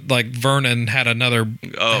 okay. Like Vernon had another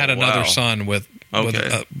son with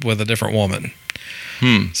a different woman.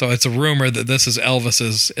 So it's a rumor that this is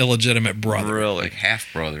Elvis's illegitimate brother, really, like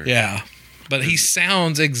half brother. Yeah, but he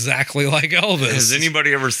sounds exactly like Elvis. Has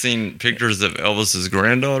anybody ever seen pictures of Elvis's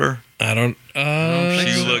granddaughter? I don't.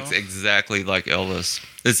 She looks exactly like Elvis.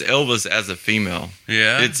 It's Elvis as a female.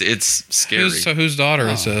 Yeah, it's scary. Whose daughter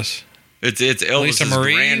is this? It's Elvis's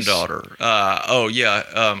granddaughter.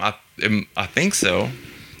 I think so.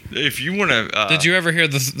 If you want to, did you ever hear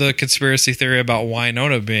the conspiracy theory about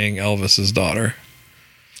Wynonna being Elvis's daughter?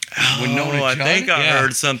 I think I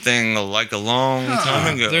heard something like a long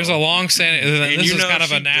time ago. There's a long standing. This is kind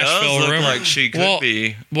of a Nashville rumor. Like she could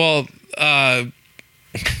be. Well,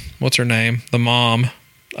 what's her name? The mom.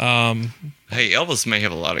 Hey, Elvis may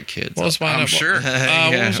have a lot of kids. I'm sure. What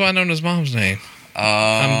was Wynonna's mom's name? The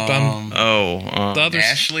other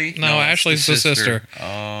Ashley? No, Ashley's the sister.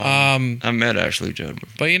 I met Ashley Judd.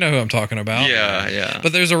 But you know who I'm talking about. Yeah.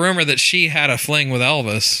 But there's a rumor that she had a fling with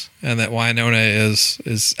Elvis, and that Wynonna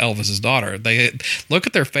is Elvis's daughter. They look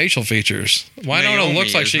at their facial features. Wynonna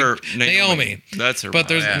looks like Naomi. That's her. But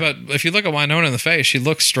but if you look at Wynonna in the face, she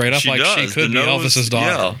looks straight up like she could be Elvis's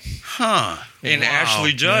daughter. Yeah. Huh. And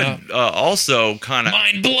Ashley Judd also kind of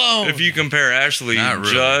mind blown. If you compare Ashley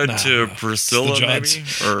Judd to Priscilla, maybe,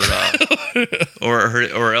 or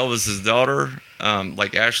Elvis's daughter,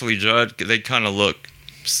 like Ashley Judd, they kind of look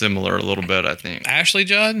similar a little bit. I think Ashley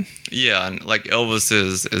Judd, yeah, and like Elvis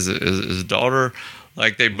is his daughter.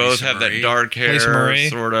 Like they both have that dark hair,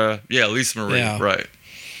 sort of. Yeah, Lisa Marie, right?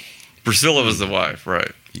 Priscilla was the wife,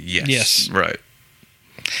 right? Yes, right.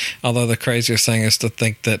 Although the craziest thing is to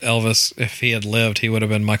think that Elvis, if he had lived, he would have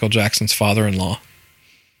been Michael Jackson's father-in-law.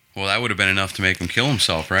 Well, that would have been enough to make him kill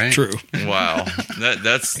himself, right? True. Wow,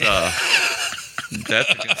 that's a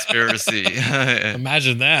conspiracy.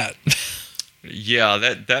 Imagine that. Yeah,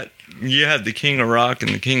 that you had the King of Rock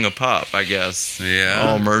and the King of Pop, I guess. Yeah,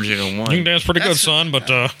 all merging in one. You can dance pretty good, son, but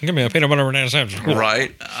give me a peanut butter banana sandwich.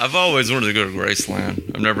 Right. I've always wanted to go to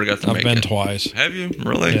Graceland. I've never got to make it. I've been twice. Have you?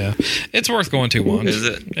 Really? Yeah. It's worth going to once. Is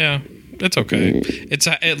it? Yeah. It's okay.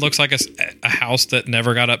 It looks like a house that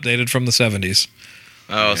never got updated from the 70s.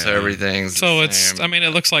 Oh, so everything's so it's. I mean, it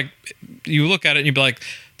looks like you look at it and you'd be like,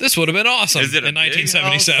 "This would have been awesome." Is it in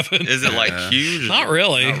 1977? Is it like huge? Not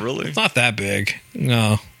really. Not really. It's not that big.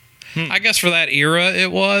 No. I guess for that era,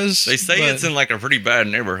 it was. They say it's in like a pretty bad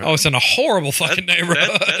neighborhood. Oh, it's in a horrible fucking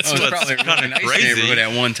neighborhood. That's probably kind of nice neighborhood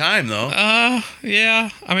at one time, though. Yeah.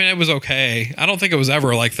 I mean, it was okay. I don't think it was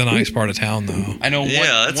ever like the nice part of town, though. I know.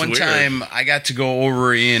 One time I got to go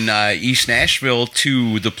over in East Nashville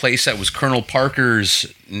to the place that was Colonel Parker's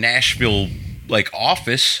Nashville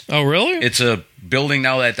office. Oh, really? It's a building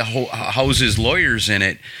now that houses lawyers in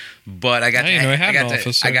it. But I got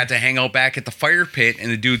to hang out back at the fire pit,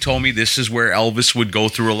 and the dude told me this is where Elvis would go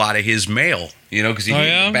through a lot of his mail, because he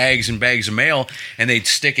had bags and bags of mail, and they'd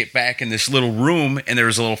stick it back in this little room, and there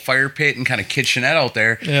was a little fire pit and kind of kitchenette out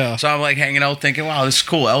there. Yeah. So I'm like hanging out thinking, wow, this is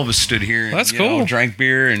cool. Elvis stood here and that's cool. Drank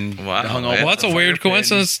beer and hung out. Well, that's a weird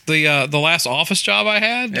coincidence. The last office job I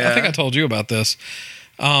had, I think I told you about this,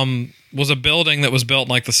 was a building that was built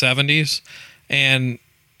in like the 70s, and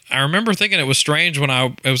I remember thinking it was strange when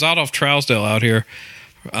it was out off Trousdale out here.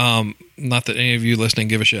 Not that any of you listening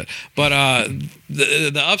give a shit, but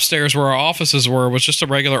the upstairs where our offices was just a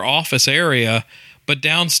regular office area, but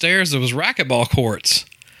downstairs there was racquetball courts.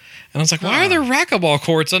 And I was like, why are there racquetball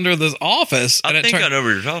courts under this office? I think I know what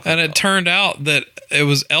you're talking about. And it turned out that it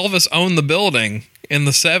was Elvis owned the building in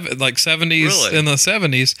the 70s, really? In the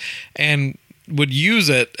 70s, and would use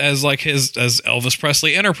it as as Elvis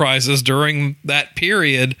Presley Enterprises during that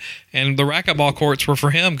period, and the racquetball courts were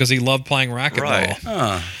for him because he loved playing racquetball.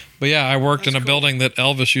 Right. But yeah, I worked in a building that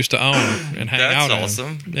Elvis used to own and hang out in. That's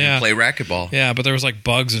awesome. Yeah, play racquetball. Yeah, but there was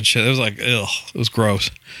bugs and shit. It was it was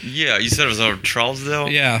gross. Yeah, you said it was over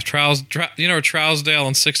Trousdale? Yeah, you know where Trousdale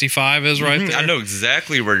and 65 is right there? I know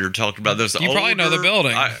exactly where you're talking about. You probably know the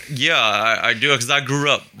building. I do, because I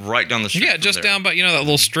grew up right down the street. Yeah, just down by, that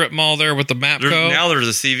little strip mall there with the Mapco. Now there's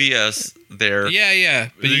a CVS. there. Yeah.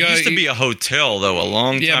 But There used to be a hotel, though, a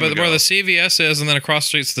long time ago. Yeah, but where the CVS is, and then across the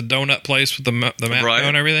street's the donut place with the map Right.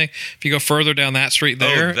 and everything. If you go further down that street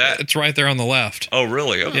there, that- it's right there on the left. Oh,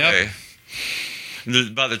 really? Okay.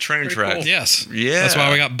 Yep. By the train tracks. Yes. Yeah. That's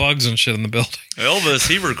why we got bugs and shit in the building. Elvis,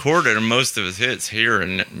 he recorded most of his hits here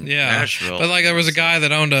in Nashville. But like there was a guy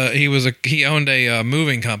that owned he owned a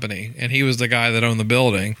moving company, and he was the guy that owned the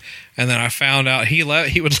building. And then I found out he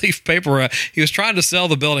would leave paperwork. He was trying to sell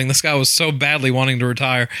the building. This guy was so badly wanting to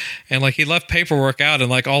retire, and like he left paperwork out, and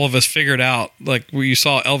like all of us figured out, like you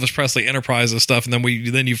saw Elvis Presley Enterprises stuff, and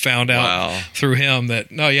then you found out through him that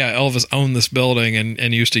Elvis owned this building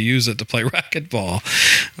and used to use it to play racquetball.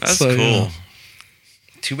 That's cool. Yeah.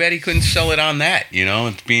 Too bad he couldn't sell it on that,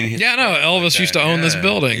 it's being his. Yeah, no, Elvis used to own this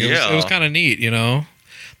building. It was kind of neat,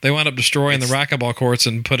 They wound up destroying the racquetball courts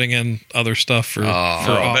and putting in other stuff for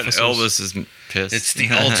offices. I bet Elvis is pissed. It's the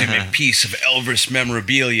ultimate piece of Elvis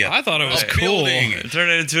memorabilia. I thought it was cool. Turn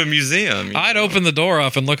it into a museum. I'd open the door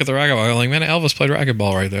up and look at the racquetball. I'm like, man, Elvis played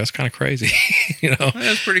racquetball right there. That's kind of crazy,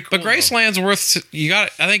 That's pretty cool. But Graceland's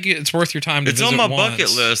I think it's worth your time to visit. It's on my once.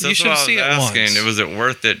 bucket list. That's you should what I was see it asking. once. Was it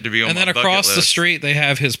worth it to be on my bucket list? And then across the street, they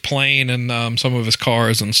have his plane and some of his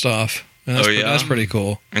cars and stuff. And that's pretty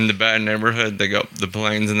cool. In the bad neighborhood, they got the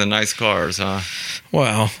planes and the nice cars, huh?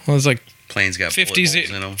 Wow. Well, it's like planes got 50s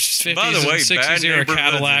in them. 50s By the way, and bad 60s era neighborhoods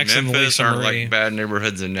Cadillacs in and Memphis Lisa aren't Marie. like bad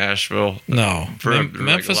neighborhoods in Nashville. No.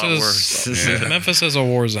 Memphis Memphis is a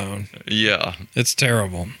war zone. Yeah. It's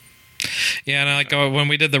terrible. Yeah, and like when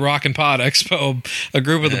we did the Rock and Pod Expo, a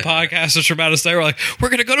group of the podcasters from out of state were like, "We're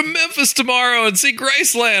going to go to Memphis tomorrow and see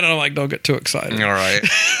Graceland," and I'm like, "Don't get too excited." All right.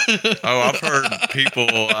 I've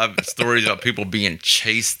heard stories about people being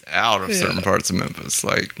chased out of certain parts of Memphis.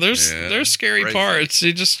 Like there's scary parts.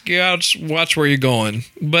 You gotta just watch where you're going.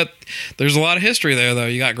 But there's a lot of history there, though.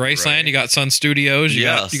 You got Graceland, you got Sun Studios, you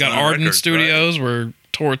got Arden Records, Studios where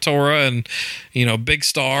Tora and Big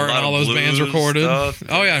Star and all those bands recorded. Stuff.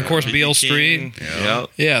 Oh yeah, and of course Beale Street.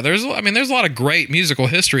 Yeah. There's a lot of great musical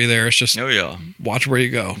history there. It's just watch where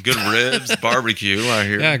you go. Good ribs, barbecue. I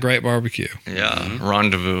hear. Yeah, great barbecue. Yeah,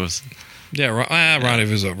 Rendezvous. Yeah,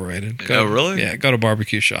 Rendezvous is overrated. Really? Yeah, go to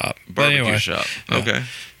Barbecue Shop. Barbecue Shop. Okay.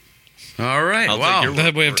 All right. Wow.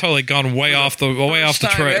 We have totally gone way off the rails.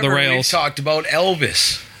 We talked about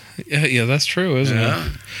Elvis. Yeah, that's true, isn't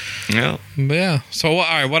it? Yeah. Yeah. So, all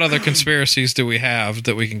right, what other conspiracies do we have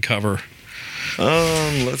that we can cover?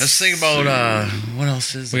 Let's think about what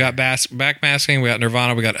else is there? We got backmasking, we got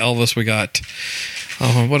Nirvana, we got Elvis, we got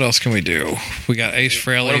what else can we do? We got Ace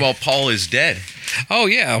Frehley. What about Paul is Dead? Oh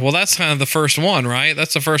yeah, well that's kind of the first one, right?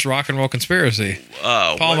 That's the first rock and roll conspiracy.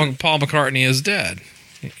 Paul McCartney is dead.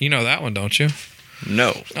 You know that one, don't you?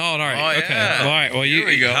 No. Oh, all right. Oh, Okay. yeah. All right. Well, Here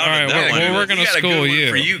we go. All right. Well, we're going to school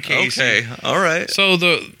you. For you, Casey. Okay. All right. So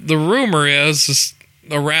the rumor is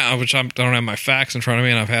around, which I don't have my facts in front of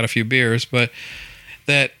me, and I've had a few beers, but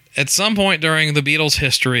that at some point during the Beatles'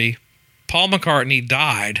 history, Paul McCartney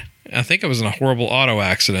died. I think it was in a horrible auto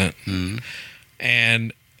accident,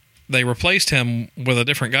 and they replaced him with a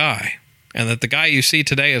different guy, and that the guy you see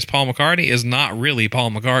today as Paul McCartney is not really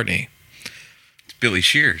Paul McCartney. It's Billy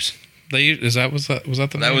Shears. Was that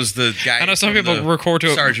the name? That was the guy. I know some people refer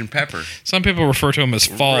to Sergeant Pepper. Some people refer to him as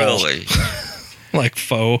Falls. Really? Like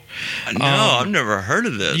faux. No, I've never heard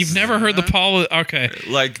of this. You've never heard the Paul? Okay.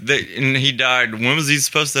 And he died. When was he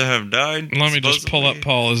supposed to have died? Let me just pull up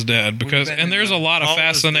Paul is Dead and there's a lot of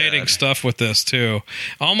fascinating stuff with this too.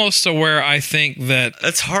 Almost to where I think that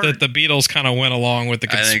that's hard. That the Beatles kind of went along with the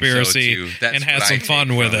conspiracy and had some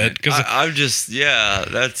fun with it.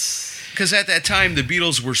 Because at that time, the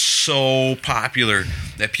Beatles were so popular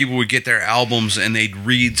that people would get their albums and they'd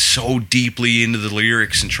read so deeply into the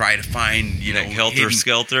lyrics and try to find, like Helter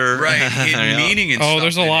Skelter. Right, hidden meaning and stuff. Oh,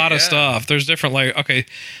 there's a lot of stuff. There's different okay,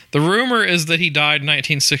 the rumor is that he died in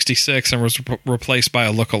 1966 and was replaced by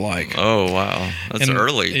a lookalike. Oh, wow. That's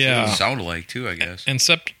early. Yeah. Sounded like, too, I guess. In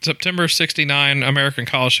September 1969, American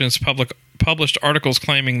college students published articles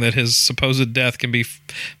claiming that his supposed death can be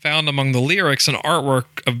found among the lyrics and artwork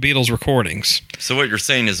of Beatles recordings. So what you're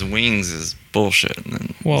saying is Wings is bullshit.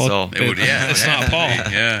 Well, it's not Paul.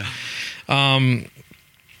 Yeah.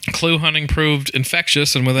 Clue hunting proved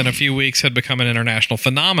infectious and within a few weeks had become an international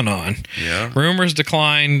phenomenon. Yeah. Rumors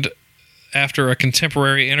declined after a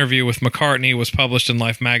contemporary interview with McCartney was published in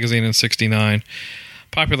Life magazine in 1969.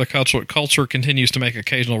 Popular culture continues to make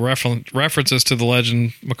occasional references to the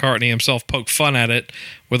legend. McCartney himself poked fun at it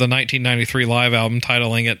with a 1993 live album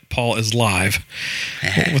titling it Paul is Live,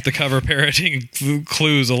 with the cover parodying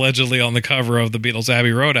clues allegedly on the cover of the Beatles'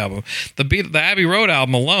 Abbey Road album. The Abbey Road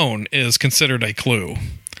album alone is considered a clue.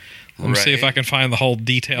 Let me see if I can find the whole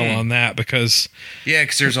detail on that, because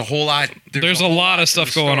there's a whole lot. There's a lot of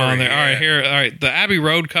stuff going on there. Yeah. All right. The Abbey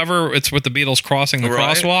Road cover, it's with the Beatles crossing the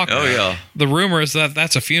crosswalk. Oh yeah. The rumor is that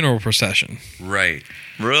that's a funeral procession. Right.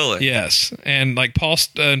 Really? Yes, and like Paul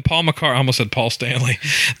McCartney, I almost said Paul Stanley.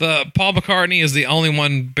 Paul McCartney is the only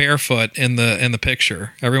one barefoot in the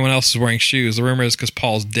picture. Everyone else is wearing shoes. The rumor is because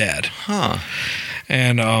Paul's dead. Huh.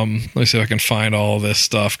 And let me see if I can find all of this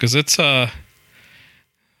stuff, because it's because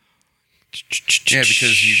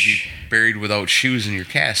you'd be buried without shoes in your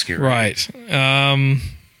casket. Right.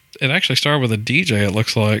 It actually started with a DJ. It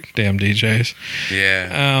looks like damn DJs.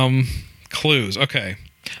 Yeah. Clues. Okay.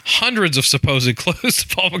 Hundreds of supposed clues to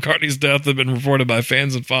Paul McCartney's death have been reported by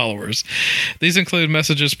fans and followers. These include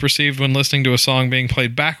messages perceived when listening to a song being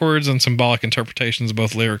played backwards and symbolic interpretations of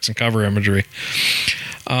both lyrics and cover imagery.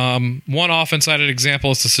 One often cited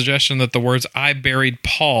example is the suggestion that the words "I buried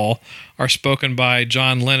Paul" are spoken by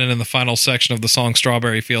John Lennon in the final section of the song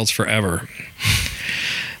 "Strawberry Fields Forever."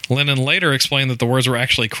 Lennon later explained that the words were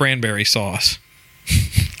actually cranberry sauce.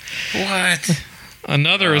 What?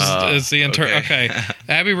 Another is the okay.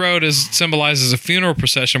 Abbey Road symbolizes a funeral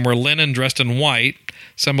procession where Lennon, dressed in white,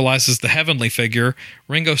 symbolizes the heavenly figure.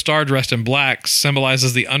 Ringo Starr, dressed in black,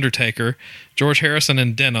 symbolizes the Undertaker. George Harrison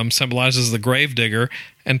in denim symbolizes the gravedigger,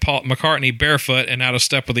 and Paul McCartney, barefoot and out of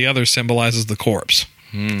step with the others, symbolizes the corpse.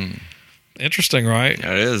 Interesting, right?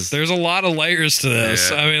 Yeah, it is. There's a lot of layers to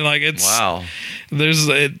this. Yeah. I mean, like, it's wow. There's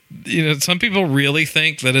some people really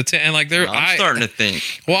think that it's, and like I'm starting to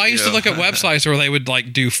think. Well, I used to look at websites where they would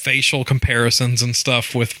like do facial comparisons and stuff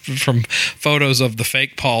from photos of the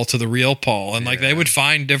fake Paul to the real Paul, and like they would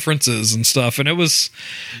find differences and stuff, and it was,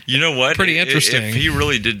 you know what, pretty interesting. If he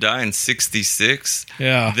really did die in '66,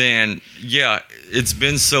 then it's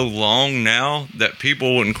been so long now that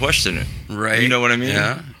people wouldn't question it. Right. You know what I mean?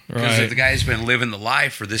 Yeah. Because the guy's been living the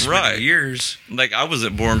life for this many years. Like, I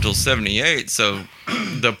wasn't born until 78, so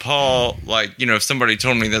the Paul, like, you know, if somebody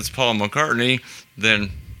told me that's Paul McCartney,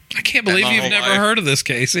 then I can't believe you've never heard of this,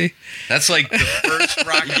 Casey. That's like the first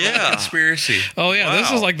rock and roll conspiracy. Oh, yeah. Wow.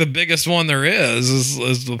 This is like the biggest one there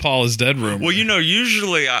is the Paul is dead rumor. Well, you know,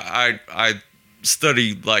 usually I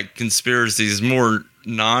study, like, conspiracies more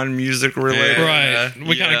non-music related. Right.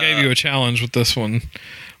 We kind of gave you a challenge with this one.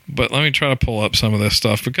 But let me try to pull up some of this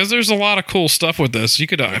stuff, because there's a lot of cool stuff with this. We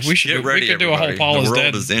could do a whole Paul is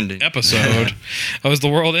Dead episode. Oh, is the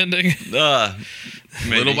world ending?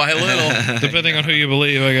 Little by little, depending on who you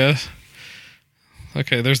believe, I guess.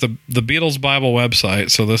 Okay, there's the Beatles Bible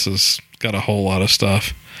website, so this has got a whole lot of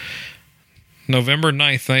stuff. November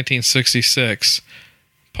 9th, 1966.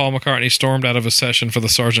 Paul McCartney stormed out of a session for the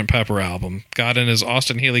Sgt. Pepper album, got in his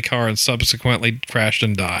Austin Healey car, and subsequently crashed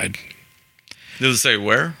and died. Does it say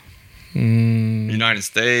where? United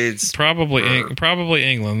States? Probably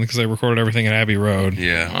England, because they recorded everything at Abbey Road.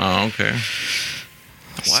 Yeah. Oh, okay.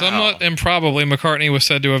 Wow. Somewhat improbably, McCartney was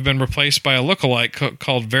said to have been replaced by a lookalike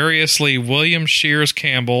called variously William Shears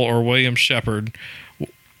Campbell or William Shepard.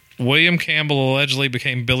 William Campbell allegedly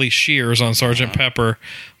became Billy Shears on Sgt. Pepper,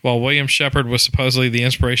 while William Shepard was supposedly the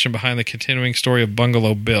inspiration behind the continuing story of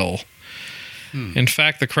Bungalow Bill. In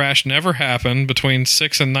fact, the crash never happened. Between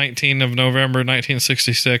 6 and 19 of November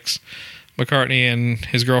 1966, McCartney and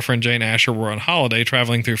his girlfriend Jane Asher were on holiday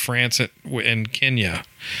traveling through France and Kenya.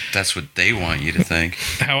 That's what they want you to think.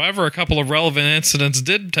 However, a couple of relevant incidents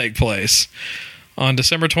did take place. On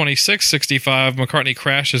December 26, 65, McCartney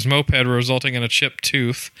crashed his moped, resulting in a chipped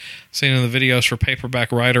tooth, seen in the videos for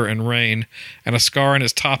Paperback Writer and Rain, and a scar on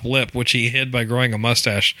his top lip, which he hid by growing a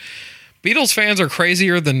mustache. Beatles fans are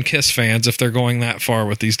crazier than Kiss fans if they're going that far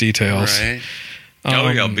with these details. Right.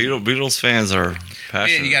 Beatles fans are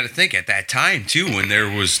passionate. And you got to think at that time too, when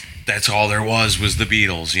that's all there was the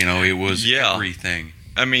Beatles. You know, it was everything.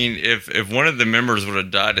 I mean, if one of the members would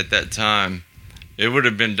have died at that time, it would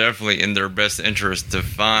have been definitely in their best interest to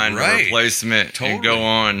find a replacement and go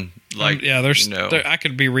on. Like, I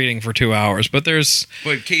could be reading for 2 hours, but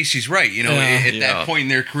Casey's right. You know, at that point in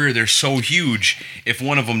their career, they're so huge. If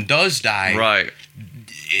one of them does die,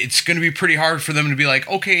 it's going to be pretty hard for them to be like,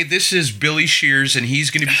 okay, this is Billy Shears, and he's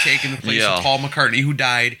going to be taking the place of Paul McCartney, who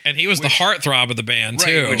died. And he was the heartthrob of the band,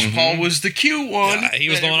 too. Which Paul was the cute one. He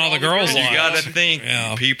was the one all the girls liked. You got to think,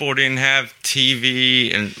 people didn't have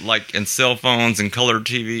TV and cell phones and color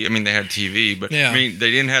TV. I mean, they had TV, but I mean, they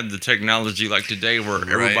didn't have the technology like today where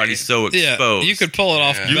everybody's so exposed. You could pull it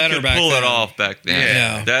off better back then. You could pull it off back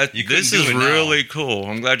then. This is really cool.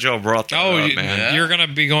 I'm glad y'all brought that up, man. You're going to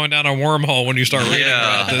be going down a wormhole when you start reading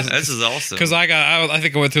about about this. This is awesome. Because I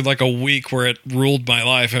think I went through like a week where it ruled my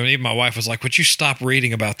life. And even my wife was like, would you stop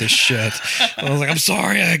reading about this shit? I was like, I'm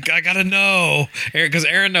sorry, I got to know. Because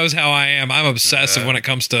Aaron knows how I am. I'm obsessive when it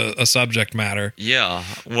comes to a subject matter. Yeah.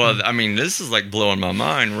 Well, I mean, this is like blowing my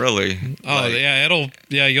mind, really. Oh, yeah,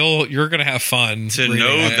 you're going to have fun. To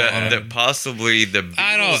know that possibly the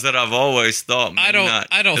Beatles that I've always thought, I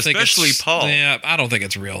don't think especially Paul. Yeah, I don't think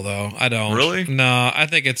it's real, though. I don't. Really? No, I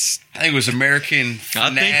think it was American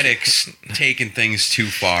fanatics taking things too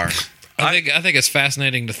far. I think it's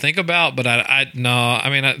fascinating to think about, but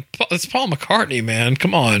it's Paul McCartney, man.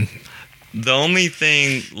 Come on. The only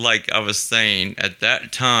thing, like I was saying, at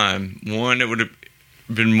that time, one, it would have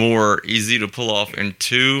been more easy to pull off, and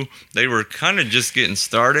two, they were kind of just getting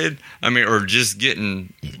started. Or just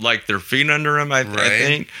getting like their feet under them, I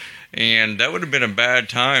think. And that would have been a bad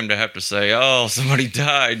time to have to say, oh, somebody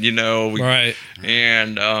died, Right.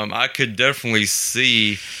 And I could definitely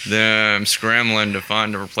see them scrambling to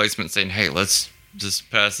find a replacement, saying, hey, let's just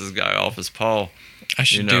pass this guy off as Paul. I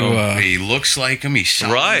should he looks like him. He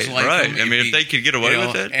sounds like him. Right. If they could get away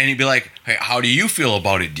with it. And he'd be like, hey, how do you feel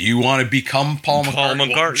about it? Do you want to become Paul McCartney? Paul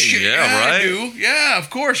McCartney, Well, right? I do. Yeah, of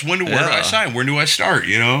course. Where do I sign? Where do I start,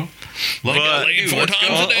 But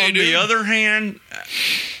on the other hand,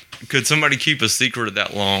 could somebody keep a secret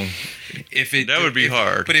that long? That would be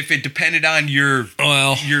hard. But if it depended on your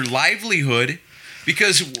livelihood,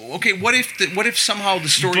 because what if somehow the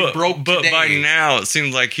story broke today? But by now it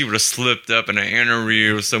seems like he would have slipped up in an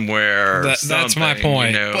interview somewhere. That's my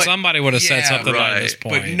point. Somebody would have said something by this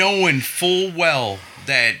point. But knowing full well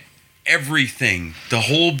that everything, the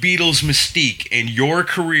whole Beatles mystique and your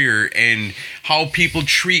career and how people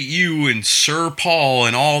treat you and Sir Paul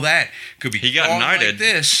and all that could be got knighted like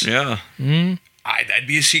this. Yeah. That'd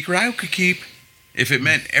be a secret I could keep. If it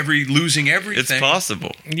meant losing everything. It's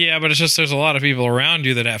possible. Yeah, but it's just there's a lot of people around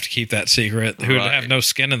you that have to keep that secret who would have no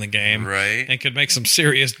skin in the game. Right. And could make some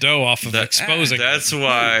serious dough off of exposing. That's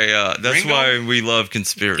why we love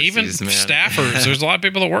conspiracies, even man. Staffers. There's a lot of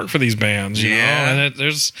people that work for these bands, you know? And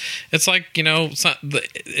it's like,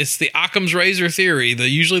 it's the Occam's razor theory.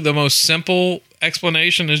 Usually the most simple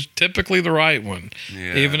explanation is typically the right one.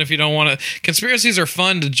 Yeah. Even if you don't want to. Conspiracies are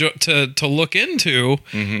fun to look into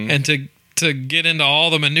and to get into all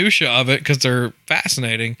the minutia of it because they're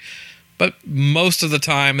fascinating, but most of the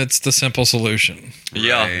time it's the simple solution.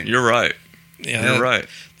 Yeah, you're right. Yeah, you're right.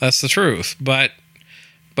 That's the truth. But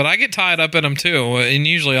I get tied up in them too, and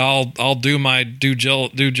usually I'll do my due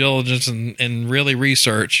diligence and really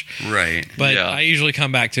research. Right. But I usually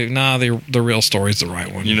come back to the real story's the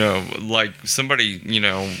right one. Like somebody,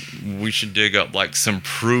 we should dig up like some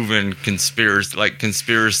proven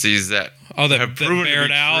conspiracies that. That have proven to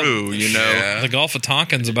be out. True, The Gulf of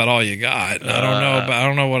Tonkin's about all you got. I don't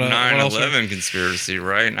know what 9/11 conspiracy,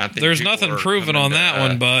 right? And I think there's nothing proven on that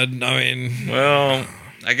one, bud. Well,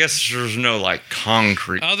 I guess there's no like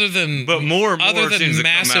concrete, other than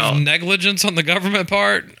massive negligence on the government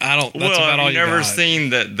part. That's about all you got. I've never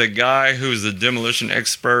seen that the guy who's a demolition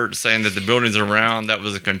expert saying that the buildings around that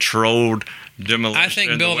was a controlled demolition. I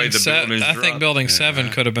think building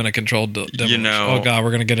 7 could have been a controlled demolition. Oh God,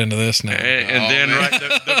 we're going to get into this now. And then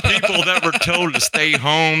the people that were told to stay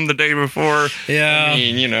home the day before. Yeah,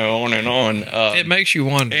 on and on. It makes you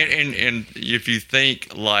wonder. And if you think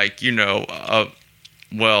like they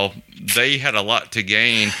had a lot to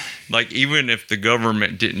gain. Like, even if the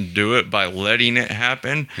government didn't do it by letting it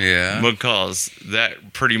happen, because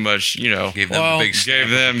that pretty much, gave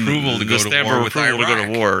them approval to go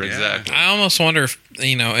to war. Exactly. I almost wonder if,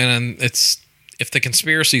 and if the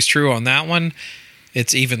conspiracy's true on that one,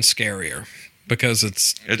 it's even scarier. Because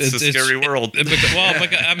it's a scary world.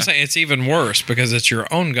 I'm saying it's even worse because it's your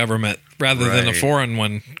own government rather than a foreign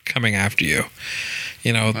one coming after you.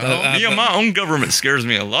 My own government scares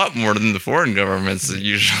me a lot more than the foreign governments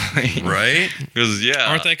usually. Right? Because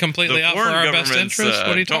aren't they completely out for our best interest?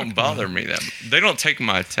 What are you talking about? Don't bother me. They don't take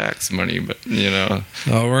my tax money, but Oh,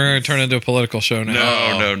 we're going to turn into a political show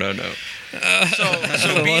now. No.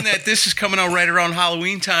 So being that this is coming out right around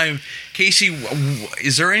Halloween time, Casey,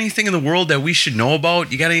 is there anything in the world that we should know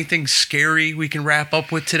about? You got anything scary we can wrap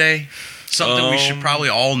up with today? Something we should probably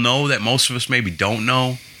all know that most of us maybe don't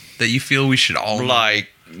know that you feel we should all know? Like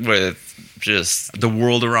with just the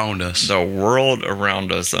world around us. The world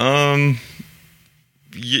around us. There's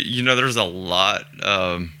a lot.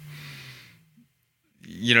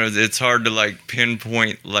 It's hard to like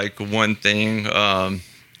pinpoint like one thing.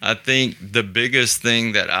 I think the biggest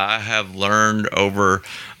thing that I have learned over,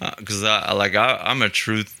 because I'm a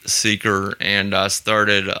truth seeker, and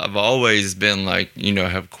I've always been like, you know,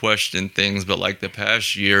 have questioned things, but like the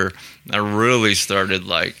past year, I really started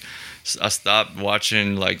like, I stopped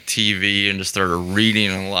watching like TV and just started reading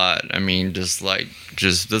a lot. I mean, just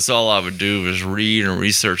that's all I would do was read and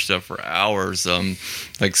research stuff for hours,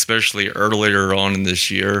 like especially earlier on in this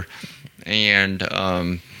year. And,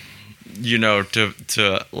 you know,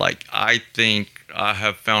 to like, I think I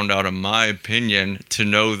have found out, in my opinion, to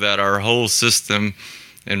know that our whole system,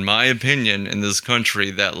 in my opinion, in this country,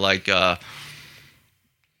 that like,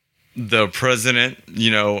 the president, you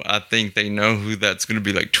know, I think they know who that's going to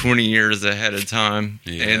be like 20 years ahead of time.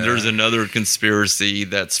 Yeah. And there's another conspiracy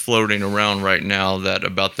that's floating around right now that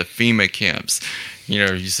about the FEMA camps. You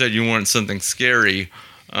know, you said you wanted something scary.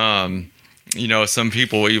 You know, some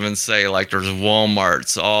people even say like there's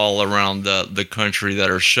Walmarts all around the country that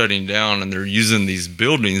are shutting down, and they're using these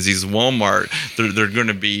buildings, these Walmart. They're going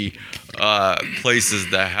to be places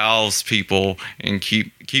that house people and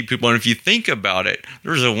keep people. And if you think about it,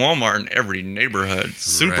 there's a Walmart in every neighborhood.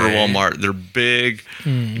 Super Walmart. They're big.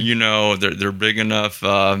 You know, they're big enough.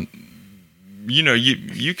 You know,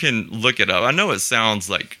 you can look it up. I know it sounds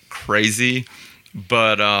like crazy,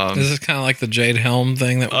 but this is kind of like the Jade Helm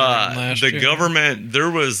thing that we read last year. The government,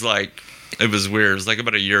 there was like, it was weird. It was like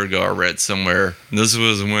about a year ago I read somewhere. This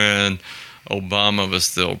was when Obama was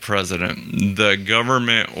still president. The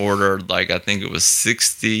government ordered, like, I think it was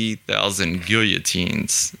 60,000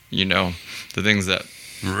 guillotines, you know, the things that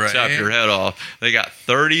chop your head off. They got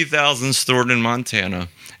 30,000 stored in Montana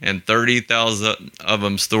and 30,000 of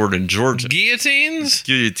them stored in Georgia. Guillotines?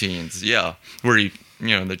 Guillotines, yeah. Where you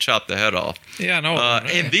know, they chop the head off. Yeah, I know.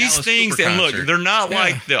 And these things, and look, they're not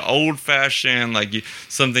like the old-fashioned, like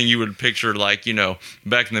something you would picture, like, you know,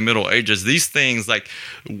 back in the Middle Ages. These things, like,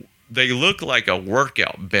 they look like a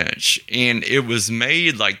workout bench, and it was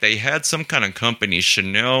made like they had some kind of company,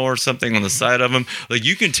 Chanel or something, on the side of them. Like,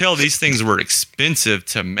 you can tell these things were expensive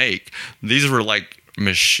to make. These were like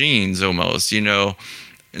machines almost, you know.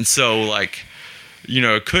 And so, like, you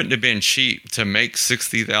know, it couldn't have been cheap to make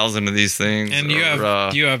 60,000 of these things. And you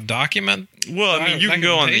have document? Well, I mean, you can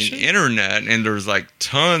go on the internet, and there's like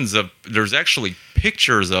there's actually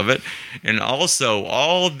pictures of it, and also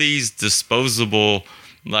all these disposable,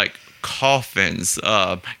 like, coffins,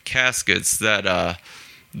 caskets that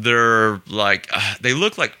they're like, they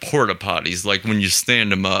look like porta potties, like when you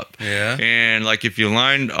stand them up. Yeah. And like if you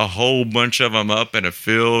lined a whole bunch of them up in a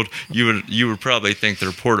field, you would probably think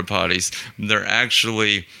they're porta potties. They're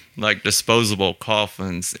actually like disposable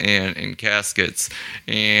coffins and caskets.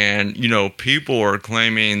 And, you know, people are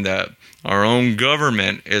claiming that our own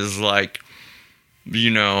government is like, you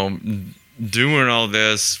know, doing all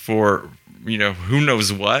this for, you know, who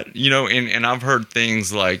knows what, you know, and I've heard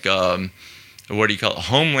things like, what do you call it?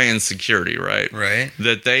 Homeland Security, right? Right.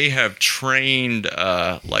 That they have trained,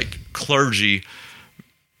 like clergy,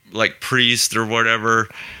 like priests or whatever,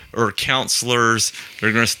 or counselors.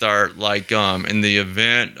 They're going to start like, in the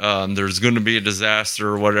event, there's going to be a disaster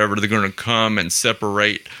or whatever, they're going to come and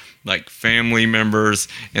separate like family members,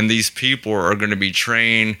 and these people are going to be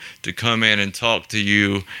trained to come in and talk to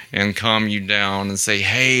you and calm you down and say,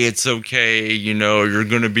 hey, it's okay, you know, you're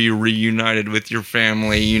going to be reunited with your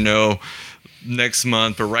family, you know, next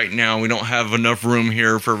month, but right now we don't have enough room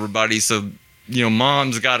here for everybody, so, you know,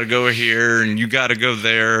 mom's got to go here and you got to go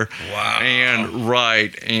there. Wow. And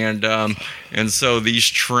so these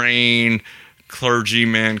trained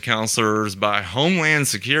clergymen, counselors by Homeland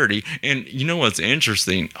Security. And you know what's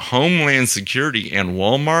interesting? Homeland Security and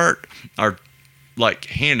Walmart are like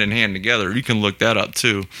hand in hand together. You can look that up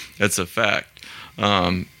too. That's a fact.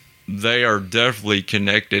 They are definitely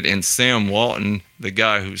connected. And Sam Walton, the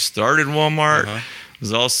guy who started Walmart,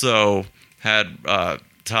 was also had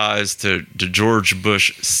ties to George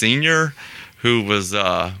Bush Sr., who was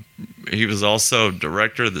he was also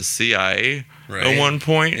director of the CIA at one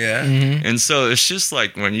point. Yeah. Mm-hmm. And so it's just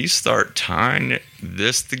like when you start tying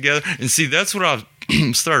this together, and see, that's what I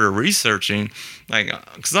started researching, like,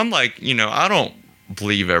 because I'm like, you know, I don't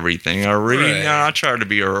believe everything I read. Right. You know, I try to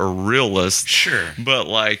be a realist. Sure. But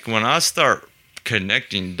like when I start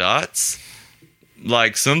connecting dots,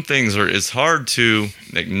 like some things it's hard to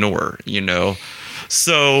ignore, you know.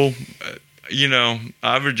 So, you know,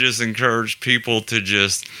 I would just encourage people to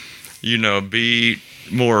just, you know, be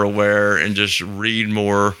more aware and just read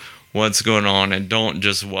more what's going on, and don't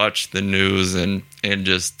just watch the news and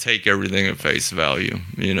just take everything at face value,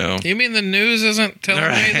 you know. You mean the news isn't telling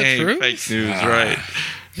me the truth? Fake news, right.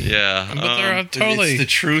 Yeah. But they're totally It's the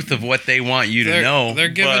truth of what they want you to they're, know. They're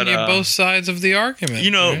giving But, you both sides of the argument.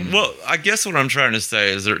 You know, right? well, I guess what I'm trying to say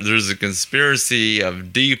is there's a conspiracy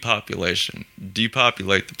of depopulation,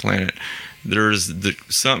 depopulate the planet. There's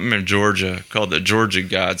something in Georgia called the Georgia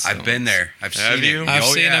Guidestones. I've been there. I've Have seen you? it. I've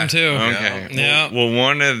Oh, seen yeah. them too. Okay. Yeah. Well,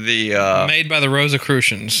 one of the Made by the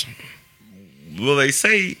Rosicrucians. well, they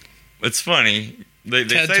say it's funny. They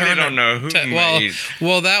say they don't know who made.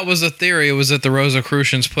 Well, that was a theory. It was that the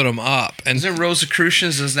Rosicrucians put them up, and Isn't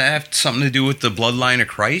Rosicrucians, does that have something to do with the bloodline of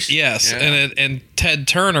Christ? yes, Yeah. and Ted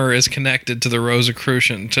Turner is connected to the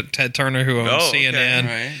Rosicrucian. Ted Turner, who owns CNN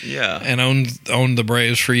Right. Yeah. and owned the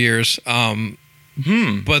Braves for years.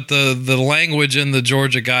 But the language in the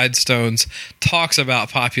Georgia Guidestones talks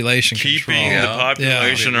about population Keeping control. the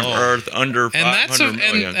population of Earth under And that's 500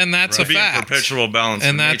 million. and that's a Being fact. perpetual balance.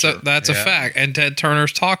 And of that's nature. a fact. And Ted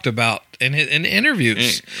Turner's talked about in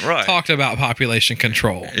interviews, Right. talked about population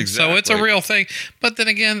control. So it's a Exactly. real thing. But then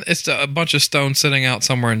again, it's a bunch of stones sitting out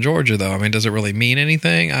somewhere in Georgia, though. I mean, does it really mean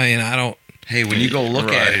anything? I mean, I don't. Hey, when you go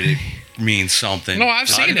look at it, it means something. No, I've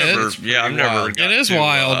seen it. I've never. It is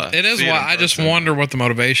wild. It is see wild. in I just person. wonder what the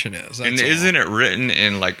motivation is. And That's all. isn't it written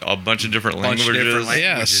in like a bunch of different Bunch of languages? different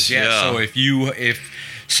languages. Yes. Yeah. So if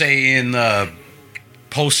say in the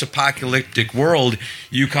post-apocalyptic world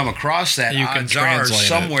you come across that, You can odds are translate it.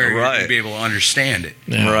 somewhere you're Right. going to be able to understand it.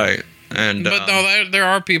 Yeah. Right. And But no, there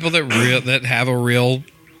are people that that have a real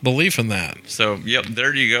belief in that. so yep,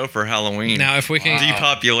 there you go for Halloween. Now, if we can,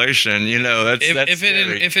 Depopulation, that's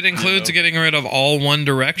if it includes getting rid of all One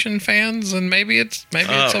Direction fans, then maybe it's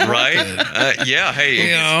a right. Yeah. Hey.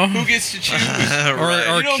 You know, Who gets to choose? Right.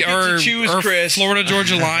 or You don't get to choose, or Chris. Florida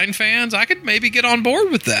Georgia Line fans, I could maybe get on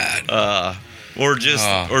board with that. or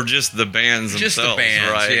just the bands Just themselves, the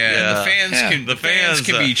bands, right? yeah. The fans Yeah. can The the fans fans,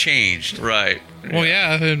 can be uh, changed. Right. Well,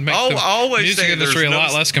 yeah, it'd make I'll the always music say industry a there's lot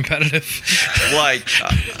no- less competitive. Like,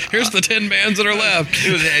 Here's the 10 bands that are left.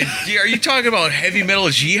 Are you talking about heavy metal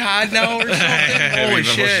jihad now or something? heavy Holy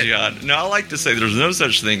metal shit. jihad. No, I like to say there's no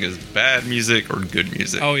such thing as bad music or good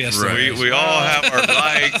music. Oh, yes, there is. We all have our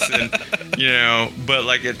likes, and but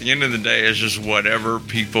like at the end of the day, it's just whatever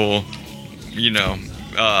people,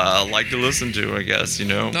 like to listen to. I guess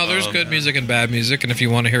No, there's good music and bad music, and if you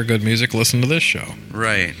want to hear good music, listen to this show.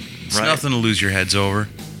 Right. It's Right. nothing to lose your heads over.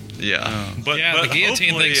 Yeah, but The guillotine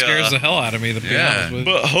hopefully, thing scares the hell out of me, to be yeah. honest with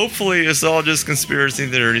you. But hopefully, it's all just conspiracy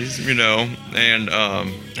theories, and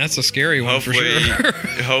That's a scary one for hopefully, sure.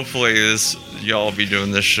 hopefully y'all be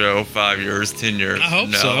doing this show 5 years, 10 years. I hope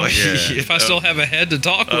from so. now. If I still have a head to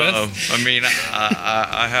talk with. I mean,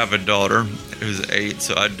 I have a daughter who's 8,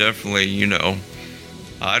 so I definitely,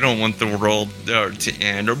 I don't want the world to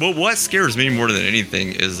end. But what scares me more than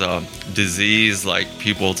anything is disease. Like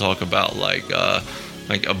people talk about, like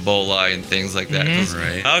Ebola and things like that. 'Cause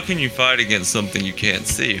Right. how can you fight against something you can't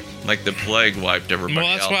see? Like the plague wiped everybody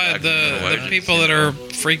Well, that's out. why back in the the way. people that are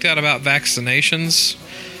freaked out about vaccinations,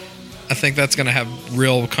 I think that's going to have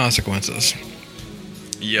real consequences.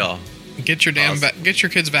 Yeah. Get your get your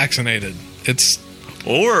kids vaccinated. It's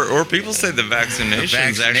Or people say the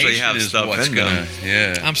vaccinations actually have is stuff what's in them.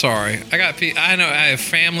 Yeah. I'm sorry. I know I have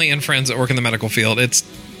family and friends that work in the medical field. It's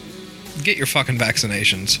get your fucking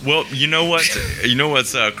vaccinations. Well, you know what? You know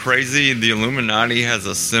what's crazy? The Illuminati has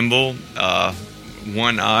a symbol,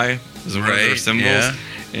 one eye is one of their Right, symbols, yeah.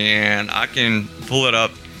 and I can pull it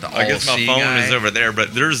up. I guess my all-seeing phone eye. is over there,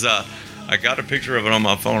 but there's I got a picture of it on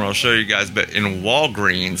my phone. I'll show you guys. But in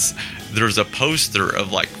Walgreens, there's a poster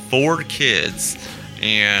of like 4 kids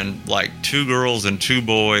and like 2 girls and 2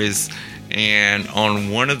 boys. And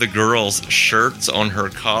on one of the girls' shirts on her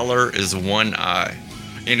collar is one eye.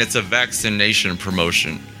 And it's a vaccination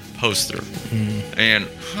promotion poster. And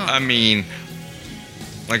I mean,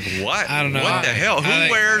 like what? I don't know. What the hell? I Who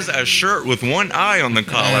think- wears a shirt with one eye on the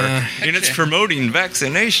collar and it's promoting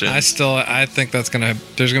vaccination? I think there's gonna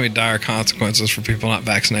be dire consequences for people not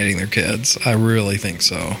vaccinating their kids. I really think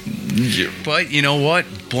so. But you know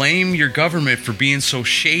what? Blame your government for being so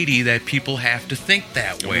shady that people have to think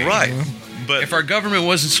that way. Right. But If our government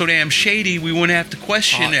wasn't so damn shady, we wouldn't have to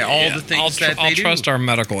question all the things that they I'll do. trust our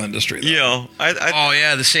medical industry. Though. I Oh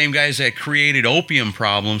yeah, the same guys that created opium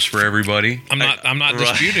problems for everybody. I'm not Right.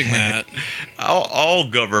 disputing that. all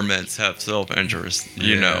governments have self-interest,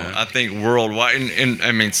 you Yeah. know. I think worldwide, and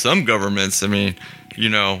I mean, some governments,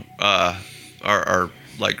 are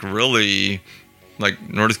like really, like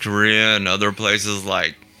North Korea and other places.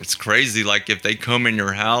 Like it's crazy. Like if they come in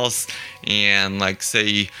your house and like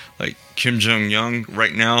say like Kim Jong-un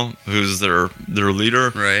right now, who's their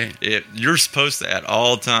leader, right? You're supposed to at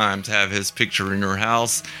all times have his picture in your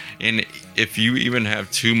house, and if you even have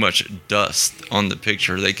too much dust on the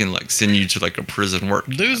picture, they can like send you to like a prison work.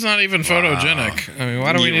 Dude's not even photogenic. I mean,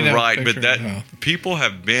 why do we need to have a picture but that of him? people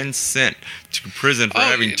have been sent to prison for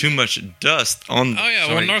having too much dust on. Oh yeah,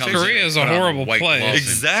 well, North Korea is a horrible place.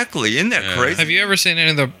 Exactly, isn't that crazy? Have you ever seen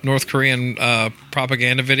any of the North Korean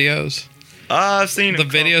propaganda videos? I've seen the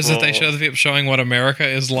videos that they show the people showing what America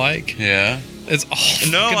is like. Yeah, it's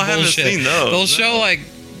all no, I haven't seen those. They'll show like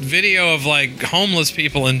video of like homeless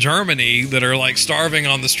people in Germany that are like starving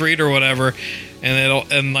on the street or whatever,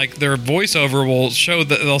 and like their voiceover will show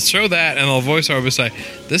that they'll show that, and they'll voiceover say,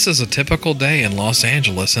 "This is a typical day in Los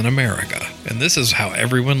Angeles in America, and this is how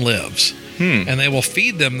everyone lives." And they will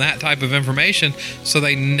feed them that type of information so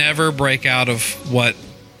they never break out of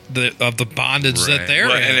the bondage that they're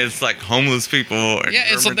in. And it's like homeless people. Yeah,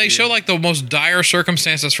 it's like they show like the most dire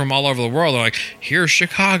circumstances from all over the world. They're like, here's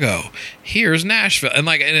Chicago, here's Nashville, and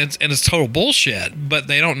it's total bullshit. But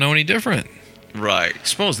they don't know any different. Right. I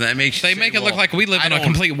suppose that makes they make it look like we live in a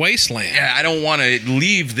complete wasteland. Yeah, I don't want to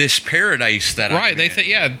leave this paradise that right. They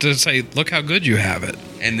think to say, look how good you have it,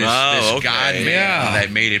 and this God man that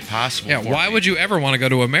made it possible. Yeah. Why would you ever want to go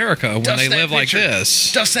to America when they live like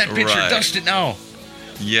this? Dust that picture. Right. Dust it now.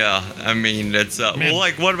 Yeah, I mean, it's well,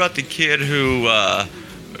 like, what about the kid who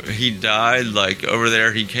he died? Like over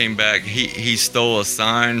there, he came back. He stole a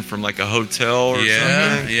sign from like a hotel or something.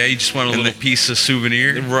 Yeah, he just wanted a little piece of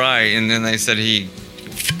souvenir, right? And then they said he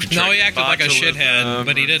acted like a shithead,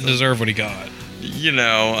 but he didn't deserve what he got. You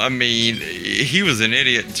know, I mean, he was an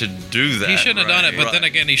idiot to do that. He shouldn't have done it, but then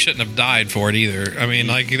again, he shouldn't have died for it either. I mean,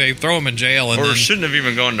 like they throw him in jail, and shouldn't have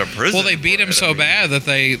even gone to prison. Well, they beat him so bad that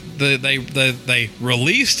they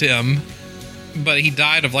released him, but he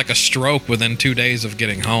died of like a stroke within 2 days of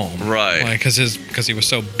getting home. Right, like because he was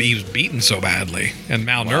beaten so badly and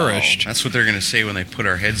malnourished. Wow. That's what they're going to say when they put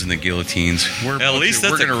our heads in the guillotines. At least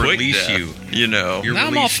that's we're going to release death. You know. Now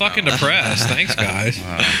I'm all fucking depressed. Thanks, guys.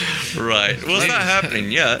 Right. Well, it's not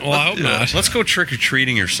happening yet. Well, I hope not. Let's go trick or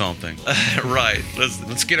treating or something. Right.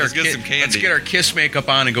 Let's get some candy. Let's get our Kiss makeup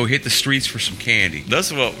on and go hit the streets for some candy.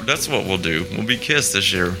 That's what we'll do. We'll be Kiss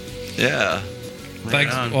this year. Yeah.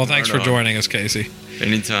 Thanks for joining us, Casey.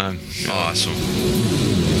 Anytime. Awesome.